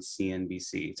interview on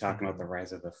CNBC, talking about the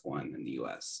rise of F1 in the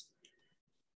US.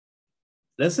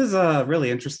 This is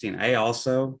really interesting. I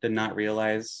also did not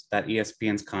realize that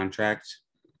ESPN's contract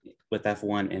with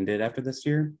F1 ended after this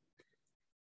year.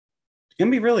 It's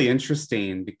going to be really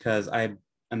interesting, because I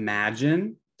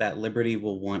imagine that Liberty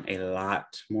will want a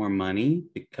lot more money,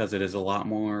 because it is a lot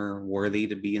more worthy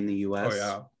to be in the US. Oh,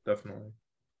 yeah, definitely.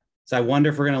 So I wonder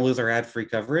if we're going to lose our ad-free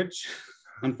coverage,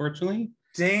 unfortunately.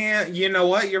 Damn, you know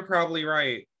what? You're probably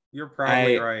right.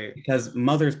 Right. Because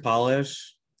Mother's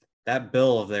Polish, that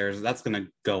bill of theirs, that's going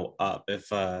to go up if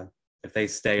they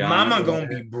stay on. Mama going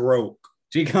to be broke.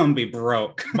 She gonna be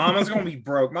broke. Mama's gonna be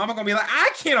broke. Mama gonna be like,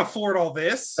 I can't afford all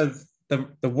this. The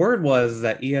word was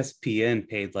that ESPN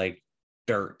paid like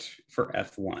dirt for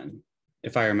F1,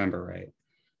 if I remember right.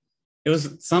 It was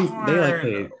they like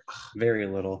paid very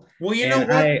little. Well, you know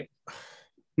what?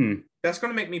 That's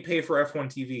gonna make me pay for F1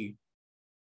 TV.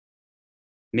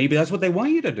 Maybe that's what they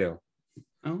want you to do.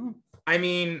 Oh. I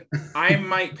mean, I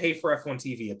might pay for F1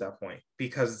 TV at that point,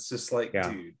 because it's just like,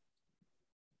 dude.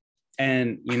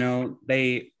 And,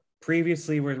 they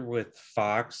previously were with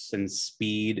Fox and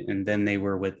Speed, and then they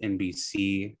were with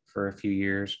NBC for a few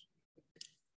years.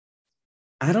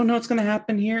 I don't know what's going to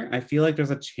happen here. I feel like there's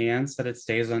a chance that it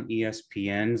stays on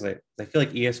ESPN. I feel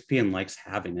like ESPN likes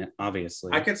having it,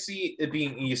 obviously. I could see it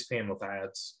being ESPN with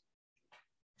ads.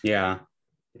 Yeah.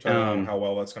 Which I don't know how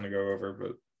well that's going to go over,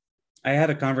 but. I had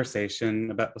a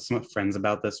conversation with some friends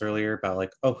about this earlier, about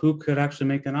like, who could actually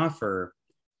make an offer?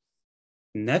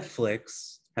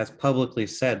 Netflix has publicly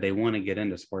said they want to get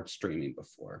into sports streaming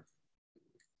before.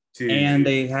 Dude. And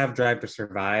they have Drive to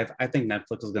Survive. I think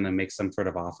Netflix is going to make some sort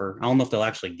of offer. I don't know if they'll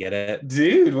actually get it.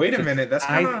 Dude, wait a minute.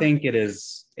 I think it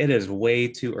is way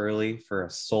too early for a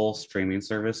sole streaming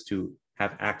service to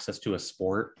have access to a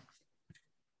sport.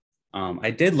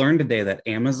 I did learn today that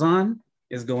Amazon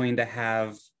is going to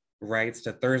have rights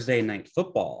to Thursday Night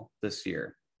Football this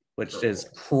year, which is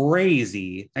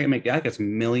crazy. I guess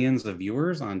millions of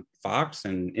viewers on Fox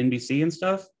and NBC and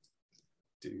stuff.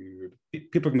 Dude,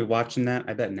 people are gonna be watching that.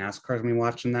 I bet NASCAR's gonna be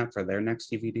watching that for their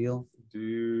next TV deal.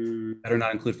 Dude, better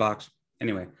not include Fox.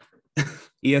 Anyway,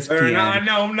 ESPN.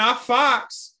 No, not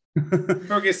Fox.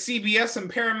 Forget CBS and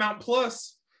Paramount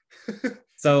Plus.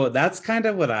 So that's kind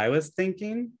of what I was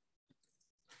thinking.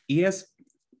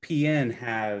 ESPN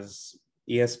has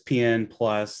ESPN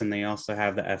Plus, and they also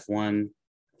have the F1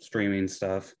 streaming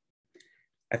stuff.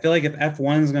 I feel like if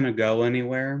F1 is going to go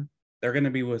anywhere, they're going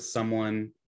to be with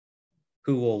someone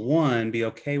who will, one, be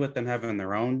okay with them having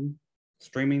their own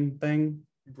streaming thing,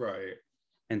 right,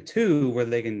 and two, where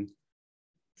they can,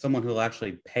 someone who will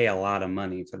actually pay a lot of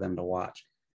money for them to watch.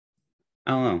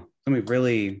 I don't know. Something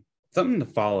really, something to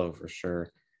follow for sure.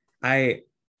 I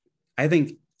I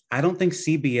think I don't think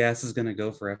CBS is going to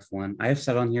go for F1. I have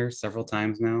said on here several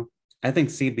times now. I think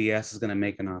CBS is going to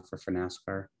make an offer for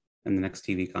NASCAR in the next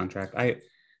TV contract. I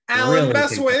Alan really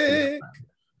Bestwick.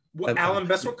 That, Alan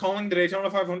Bestwick calling the Daytona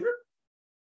 500?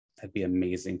 that'd be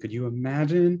amazing. Could you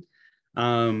imagine?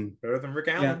 Better than Rick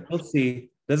Allen. Yeah, we'll see.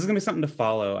 This is gonna be something to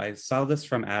follow. I saw this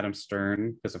from Adam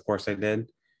Stern because, of course, I did.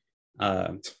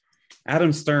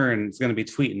 Adam Stern is going to be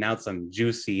tweeting out some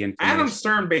juicy information. Adam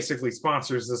Stern basically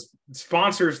sponsors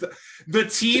the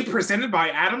tea presented by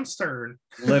Adam Stern.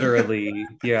 Literally,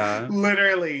 yeah.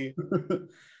 Literally.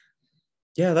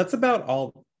 Yeah, that's about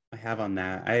all I have on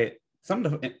that.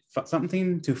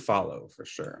 Something to follow for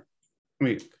sure. I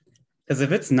mean, because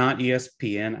if it's not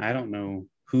ESPN, I don't know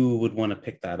who would want to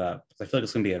pick that up. I feel like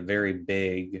it's going to be a very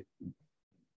big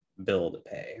bill to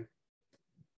pay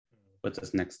with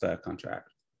this next contract.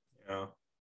 Yeah.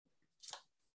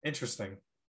 Interesting.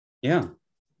 Yeah.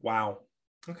 Wow.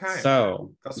 Okay.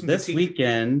 So this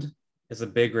weekend is a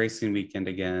big racing weekend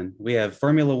again. We have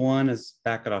Formula One is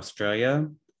back at Australia.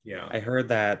 Yeah. I heard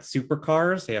that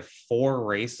supercars, they have 4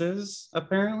 races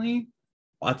apparently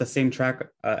at the same track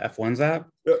F1's at.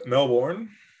 Melbourne.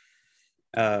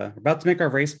 We're about to make our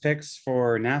race picks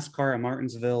for NASCAR at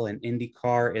Martinsville, and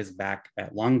IndyCar is back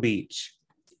at Long Beach.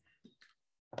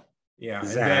 Yeah,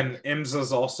 Zack. and then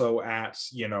IMSA's also at,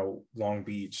 Long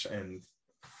Beach. And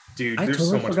dude, I there's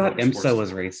totally so much forgot motorsports. IMSA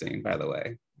was racing, by the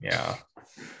way. Yeah.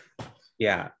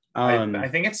 Yeah. I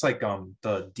think it's like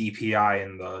the DPI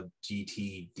and the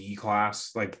GTD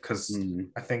class, like, because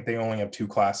I think they only have 2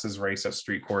 classes race at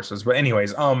street courses. But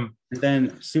anyways, and then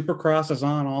Supercross is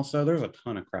on also. There's a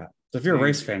ton of crap. So if you're a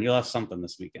race fan, you'll have something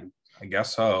this weekend. I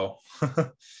guess so.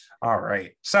 All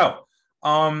right. So,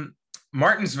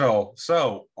 Martinsville.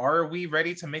 So, are we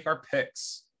ready to make our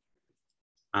picks?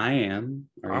 I am.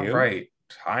 Are you? All right.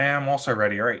 I am also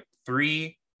ready. All right.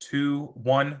 3, 2,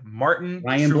 1. Martin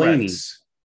Ryan Truex. Blaney.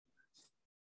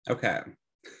 Okay.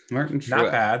 Martin Truex.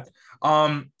 Not bad.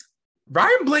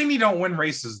 Ryan Blaney don't win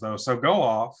races though, so go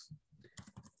off.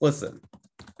 Listen,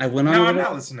 I went on. No, I'm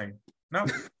not listening. No.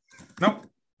 Nope.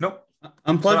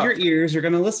 Unplug your ears. You're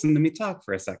gonna listen to me talk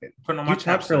for a second. Putting on my you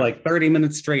talked for like 30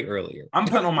 minutes straight earlier. I'm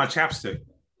putting on my chapstick.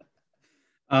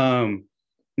 No,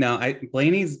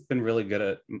 Blaney's been really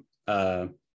good at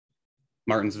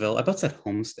Martinsville. I about said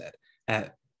Homestead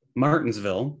at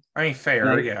Martinsville. I mean,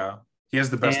 fair, yeah. He has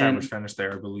the best average finish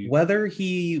there, I believe. Whether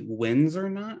he wins or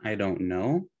not, I don't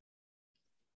know.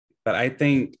 But I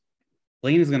think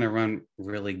Blaney's going to run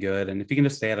really good. And if he can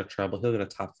just stay out of trouble, he'll get a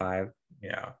top 5.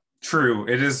 Yeah, true.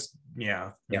 It is.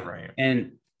 Yeah, you're right.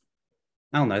 And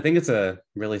I don't know. I think it's a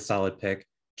really solid pick.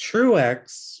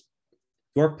 Truex,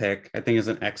 your pick, I think is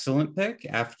an excellent pick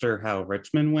after how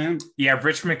Richmond went. Yeah,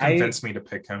 Richmond convinced me to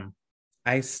pick him.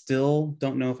 I still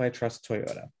don't know if I trust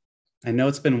Toyota. I know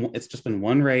it's just been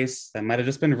one race. That might have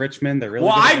just been Richmond. They're really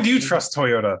I do trust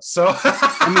Toyota. So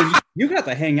I mean, you got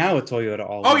to hang out with Toyota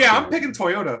all. Oh yeah, I'm picking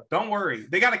Toyota. Don't worry,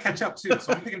 they got to catch up too.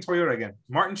 So I'm picking Toyota again.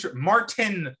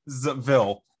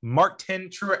 Martinsville. Martin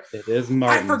Truex. It is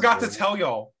Martin. I forgot to tell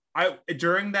y'all.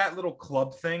 During that little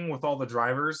club thing with all the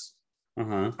drivers,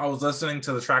 I was listening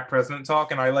to the track president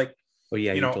talk, and I like. Oh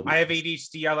yeah, I have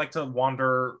ADHD. I like to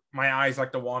wander. My eyes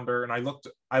like to wander, and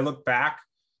I looked back.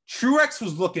 Truex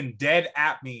was looking dead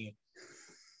at me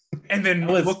and then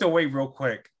looked away real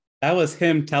quick. That was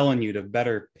him telling you to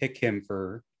better pick him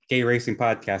for Gay Racing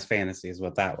Podcast Fantasy is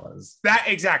what that was. That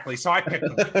exactly. So I picked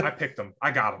him.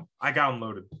 I got him. I got him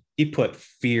loaded. He put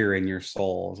fear in your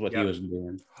soul is what he was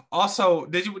doing. Also,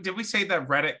 did we say that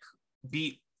Reddick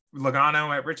beat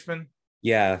Logano at Richmond?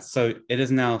 Yeah. So it is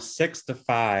now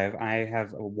 6-5. I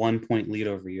have a 1-point lead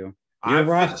over you. Your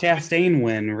Ross Chastain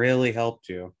win really helped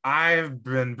you. I've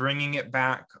been bringing it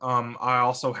back. I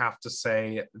also have to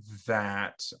say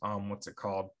that what's it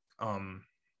called?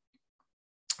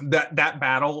 That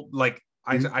battle, like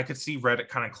I could see Reddit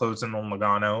kind of closing on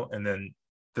Logano, and then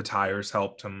the tires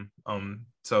helped him.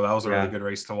 So that was a really good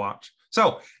race to watch.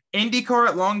 So IndyCar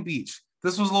at Long Beach.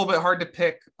 This was a little bit hard to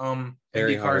pick.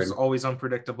 IndyCar is always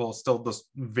unpredictable. Still the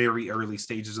very early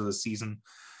stages of the season,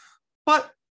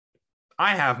 but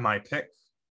I have my pick.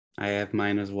 I have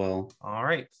mine as well. All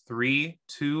right. 3,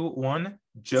 2, 1.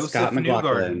 Joseph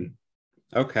Newgarden.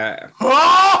 Okay.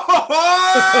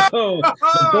 Oh!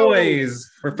 The boys.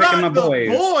 We're picking my boys.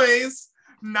 The boys.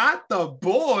 Not the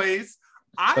boys.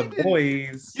 The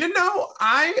boys.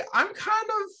 I'm kind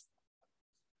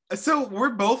of. So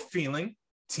we're both feeling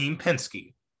Team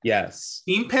Penske. Yes.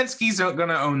 Team Penske's going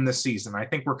to own this season. I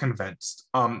think we're convinced.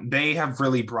 They have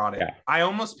really brought it. Yeah. I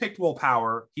almost picked Will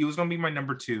Power. He was going to be my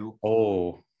number 2.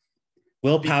 Oh,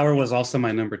 Will Power was also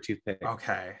my number 2 pick.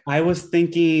 Okay. I was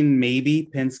thinking maybe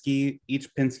each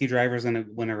Penske driver is going to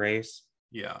win a race.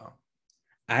 Yeah.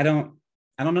 I don't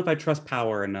know if I trust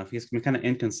Power enough. He's been kind of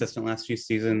inconsistent last few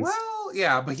seasons. Well,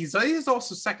 yeah, but he's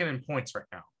also second in points right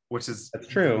now, which is That's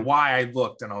true. Why I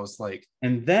looked and I was like,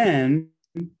 and then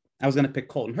I was going to pick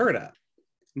Colton Herta,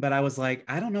 but I was like,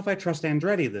 I don't know if I trust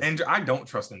Andretti this. And I don't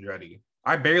trust Andretti.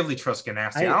 I barely trust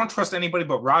Ganassi. I don't trust anybody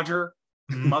but Roger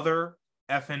Mother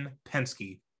effing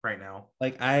Penske right now.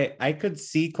 Like I could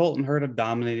see Colton Herta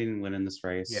dominating and winning this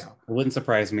race. Yeah, it wouldn't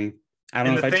surprise me. I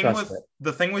don't know if I trust it.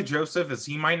 The thing with Joseph is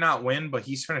he might not win, but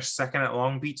he's finished second at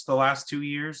Long Beach the last 2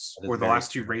 years or the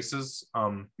last 2 races.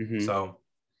 So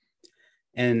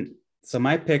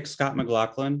my pick, Scott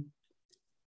McLaughlin.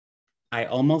 I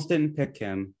almost didn't pick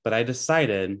him, but I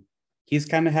decided he's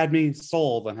kind of had me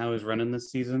sold on how he's running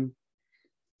this season.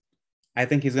 I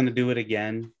think he's going to do it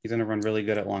again. He's going to run really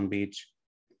good at Long Beach.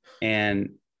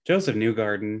 And Joseph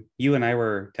Newgarden, you and I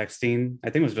were texting, I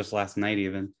think it was just last night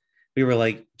even. We were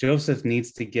like, Joseph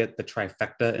needs to get the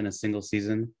trifecta in a single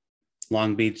season.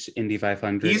 Long Beach, Indy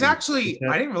 500. He's actually,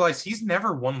 I didn't realize he's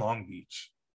never won Long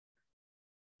Beach.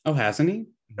 Oh, hasn't he?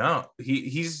 No,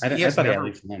 he thought he at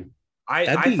least won.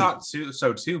 I thought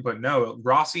so too, but no,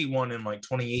 Rossi won in like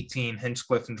 2018,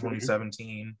 Hinchcliffe in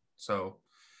 2017. So,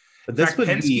 but this would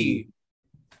Penske,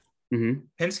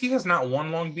 Penske has not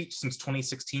won Long Beach since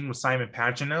 2016 with Simon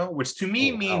Pagenaud, which to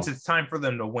me means it's time for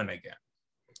them to win again.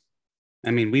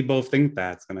 I mean, we both think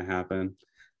that's going to happen.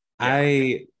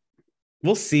 Yeah.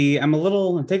 We'll see. I'm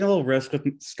taking a little risk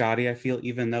with Scotty. I feel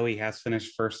even though he has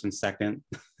finished first and second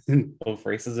in both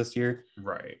races this year,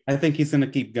 right? I think he's going to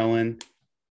keep going.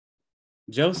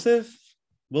 Joseph,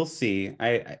 we'll see.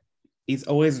 He's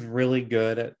always really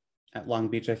good at Long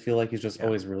Beach. I feel like he's just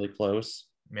always really close.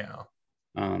 Yeah.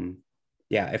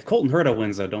 If Colton Herta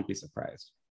wins, though, don't be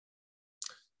surprised.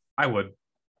 I would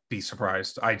be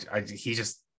surprised. I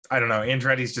don't know.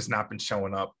 Andretti's just not been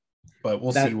showing up, but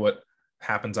we'll see what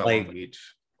happens at Long Beach.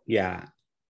 Yeah.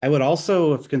 I would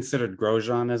also have considered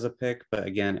Grosjean as a pick, but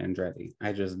again, Andretti.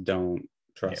 I just don't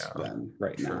trust them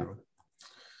right now.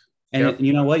 And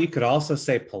you know what? You could also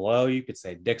say Palou. You could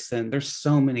say Dixon. There's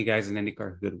so many guys in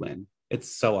IndyCar who could win.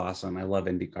 It's so awesome. I love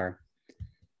IndyCar.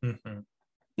 Mm-hmm.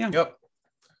 Yeah. Yep.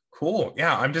 Cool.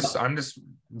 Yeah. I'm just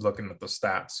looking at the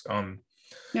stats.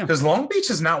 Because Long Beach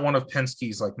is not one of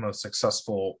Penske's like most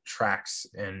successful tracks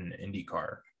in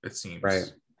IndyCar, it seems,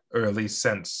 right? Or at least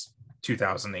since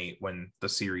 2008 when the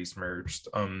series merged.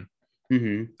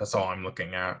 That's all I'm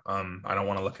looking at. I don't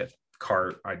want to look at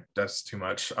CART. That's too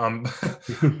much.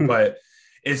 But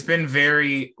it's been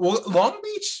very well. Long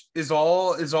Beach is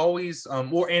always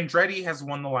Andretti has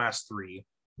won the last 3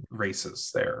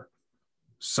 races there,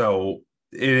 so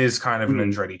it is kind of an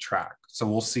Andretti track. So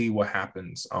we'll see what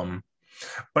happens.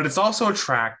 But it's also a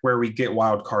track where we get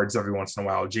wild cards every once in a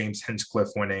while. James Hinchcliffe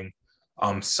winning,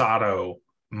 Sato,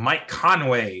 Mike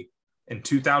Conway in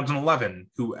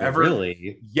 2011. Whoever,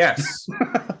 really? Yes.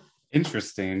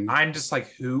 Interesting. I'm just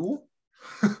like, who?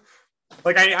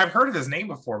 Like I've heard of his name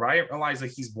before, but I didn't realize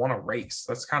that he's won a race.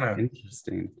 That's kind of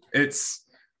interesting.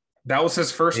 That was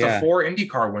his first of 4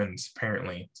 IndyCar wins,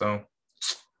 apparently. So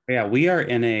yeah, we're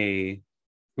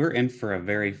in for a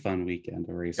very fun weekend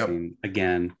of racing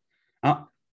again.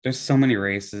 There's so many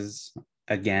races.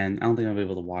 Again, I don't think I'll be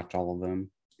able to watch all of them.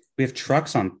 We have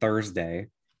trucks on Thursday.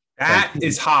 That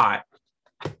is hot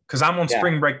because I'm on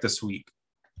spring break this week.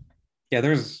 Yeah,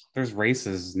 there's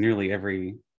races nearly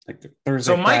every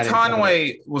Thursday. So Mike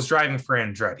Conway was driving for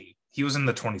Andretti. He was in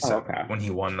the 27 when he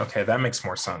won. Okay, that makes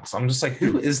more sense. I'm just like,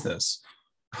 who is this?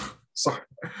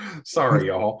 Sorry,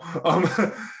 y'all. All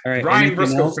right, Ryan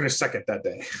Briscoe finished second that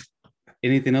day.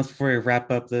 Anything else before we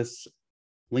wrap up this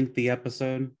lengthy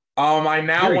episode? I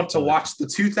now want to watch the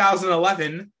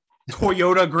 2011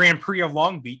 Toyota Grand Prix of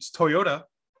Long Beach. Toyota.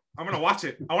 I'm gonna watch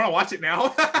it. I want to watch it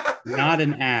now. Not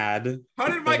an ad. How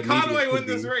did Mike Conway win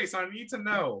this race? I need to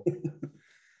know.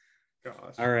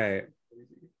 Gosh. All right.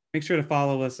 Make sure to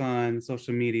follow us on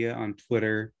social media on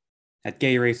Twitter at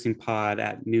Gay Racing Pod,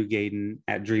 at New Gaden,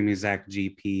 at Dreamy Zack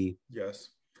GP.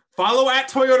 Yes. Follow at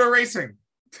Toyota Racing.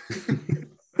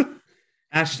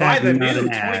 Hashtag buy the new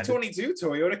 2022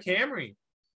 Toyota Camry.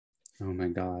 Oh my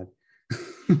God.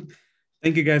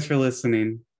 Thank you guys for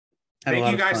listening.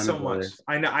 Thank you guys so much.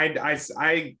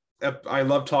 I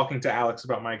love talking to Alex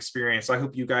about my experience. I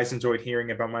hope you guys enjoyed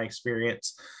hearing about my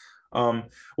experience.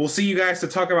 We'll see you guys to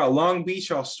talk about Long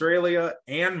Beach, Australia,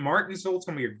 and Martinsville. It's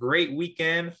going to be a great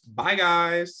weekend. Bye,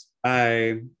 guys.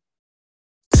 Bye.